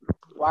down.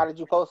 Why did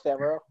you post that,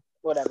 bro?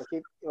 Whatever.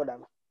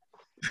 Whatever.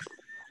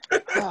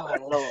 Oh,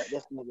 Lord,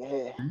 this nigga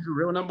here. He's a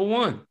real number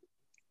 1.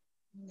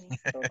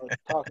 Don't know what you're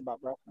talking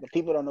about, bro. The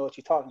people don't know what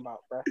you're talking about,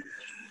 bro.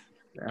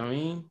 I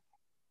mean,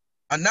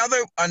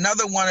 another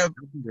one of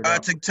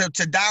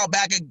to dial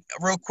back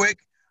real quick.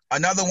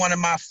 Another one of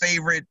my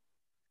favorite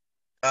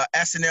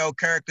SNL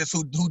characters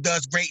who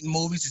does great in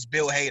movies is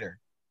Bill Hader.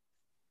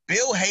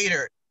 Bill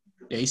Hader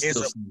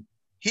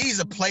he's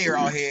a player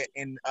out here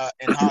in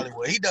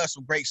Hollywood. He does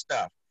some great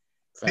stuff.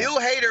 Fact. Bill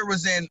Hader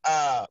was in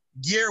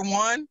Year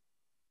One.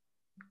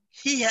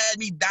 He had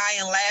me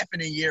dying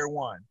laughing in Year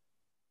One.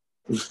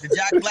 The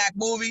Jack Black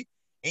movie,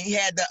 and he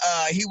had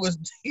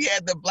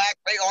the black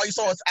face. All you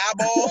saw was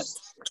eyeballs.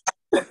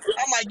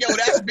 I'm like, yo,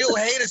 that's Bill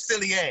Hader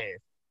silly ass.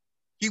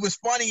 He was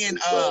funny in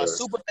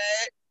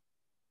Superbad.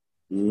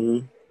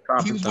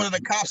 Mm-hmm. He was one of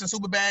the cops in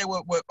Superbad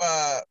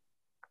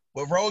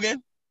with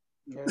Rogan.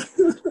 Yeah.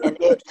 And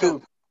it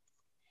too.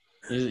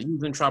 He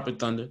was in Tropic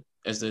Thunder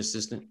as the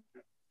assistant.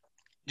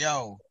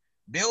 Yo,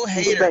 Bill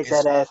Hader is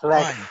that ass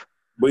funny.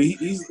 But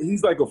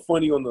he's like a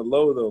funny on the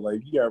low though.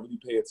 Like you gotta really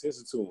pay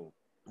attention to him.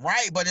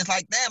 Right, but it's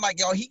like that. Like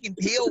yo, he can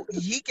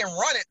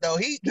run it though.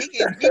 He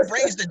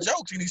brings the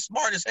jokes and he's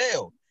smart as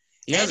hell.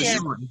 He has And a he show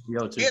has, on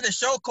HBO too. he has a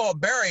show called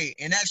Barry,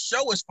 and that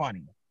show is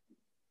funny.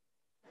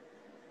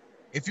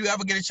 If you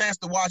ever get a chance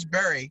to watch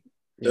Barry,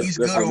 he's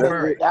That's good on on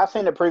Barry. Netflix. Yeah, I've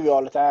seen the preview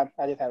all the time.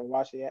 I just haven't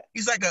watched it yet.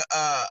 He's like a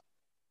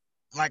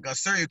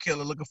serial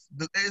killer looking.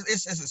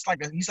 It's like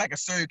he's like a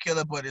serial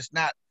killer, but it's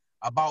not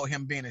about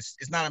him being a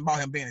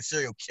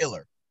serial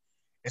killer.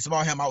 It's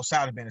about him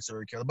outside of being a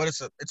serial killer. But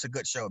it's a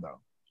good show though.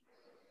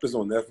 It's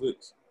on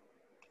Netflix.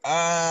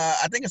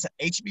 I think it's an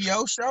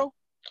HBO show,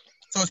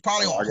 so it's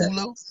probably on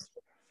Hulu.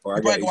 Or I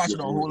You got probably can watch it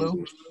on HBO.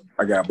 Hulu.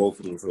 I got both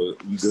of them, so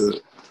you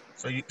good.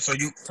 So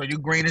you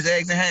green as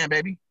eggs in hand,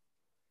 baby.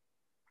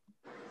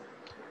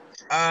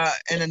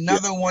 And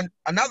another one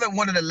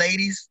of the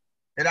ladies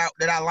that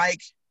I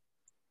like.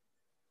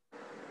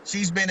 She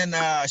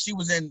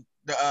was in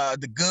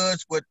the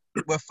Goods with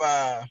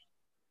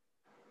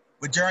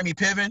Jeremy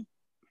Piven,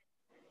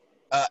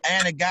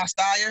 Anna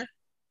Gasteyer.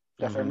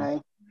 That's her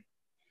name.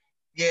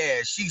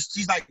 Yeah,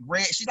 she's like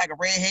red. She's like a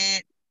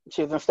redhead.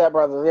 She was in Step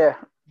Brothers, yeah.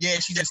 Yeah,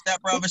 she's in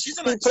Step Brothers. She's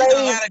in She a plays-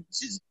 lot of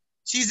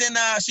she's in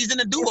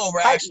the Do Over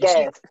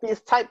actually. She's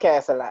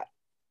typecast a lot.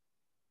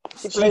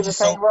 She She plays the just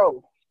same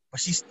role. But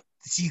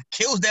she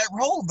kills that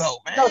role though,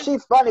 man. No,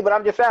 she's funny, but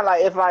I'm just saying,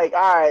 like, it's like,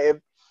 all right,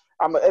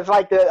 it's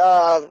like the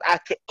I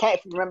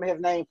can't remember his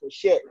name for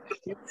shit.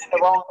 He was in The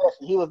Wrong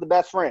Missy. He was the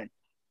best friend.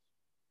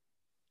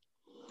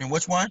 And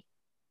which one?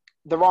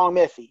 The Wrong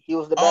Missy. He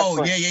was the best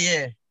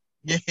friend.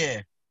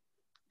 Yeah.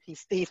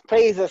 He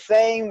plays the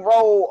same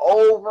role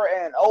over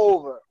and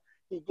over.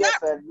 He gets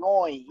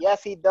annoying.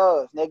 Yes, he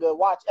does, nigga.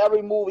 Watch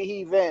every movie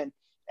he's in.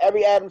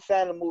 Every Adam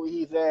Sandler movie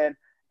he's in.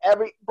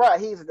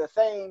 He's the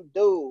same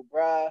dude,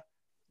 bruh.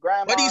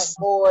 Grandma's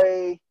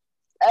Boy.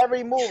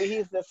 Every movie,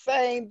 he's the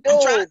same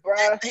dude,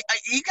 bruh.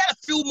 He got a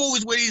few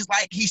movies where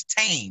he's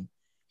tame.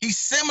 He's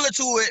similar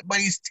to it, but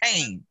he's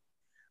tame.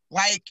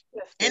 Like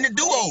in the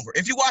Do Over.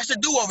 If you watch the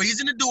Do Over, he's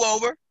in the Do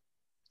Over.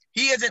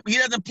 He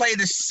doesn't play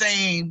the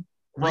same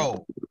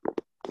role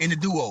in the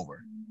Do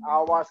Over.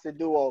 I'll watch the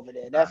Do Over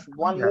there. That's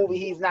one movie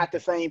he's not the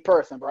same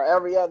person, bro.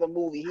 Every other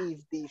movie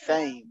he's the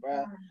same,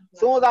 bro. As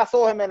soon as I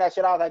saw him in that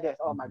shit, I was like this.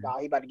 Oh my god,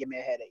 he about to give me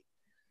a headache.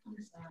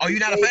 Oh, you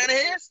not a fan of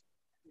his?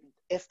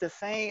 It's the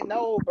same.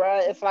 No, bro.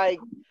 It's like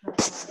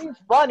he's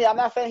funny. I'm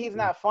not saying he's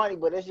not funny,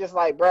 but it's just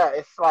like, bro.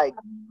 It's like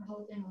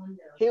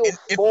he'll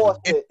force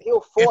it.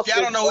 He'll force it. If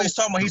y'all don't know what he's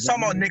talking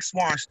about Nick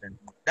Swanston.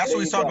 That's what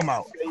he's talking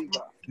about.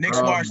 Nick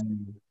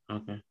Swanston.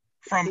 Okay.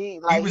 He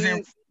was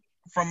in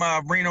from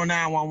Reno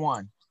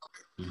 911.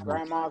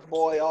 Grandma's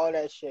Boy, all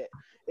that shit.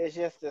 It's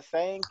just the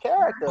same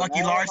character.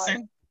 Lucky man.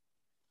 Larson.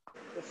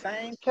 Like, the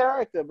same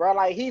character, bro.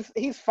 Like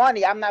he's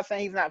funny. I'm not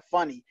saying he's not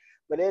funny,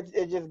 but it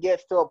just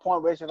gets to a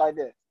point where it's just like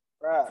this,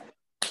 bro.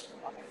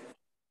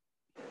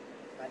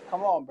 Like,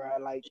 come on, bro.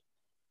 Like,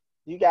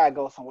 you gotta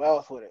go somewhere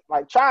else with it.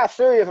 Like, try a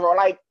serious role.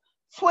 Like,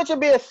 switch and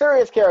be a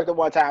serious character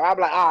one time. I'm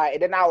like, all right,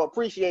 and then I'll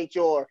appreciate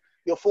your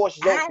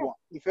forced jokes one.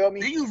 You feel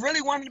me? Do you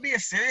really want him to be a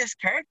serious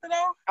character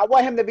though? I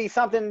want him to be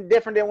something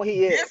different than what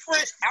he is.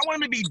 Different. I want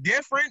him to be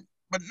different,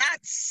 but not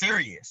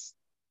serious.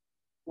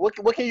 What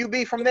can you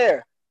be from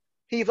there?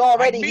 He's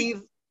already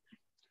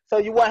So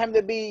you want him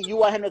to be? You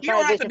want him to You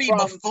don't have to transition be from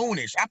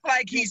buffoonish. I feel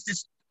like he's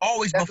just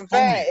always That's what I'm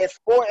saying.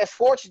 buffoonish. It's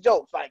sports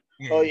jokes. Like,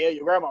 Yeah. oh yeah,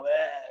 your grandma.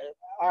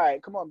 All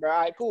right, come on, bro. All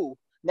right, cool.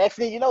 Next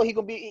thing you know, he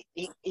gonna be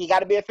he got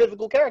to be a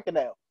physical character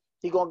now.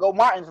 He gonna go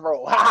Martin's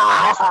role. He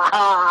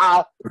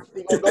gonna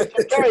go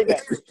Jim Carrey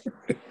back.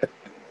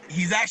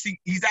 He's actually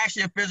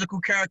a physical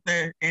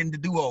character in the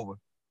Do Over.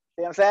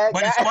 See what I'm saying?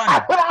 But it's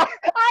funny.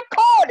 I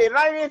called it.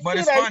 I didn't even But see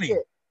it's that funny.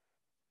 shit.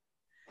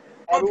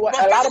 But A lot of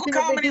physical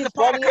people comedy think is he's a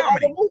part of funny in other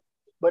comedy. movies.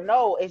 But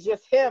no, it's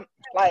just him.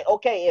 Like,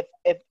 okay,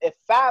 if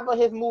 5 of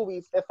his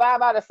movies, if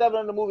 5 out of 7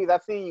 of the movies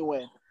I've seen you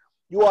in,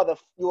 you are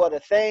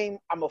the same.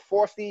 I'm gonna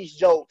force these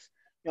jokes.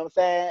 You know what I'm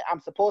saying?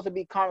 I'm supposed to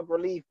be comic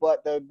relief,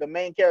 but the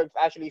main character's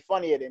actually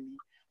funnier than me.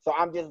 So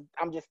I'm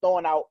just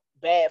throwing out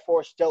bad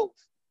forced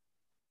jokes.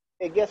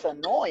 It gets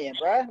annoying,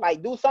 bruh.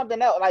 Like, do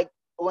something else. Like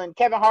when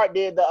Kevin Hart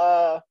did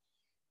the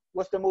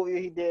what's the movie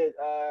he did?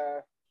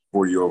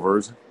 4-year-old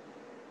version.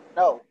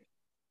 No.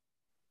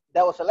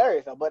 That was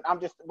hilarious though. But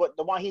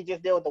the one he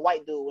just did with the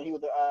white dude when he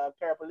was a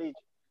paraplegic.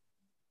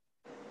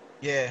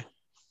 Yeah,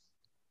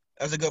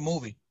 that's a good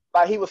movie.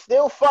 Like, he was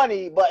still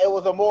funny, but it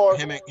was a more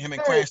Him and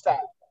serious Cranston, side.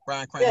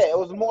 Bryan Cranston. Yeah, it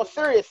was a more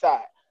serious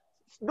side.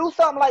 Do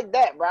something like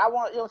that, bro. I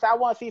want to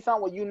see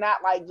something where you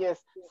not like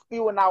just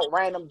spewing out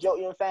random jokes.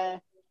 You know what I'm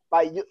saying?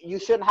 Like, you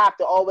shouldn't have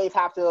to always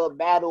have to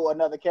battle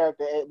another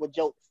character with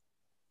jokes.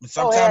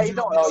 Sometimes you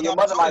don't know. Your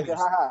mother like it,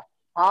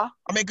 huh? I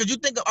mean, because you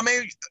think,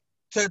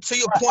 to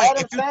your Bro, point,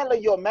 Adam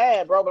Sandler, you're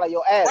mad, bro. But like,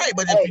 your ass. right,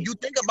 but hey, if you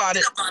think about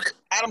it,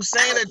 Adam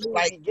Sandler,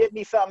 like, give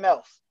me something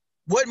else.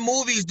 what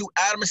movies do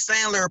Adam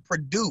Sandler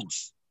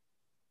produce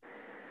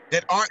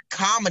that aren't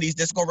comedies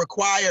that's gonna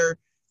require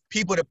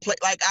people to play?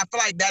 Like, I feel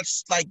like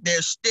that's like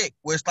their shtick,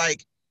 where it's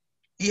like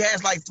he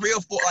has like three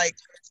or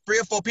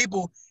four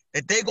people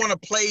that they're gonna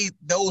play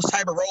those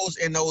type of roles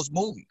in those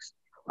movies.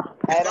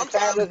 Adam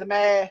Sandler's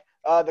man,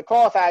 the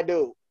cross-eyed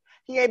dude.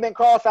 He ain't been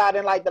cross-eyed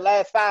in like the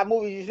last 5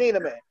 movies you've seen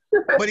him in.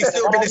 But he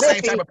still been the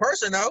same type of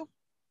person, though.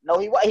 No,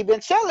 he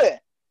been chilling.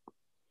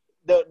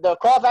 The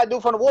cross-eyed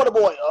dude from the Water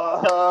Boy,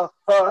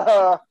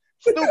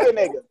 stupid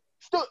nigga.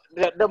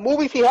 The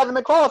movies he hasn't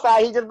been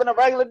cross-eyed, he just been a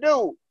regular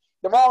dude.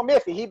 The wrong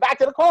Missy, he back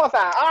to the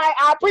cross-eyed. All right,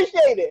 I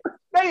appreciate it.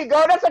 There you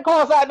go, that's a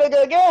cross-eyed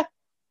nigga again.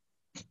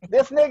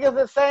 This nigga's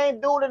the same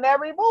dude in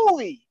every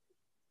movie.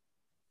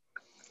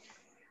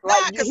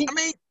 Like, he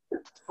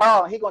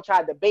gonna try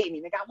to debate me,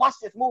 nigga. I watch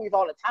these movies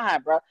all the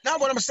time, bro. No,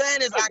 what I'm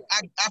saying is, I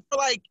feel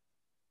like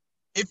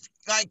if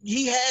like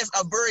he has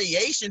a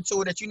variation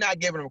to it that you're not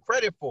giving him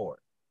credit for.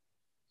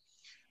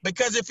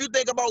 Because if you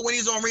think about when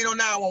he's on Reno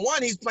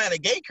 911, he's playing a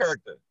gay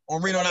character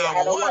on Reno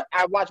 911.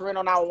 I watched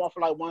Reno 911 for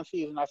like one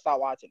season. I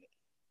stopped watching it.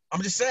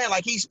 I'm just saying,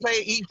 like he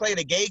played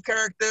a gay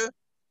character.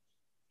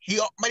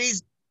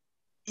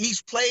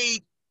 He's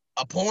played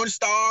a porn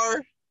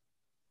star.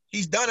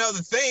 He's done other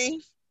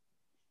things.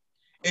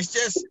 It's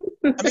just,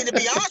 I mean, to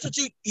be honest with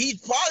you,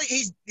 he's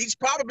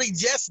probably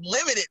just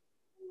limited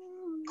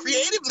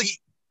creatively.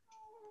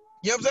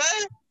 You know what I'm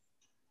saying?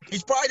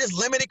 He's probably just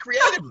limited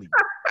creatively.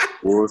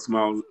 World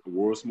smallest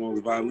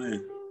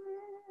violin.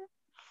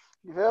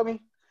 You feel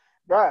me?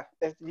 Bruh,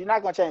 you're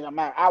not going to change my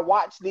mind. I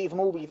watch these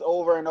movies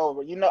over and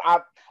over. You know,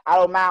 I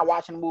don't mind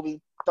watching a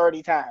movie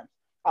 30 times.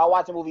 I'll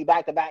watch a movie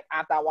back to back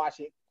after I watch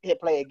it,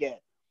 hit play again.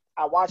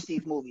 I watch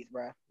these movies,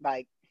 bruh.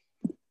 Like,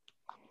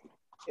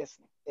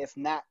 it's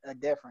not a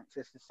difference.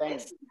 It's the same.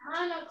 It's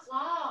 9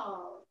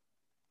 o'clock.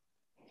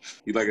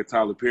 He's like a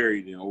Tyler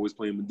Perry, then always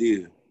playing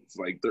Medea.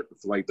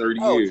 It's like 30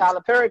 years.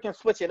 Tyler Perry can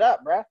switch it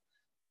up, bruh.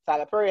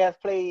 Tyler Perry has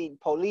played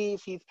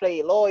police. He's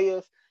played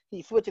lawyers.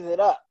 He switches it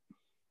up.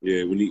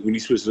 Yeah, when he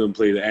switched to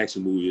play the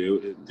action movie,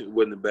 it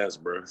wasn't the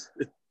best, bro.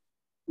 It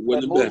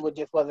wasn't the movie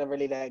just wasn't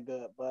really that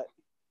good, but.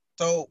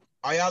 So,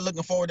 are y'all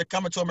looking forward to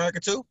Coming to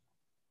America too?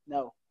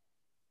 No.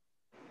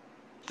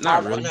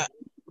 Not really.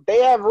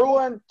 They have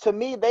ruined, to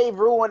me, they've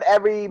ruined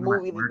every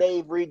movie that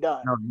they've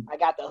redone. No. I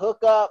got the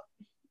Hookup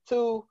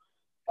 2.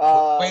 Wait.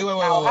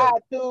 High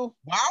 2.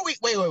 Why are we?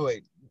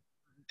 Wait.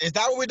 Is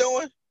that what we're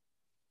doing?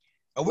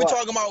 Are we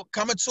talking about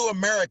Coming to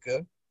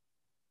America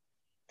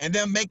and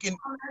then making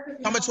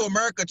Coming to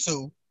America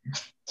 2?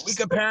 We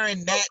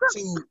comparing that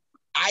to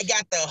I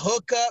Got the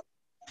Hookup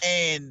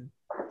and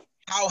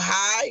How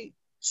High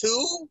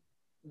 2?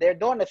 They're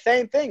doing the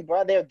same thing,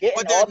 bro. They're getting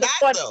but they're all the not,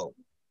 funny. though.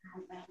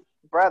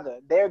 Brother,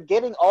 they're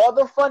getting all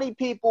the funny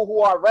people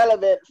who are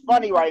relevant,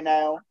 funny right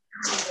now,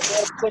 and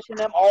they're pushing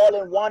them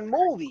all in one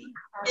movie.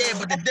 Yeah,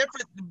 but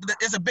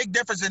there's a big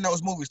difference in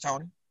those movies,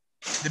 Tony.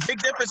 The big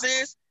difference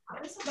is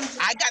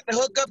I Got the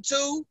Hookup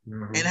 2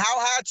 and How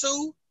High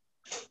 2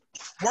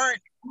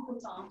 weren't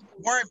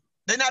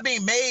they're not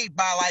being made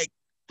by like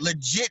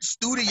legit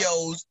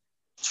studios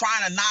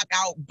trying to knock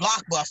out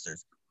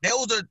blockbusters. They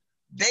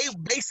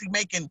basically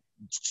making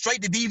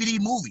straight to DVD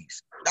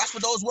movies. That's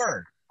what those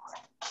were.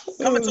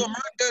 Coming to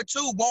America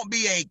 2 won't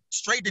be a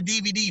straight to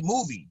DVD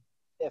movie.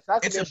 It's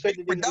not going to be a straight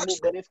to DVD movie,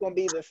 but it's going to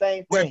be the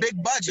same thing. With a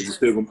big budget.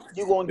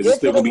 You're going to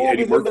get to the movie and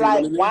be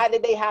like, why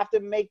did they have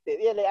to make this?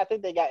 Yeah, I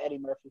think they got Eddie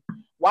Murphy.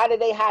 Why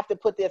did they have to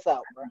put this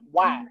out, bro?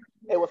 Why?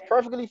 It was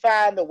perfectly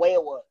fine the way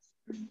it was.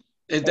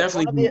 It's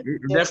definitely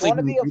going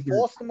to be a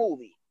forced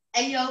movie.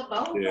 Yeah,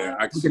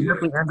 I can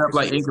definitely end up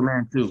like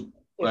Anchorman 2.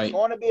 It's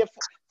going to be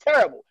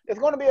terrible. It's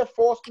going to be a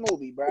forced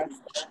movie, bro,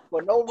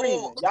 for no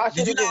reason. Y'all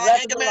should have just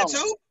left it alone.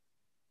 Anchorman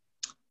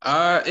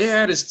 2? It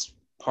had its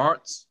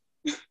parts,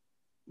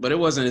 but it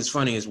wasn't as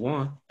funny as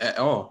 1 at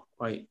all,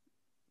 like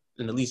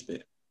in the least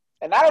bit.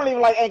 And I don't even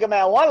like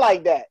Anchorman 1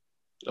 like that.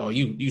 Oh,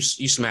 you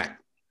smack.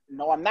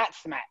 No, I'm not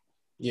smack.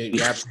 Yeah,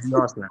 you absolutely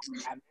are smack.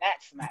 I'm not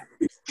smack.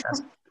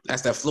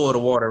 That's that Florida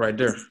water right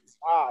there.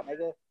 Ah,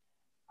 nigga.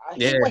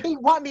 Yeah. He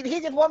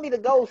just want me to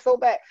go so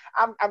bad.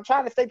 I'm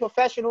trying to stay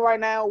professional right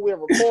now. We're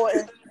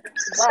recording.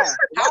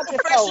 How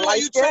professional are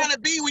you trying to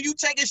be when you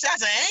taking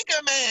shots at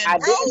Anchorman? I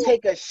didn't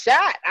take a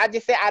shot. I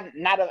just said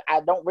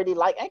I don't really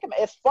like Anchorman.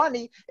 It's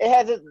funny. It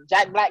has a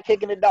Jack Black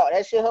kicking the dog.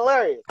 That shit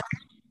hilarious.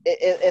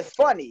 It's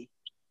funny,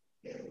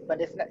 but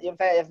it's not. You know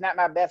what I'm saying? It's not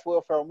my best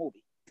Will Ferrell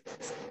movie.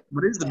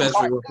 What is the best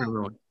Will Ferrell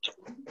movie?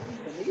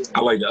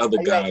 I like the other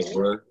guys,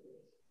 bro.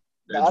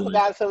 The other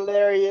guy's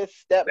hilarious.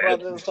 Step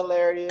Brothers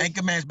hilarious.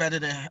 Anchorman's better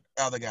than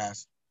other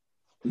guys.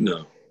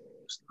 No.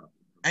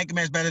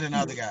 Anchorman's better than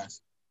other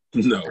guys.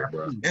 No,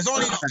 bro. There's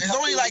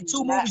only like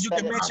 2 movies you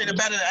can mention that are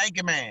better than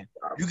Anchorman.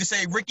 You can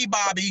say Ricky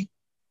Bobby,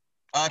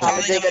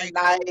 Talladega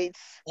Nights,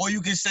 or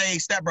you can say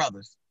Step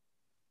Brothers.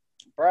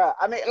 Bruh,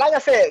 I mean, like I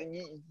said,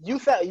 you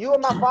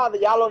and my father,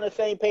 y'all on the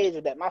same page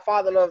with that. My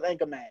father loves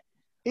Anchorman.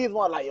 He's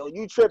one like, yo,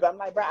 you tripping. I'm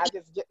like, bro,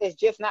 it's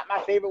just not my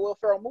favorite Will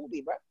Ferrell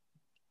movie, bro.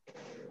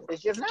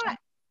 It's just not.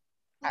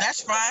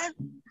 That's fine.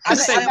 I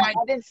didn't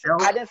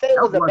say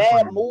it was a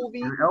bad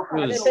movie.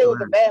 I didn't say it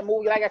was a bad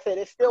movie. Like I said,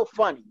 it's still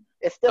funny.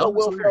 It's still a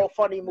Will Ferrell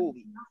funny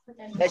movie.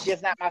 That's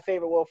just not my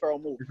favorite Will Ferrell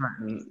movie.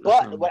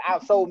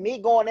 But so me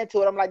going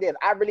into it, I'm like this.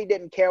 I really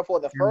didn't care for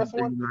the first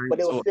one, but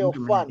it was still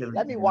funny.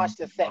 Let me watch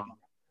the second.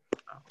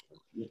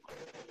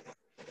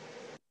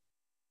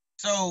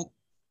 So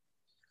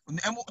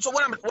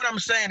what I'm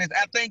saying is,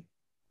 I think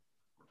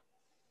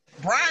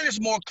Brian is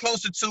more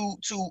closer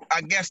to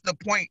I guess the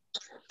point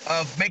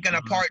of making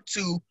a part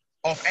 2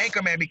 of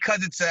Anchorman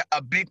because it's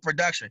a big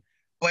production.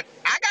 But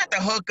I got the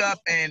hookup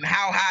and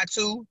How High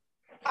too.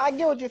 I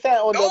get what you're saying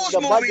on Those the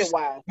budget movies,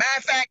 wise. matter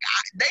of fact,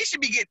 they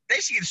should get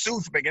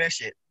sued for making that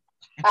shit.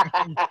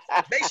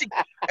 They should.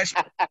 I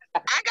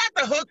got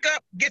the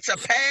hookup gets a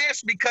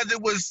pass because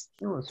it was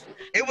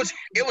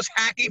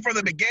hacky from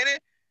the beginning.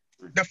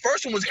 The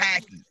first one was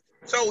hacky,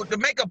 so to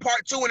make a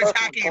part 2 and it's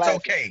hacky, it's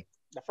okay.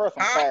 The first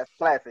one was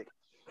classic.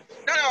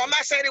 No, I'm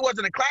not saying it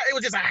wasn't a class. It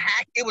was just a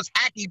hack. It was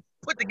hacky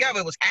put together.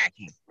 It was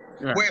hacky.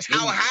 Yeah. Whereas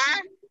How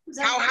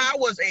High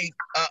was a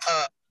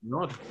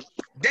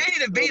Danny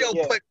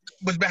DeVito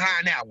was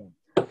behind that one.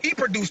 He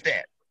produced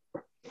that.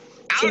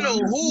 I don't know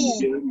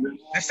who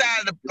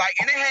decided to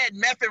and it had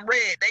Meth and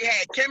Red. They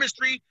had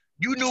chemistry.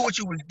 You knew what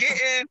you was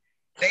getting.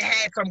 They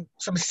had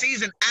some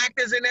seasoned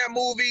actors in that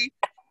movie.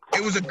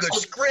 It was a good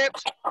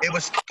script. It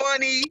was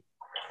funny.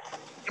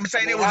 I'm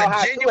saying it was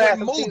a genuine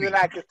movie. Seasoned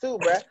actors too,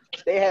 bro.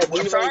 They had D.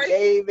 Ray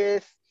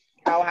Davis.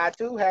 How High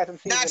 2 had some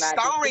seasoned actors. Not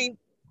starring.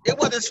 It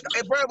wasn't.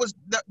 It was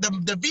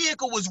the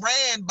vehicle was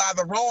ran by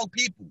the wrong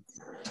people.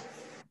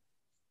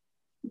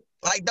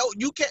 Like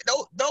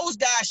those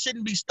guys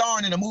shouldn't be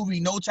starring in a movie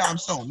no time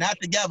soon. Not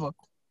together.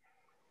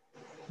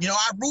 You know,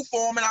 I root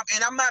for them,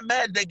 and I'm not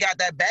mad they got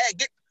that bag.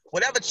 Get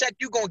whatever check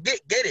you gonna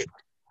get it.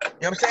 You know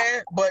what I'm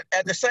saying? But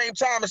at the same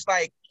time, it's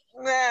like,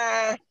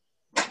 nah,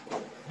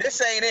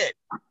 this ain't it.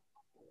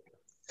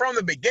 From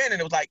the beginning,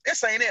 it was like,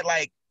 this ain't it.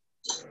 Like,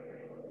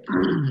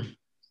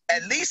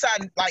 at least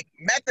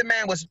Method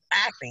Man was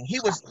acting. He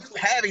was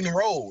having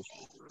roles.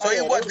 So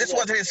this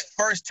wasn't his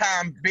first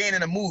time being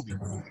in a movie.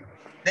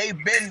 They've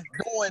been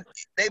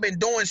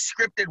doing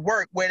scripted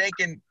work where they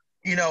can,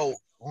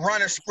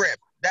 run a script.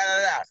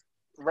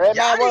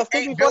 Redman was too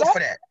ain't before built that? for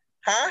that.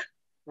 Huh?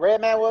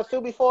 Redman was too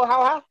before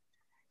How High?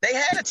 They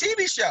had a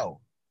TV show.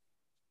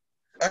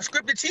 A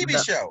scripted TV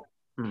show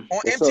on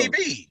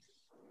MTV.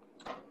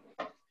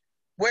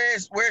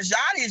 Whereas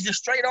Yachty is just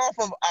straight off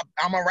of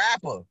I'm a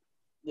rapper.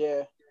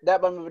 Yeah.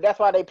 That's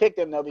why they picked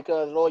him though,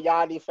 because Lil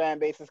Yachty fan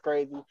base is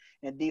crazy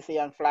and DC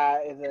Young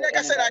Fly is like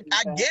I said,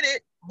 I get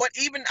it, but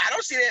I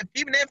don't see that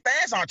even their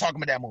fans aren't talking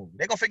about that movie.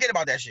 They're gonna forget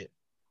about that shit.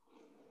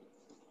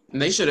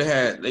 And they should have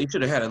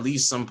had at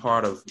least some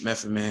part of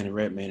Method Man and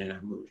Redman in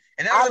that movie.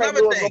 And that was another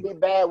thing. It was gonna be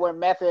bad when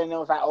Method and it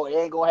was like, oh, they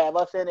ain't gonna have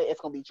us in it. It's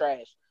gonna be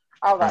trash.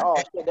 I was like, oh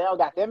shit, they don't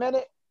got them in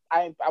it.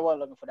 I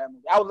wasn't looking for that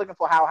movie. I was looking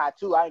for How High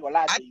 2. I ain't gonna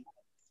lie to you.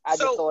 I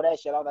just saw that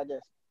shit. I was like,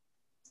 this.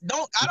 I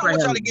don't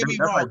want y'all to get me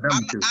wrong.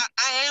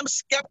 I am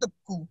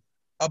skeptical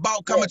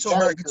about Coming to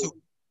America too.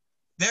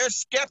 There's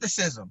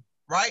skepticism,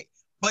 right?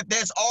 But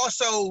there's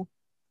also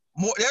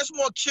more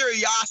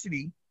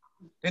curiosity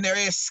than there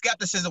is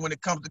skepticism when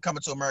it comes to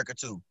Coming to America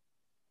too.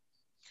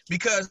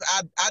 Because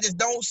I just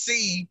don't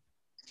see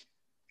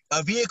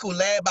a vehicle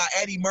led by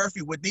Eddie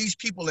Murphy with these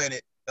people in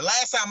it. The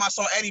last time I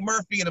saw Eddie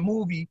Murphy in a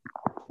movie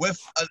with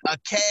a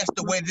cast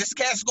the way this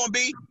cast is gonna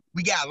be,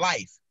 we got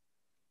Life.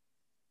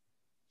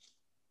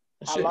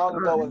 How long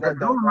ago was that?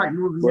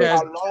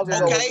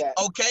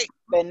 Okay.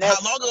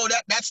 How long ago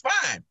that's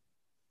fine.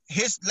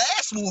 His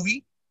last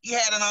movie, he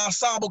had an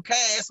ensemble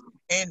cast,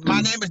 and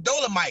My Name is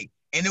Dolomite,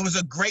 and it was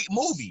a great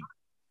movie.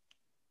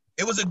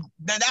 It was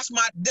that's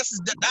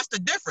the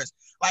difference.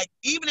 Like,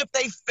 even if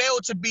they fail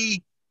to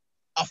be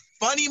a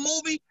funny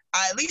movie,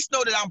 I at least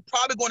know that I'm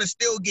probably going to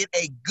still get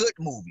a good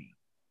movie.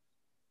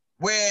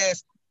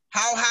 Whereas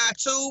How High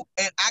 2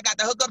 and I Got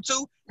the Hookup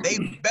 2, they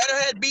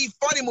better be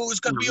funny movies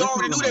because we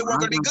already knew they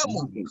weren't going to be good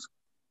movies.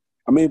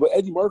 I mean, but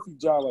Eddie Murphy's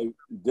job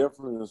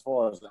different as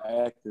far as the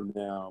acting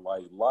now.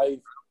 Like Life,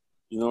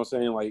 you know what I'm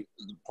saying? Like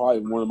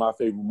probably one of my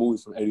favorite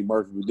movies from Eddie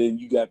Murphy. But then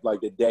you got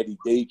the Daddy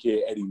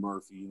Daycare Eddie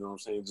Murphy. You know what I'm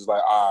saying? Just all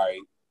right.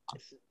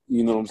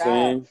 You know what I'm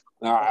saying?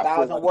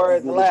 $1,000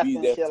 words left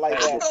and shit like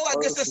that. I feel like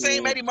it's the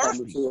same Eddie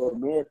Murphy. To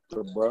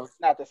America, bro.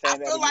 Not the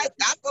same. I feel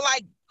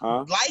like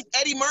Life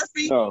Eddie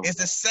Murphy is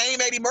the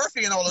same Eddie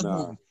Murphy in all those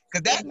movies.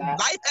 Because that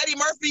Life Eddie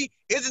Murphy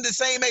isn't the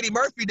same Eddie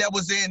Murphy that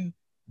was in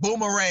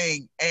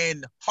Boomerang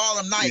and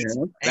Harlem Nights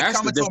and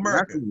Coming to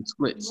America.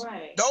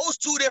 Right. Those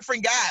two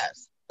different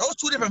guys. Those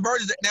two different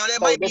versions. Now there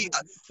might be.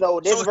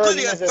 This version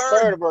is a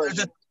third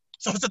version.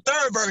 So it's a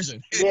third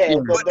version. Yeah,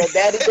 the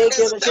Daddy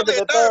Daycare shit is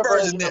a third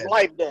version of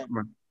Life then.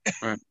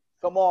 Right.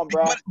 Come on,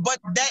 bro. But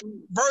that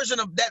version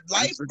of that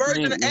Life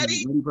version of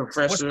Eddie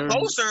was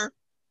closer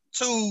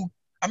to.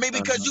 I mean,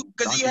 because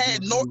he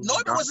had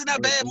Norbit wasn't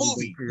that bad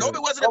movie.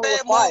 Norbit wasn't a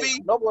bad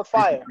movie. Norbit was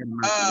fire.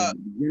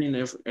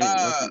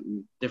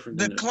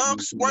 The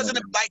Clumps wasn't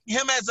like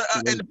him as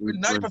a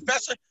Nutty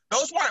Professor.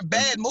 Those weren't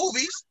bad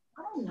movies.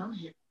 I don't know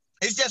him.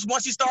 It's just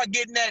once you start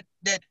getting that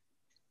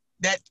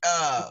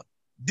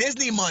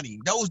Disney money,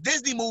 those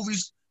Disney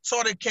movies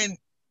sort of can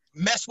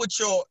mess with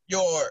the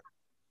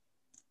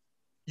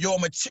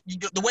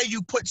way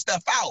you put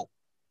stuff out.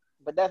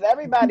 But that's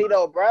everybody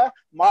though, bruh.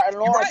 Martin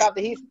Lawrence, after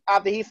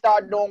he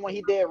started doing when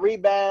he did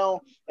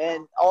Rebound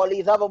and all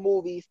these other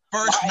movies.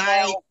 First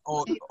Night,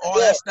 all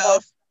that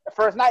stuff.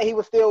 First Night, he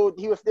was still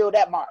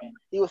that Martin.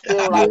 He was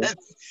still like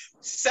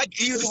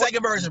He was the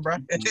second version, bro.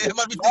 It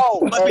must be No,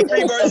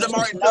 three versions of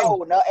Martin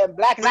too. no. In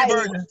Black Three Knight,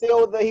 versions.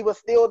 he was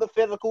still the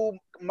physical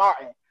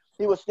Martin.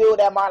 He was still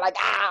that Martin. Like,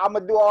 I'm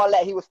gonna do all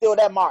that. He was still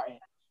that Martin.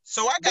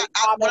 So I got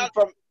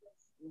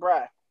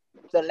bruh.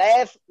 The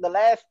last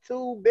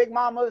two Big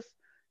Mamas,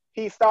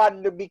 he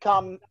started to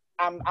become.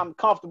 I'm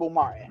comfortable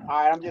Martin.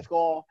 All right, I'm just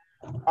gonna.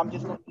 You know what I'm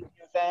saying,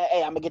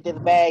 hey, I'm gonna get this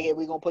bag and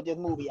we're gonna put this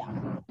movie out.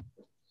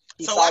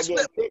 So I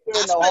split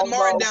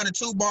Martin down to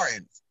two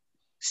Martins: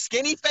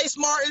 skinny face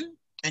Martin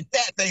and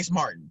fat face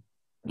Martin.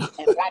 And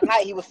Black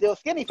Knight, he was still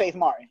skinny face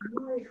Martin.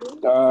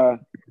 Yeah.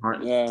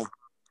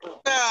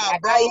 Nah,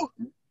 bro.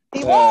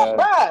 He was,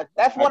 bruh.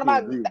 That's one of my.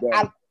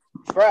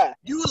 Bruh.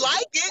 You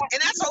like it,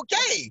 and that's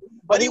okay.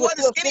 But he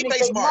wasn't skinny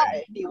face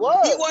Martin. He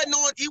was.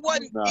 He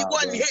wasn't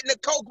hitting the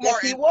coke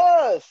Martin. Yes, he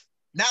was.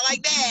 Not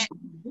like that.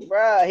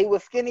 Bruh, he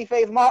was skinny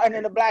face Martin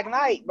in the Black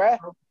Knight, bruh.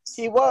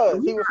 He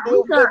was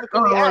still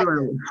physically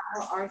active.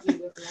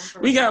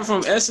 We got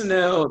from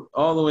SNL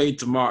all the way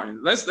to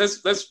Martin. Let's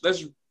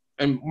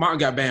and Martin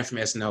got banned from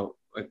SNL,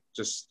 like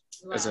just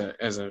as a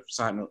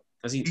side note,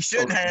 because he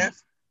shouldn't have.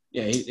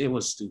 Yeah, it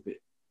was stupid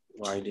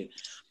why he did.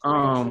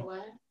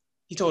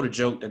 He told a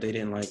joke that they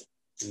didn't like,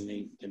 and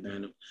they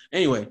banned him.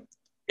 Anyway,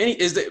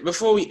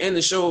 before we end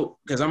the show,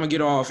 because I'm gonna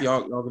get off,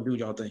 y'all can do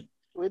y'all thing.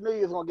 We knew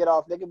you was gonna get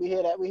off, nigga. We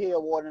hear a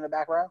warning in the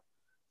background.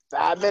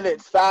 5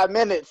 minutes.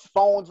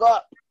 Phones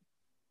up.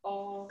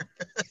 Oh.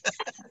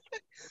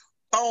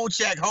 Phone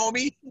check,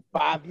 homie.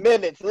 5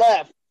 minutes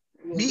left.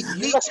 Meat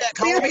check,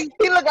 homie.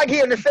 He look like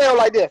he in the cell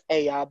like this.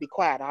 Hey, y'all, be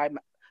quiet.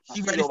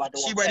 She ready for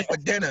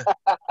dinner.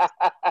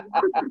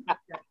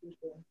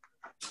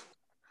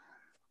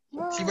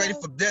 She ready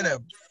for dinner.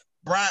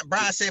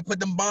 Brian said, "Put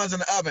them buns in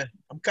the oven.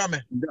 I'm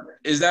coming."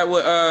 Is that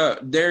what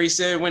Derry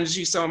said when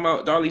she's talking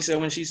about? Darlie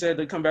said when she said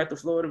to come back to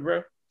Florida,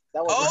 bro.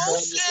 That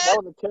was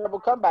a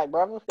terrible comeback,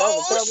 brother.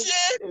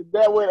 Shit! Is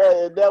that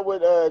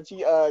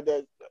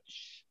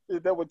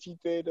what she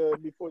said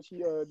before she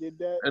did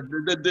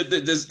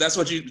that? That's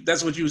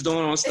what you was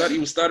doing on study.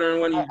 You was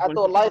stuttering when you. I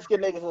thought light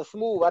skinned niggas were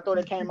smooth. I thought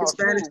it came out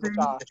Spanish smooth.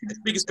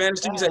 Speaking Spanish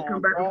too. You said come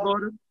back to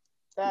Florida.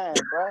 Damn,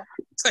 bro.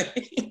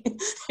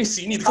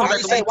 You need to come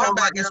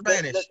back in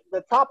Spanish.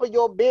 The top of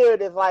your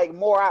beard is like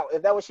more out.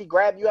 Is that what she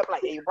grabbed you up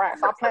like, hey, Brian,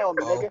 stop playing with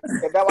me, nigga?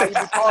 Is that why you be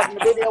pausing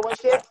the video and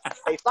shit?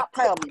 Hey, stop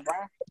playing with me,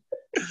 Brian.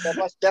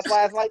 That's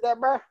why it's like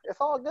that, bro.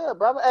 It's all good,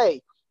 brother.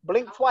 Hey,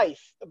 blink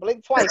twice.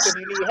 Blink twice if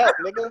you need help,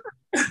 nigga.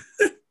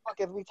 What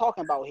is we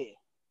talking about here?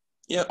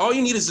 Yeah, all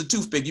you need is a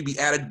toothpick. You be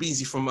added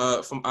busy from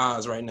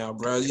Oz right now,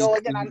 bro. Is you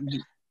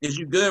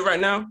good right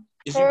now?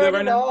 Is you good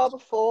right now? All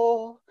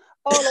before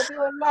all of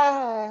your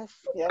life.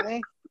 You know what I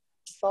mean?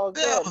 It's all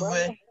good,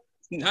 bro.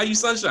 Now you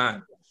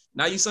sunshine.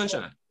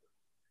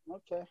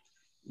 Okay.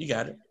 You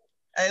got it.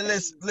 Hey,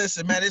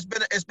 listen, man. It's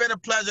been a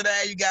pleasure to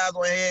have you guys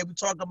on here. We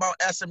talk about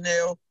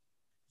SNL.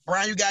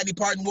 Brian, you got any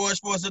parting words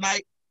for us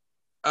tonight?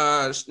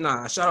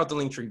 Nah. Shout out to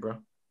Linktree, bro.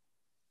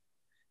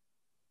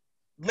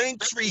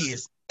 Linktree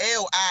is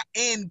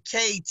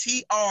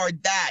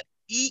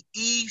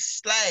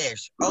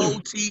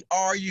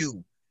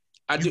linktr.ee/OTRU.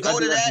 You go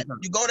to that.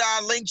 You go to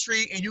our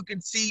Linktree, and you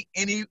can see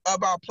any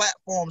of our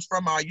platforms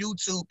from our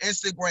YouTube,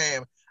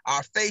 Instagram,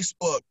 our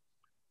Facebook,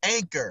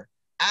 Anchor,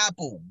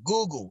 Apple,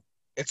 Google.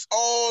 It's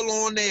all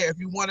on there if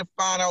you want to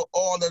find out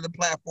all of the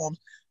platforms,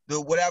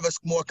 whatever's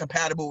more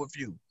compatible with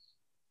you.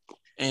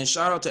 And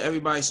shout out to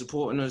everybody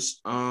supporting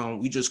us.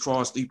 We just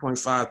crossed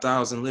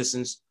 3,500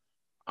 listens.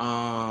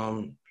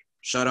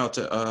 Shout out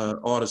to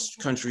all the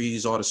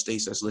countries, all the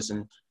states that's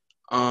listening.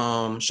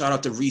 Shout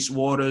out to Reese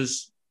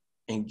Waters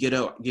and Get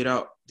Up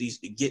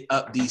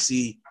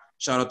DC.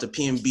 Shout out to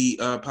PNB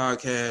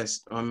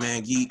podcast,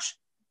 man Geach.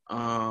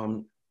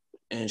 And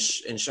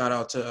shout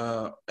out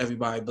to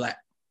everybody black.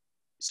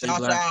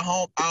 Shout out to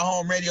our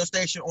home radio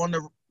station on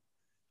the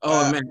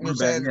man,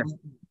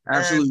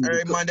 absolutely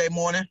every Monday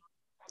morning.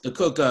 The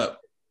Cook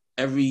Up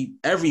every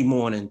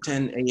morning,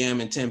 10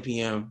 a.m. and 10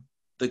 p.m.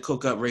 The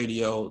Cook Up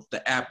Radio.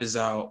 The app is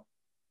out.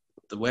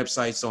 The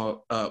website's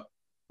up.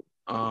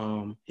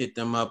 Hit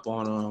them up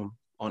on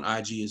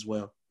IG as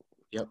well.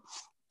 Yep,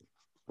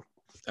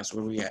 that's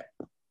where we at.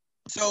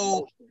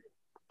 So,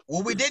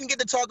 what we didn't get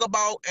to talk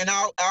about, and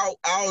I'll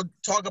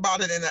talk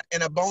about it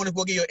in a bonus.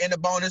 We'll give you in a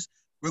bonus.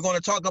 We're going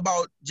to talk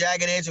about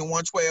Jagged Edge and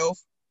 112.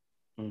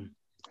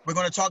 We're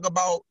going to talk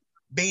about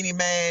Beanie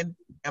Man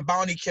and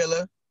Bounty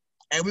Killer.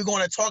 And we're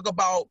going to talk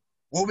about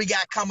what we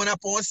got coming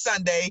up on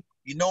Sunday.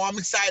 You know I'm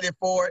excited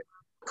for it.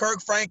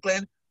 Kirk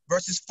Franklin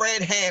versus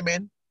Fred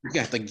Hammond. You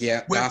got the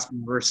gospel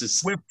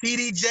versus. With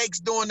T.D. Jakes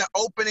doing the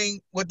opening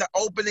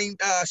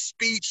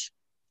speech.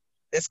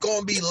 It's going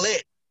to be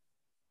lit.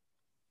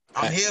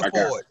 I'm here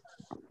for it.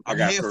 I'm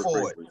here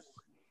for it.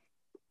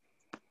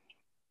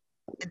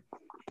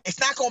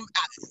 It's not going to...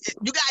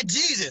 You got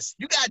Jesus.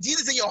 You got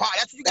Jesus in your heart.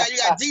 That's what you got. You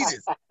got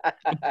Jesus.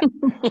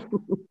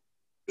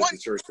 What?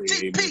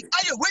 Pete,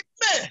 are you with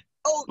me?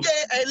 Oh,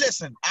 yeah. Hey,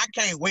 listen. I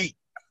can't wait.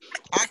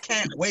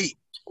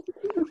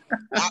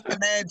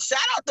 Man, shout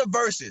out the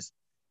verses.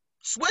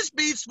 Swiss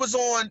Beats was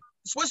live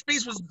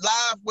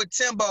with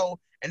Timbo,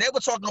 and they were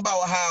talking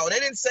about how they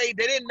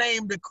didn't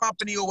name the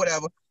company or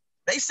whatever.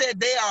 They said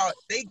they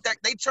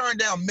turned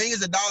down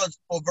millions of dollars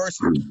for verses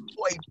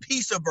for a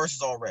piece of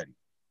verses already.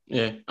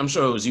 Yeah, I'm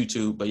sure it was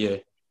YouTube, but yeah.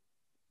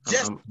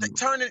 Just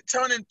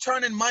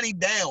turning money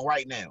down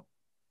right now.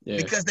 Yeah.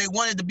 Because they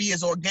wanted to be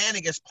as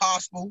organic as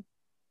possible.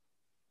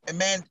 And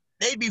man,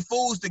 they'd be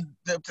fools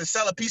to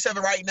sell a piece of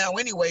it right now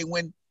anyway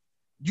when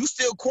you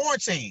still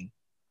quarantine.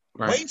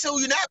 Right. Wait until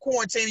you're not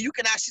quarantined. You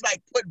can actually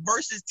like put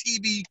versus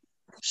TV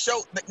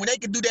show when they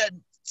can do that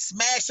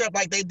smash up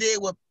like they did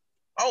with.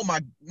 Oh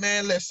my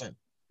man, listen,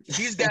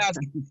 these guys.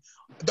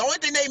 The only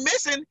thing they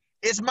missing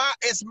is my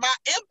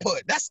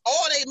input. That's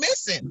all they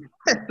missing.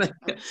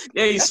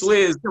 Yeah, he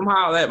Swizz, come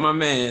holler at my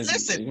man.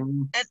 Listen,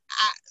 and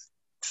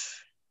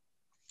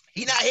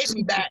he not hitting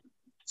me back.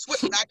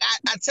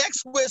 I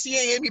text Swizz, he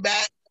ain't hit me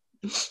back.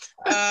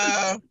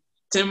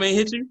 Tim ain't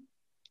hit you?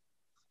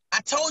 I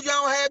told you I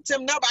don't have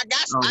Tim number.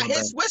 I hit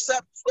Swizz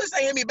up. Swizz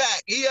ain't hit me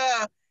back. He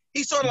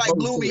sort of like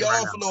blew me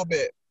off a little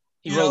bit.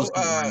 You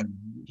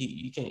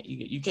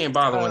can't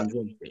bother him.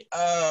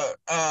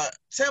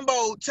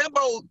 Timbo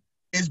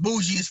is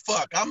bougie as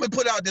fuck. I'm gonna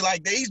put it out there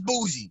like that. He's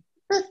bougie.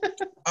 Like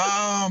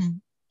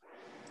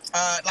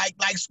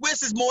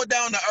Swizz is more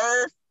down to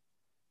earth.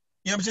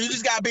 You know what I'm saying? You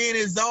just gotta be in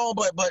his zone.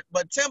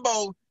 But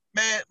Timbo,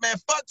 man,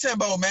 fuck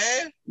Timbo,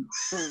 man.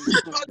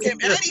 Fuck him.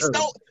 And he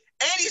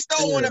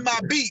stole one of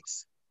my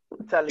beats.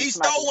 He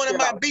stole one of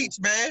my beats,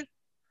 man.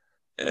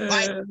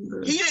 Like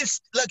he didn't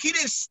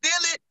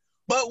steal it,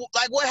 but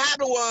like what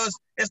happened was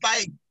it's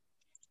like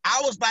I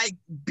was like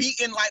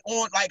beating like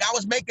on like I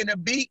was making a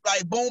beat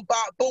like boom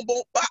bop boom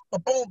boom bop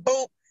boom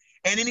boom,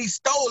 and then he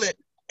stole it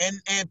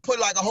and put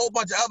like a whole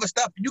bunch of other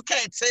stuff. You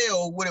can't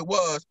tell what it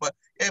was, but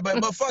yeah,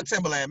 but fuck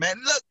Timberland, man.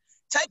 Look,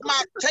 take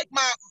my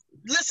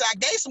listen. I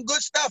gave some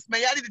good stuff, man.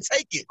 Y'all need to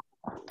take it.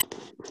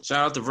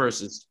 Shout out to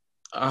Versus.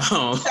 Shout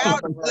out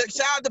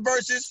to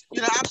Versus.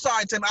 You know, I'm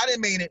sorry, Tim. I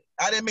didn't mean it,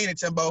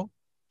 Timbo.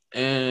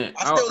 And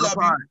I still love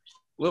you.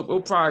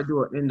 We'll probably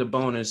do an end of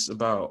bonus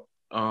about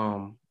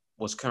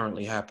what's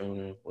currently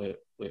happening with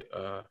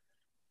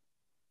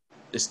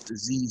this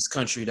disease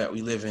country that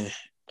we live in,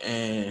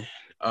 and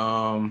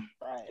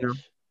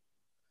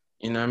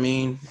you know what I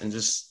mean, and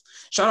just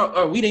shout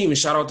out. We didn't even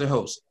shout out the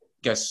host,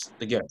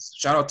 the guest.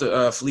 Shout out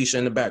to Felicia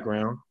in the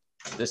background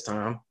this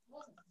time.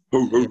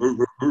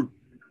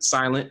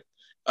 Silent.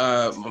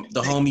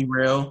 The homie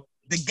Rail.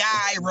 The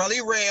guy,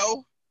 Rolly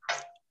Rail.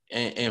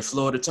 And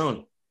Florida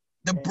Tony.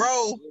 The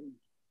bro.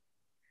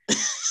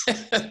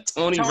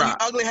 Tony Rock.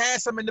 Ugly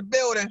handsome in the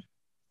building.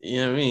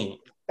 You know what I mean?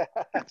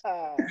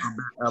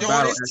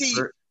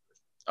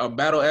 A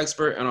battle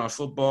expert and our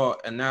football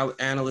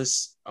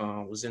analyst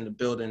was in the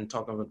building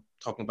talking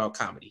about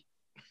comedy.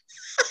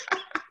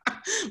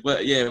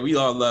 But yeah, we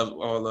all loved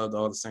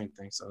all the same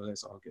things, so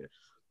that's all good.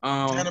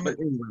 Gentlemen,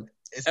 anyway,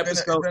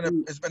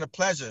 it's been a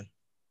pleasure.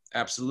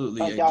 Absolutely.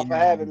 Thank y'all for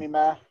having me,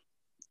 man.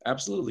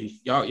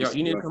 Absolutely. Y'all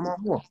you need to come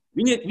on more.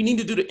 We need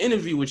to do the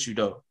interview with you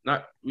though.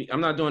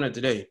 I'm not doing it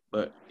today,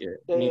 but yeah.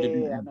 I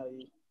know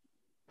you.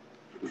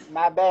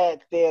 My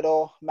bad,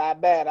 Theodore. My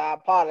bad. I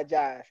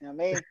apologize. You know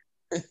what I mean?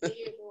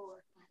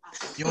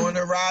 You want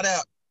to ride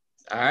up?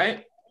 All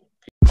right.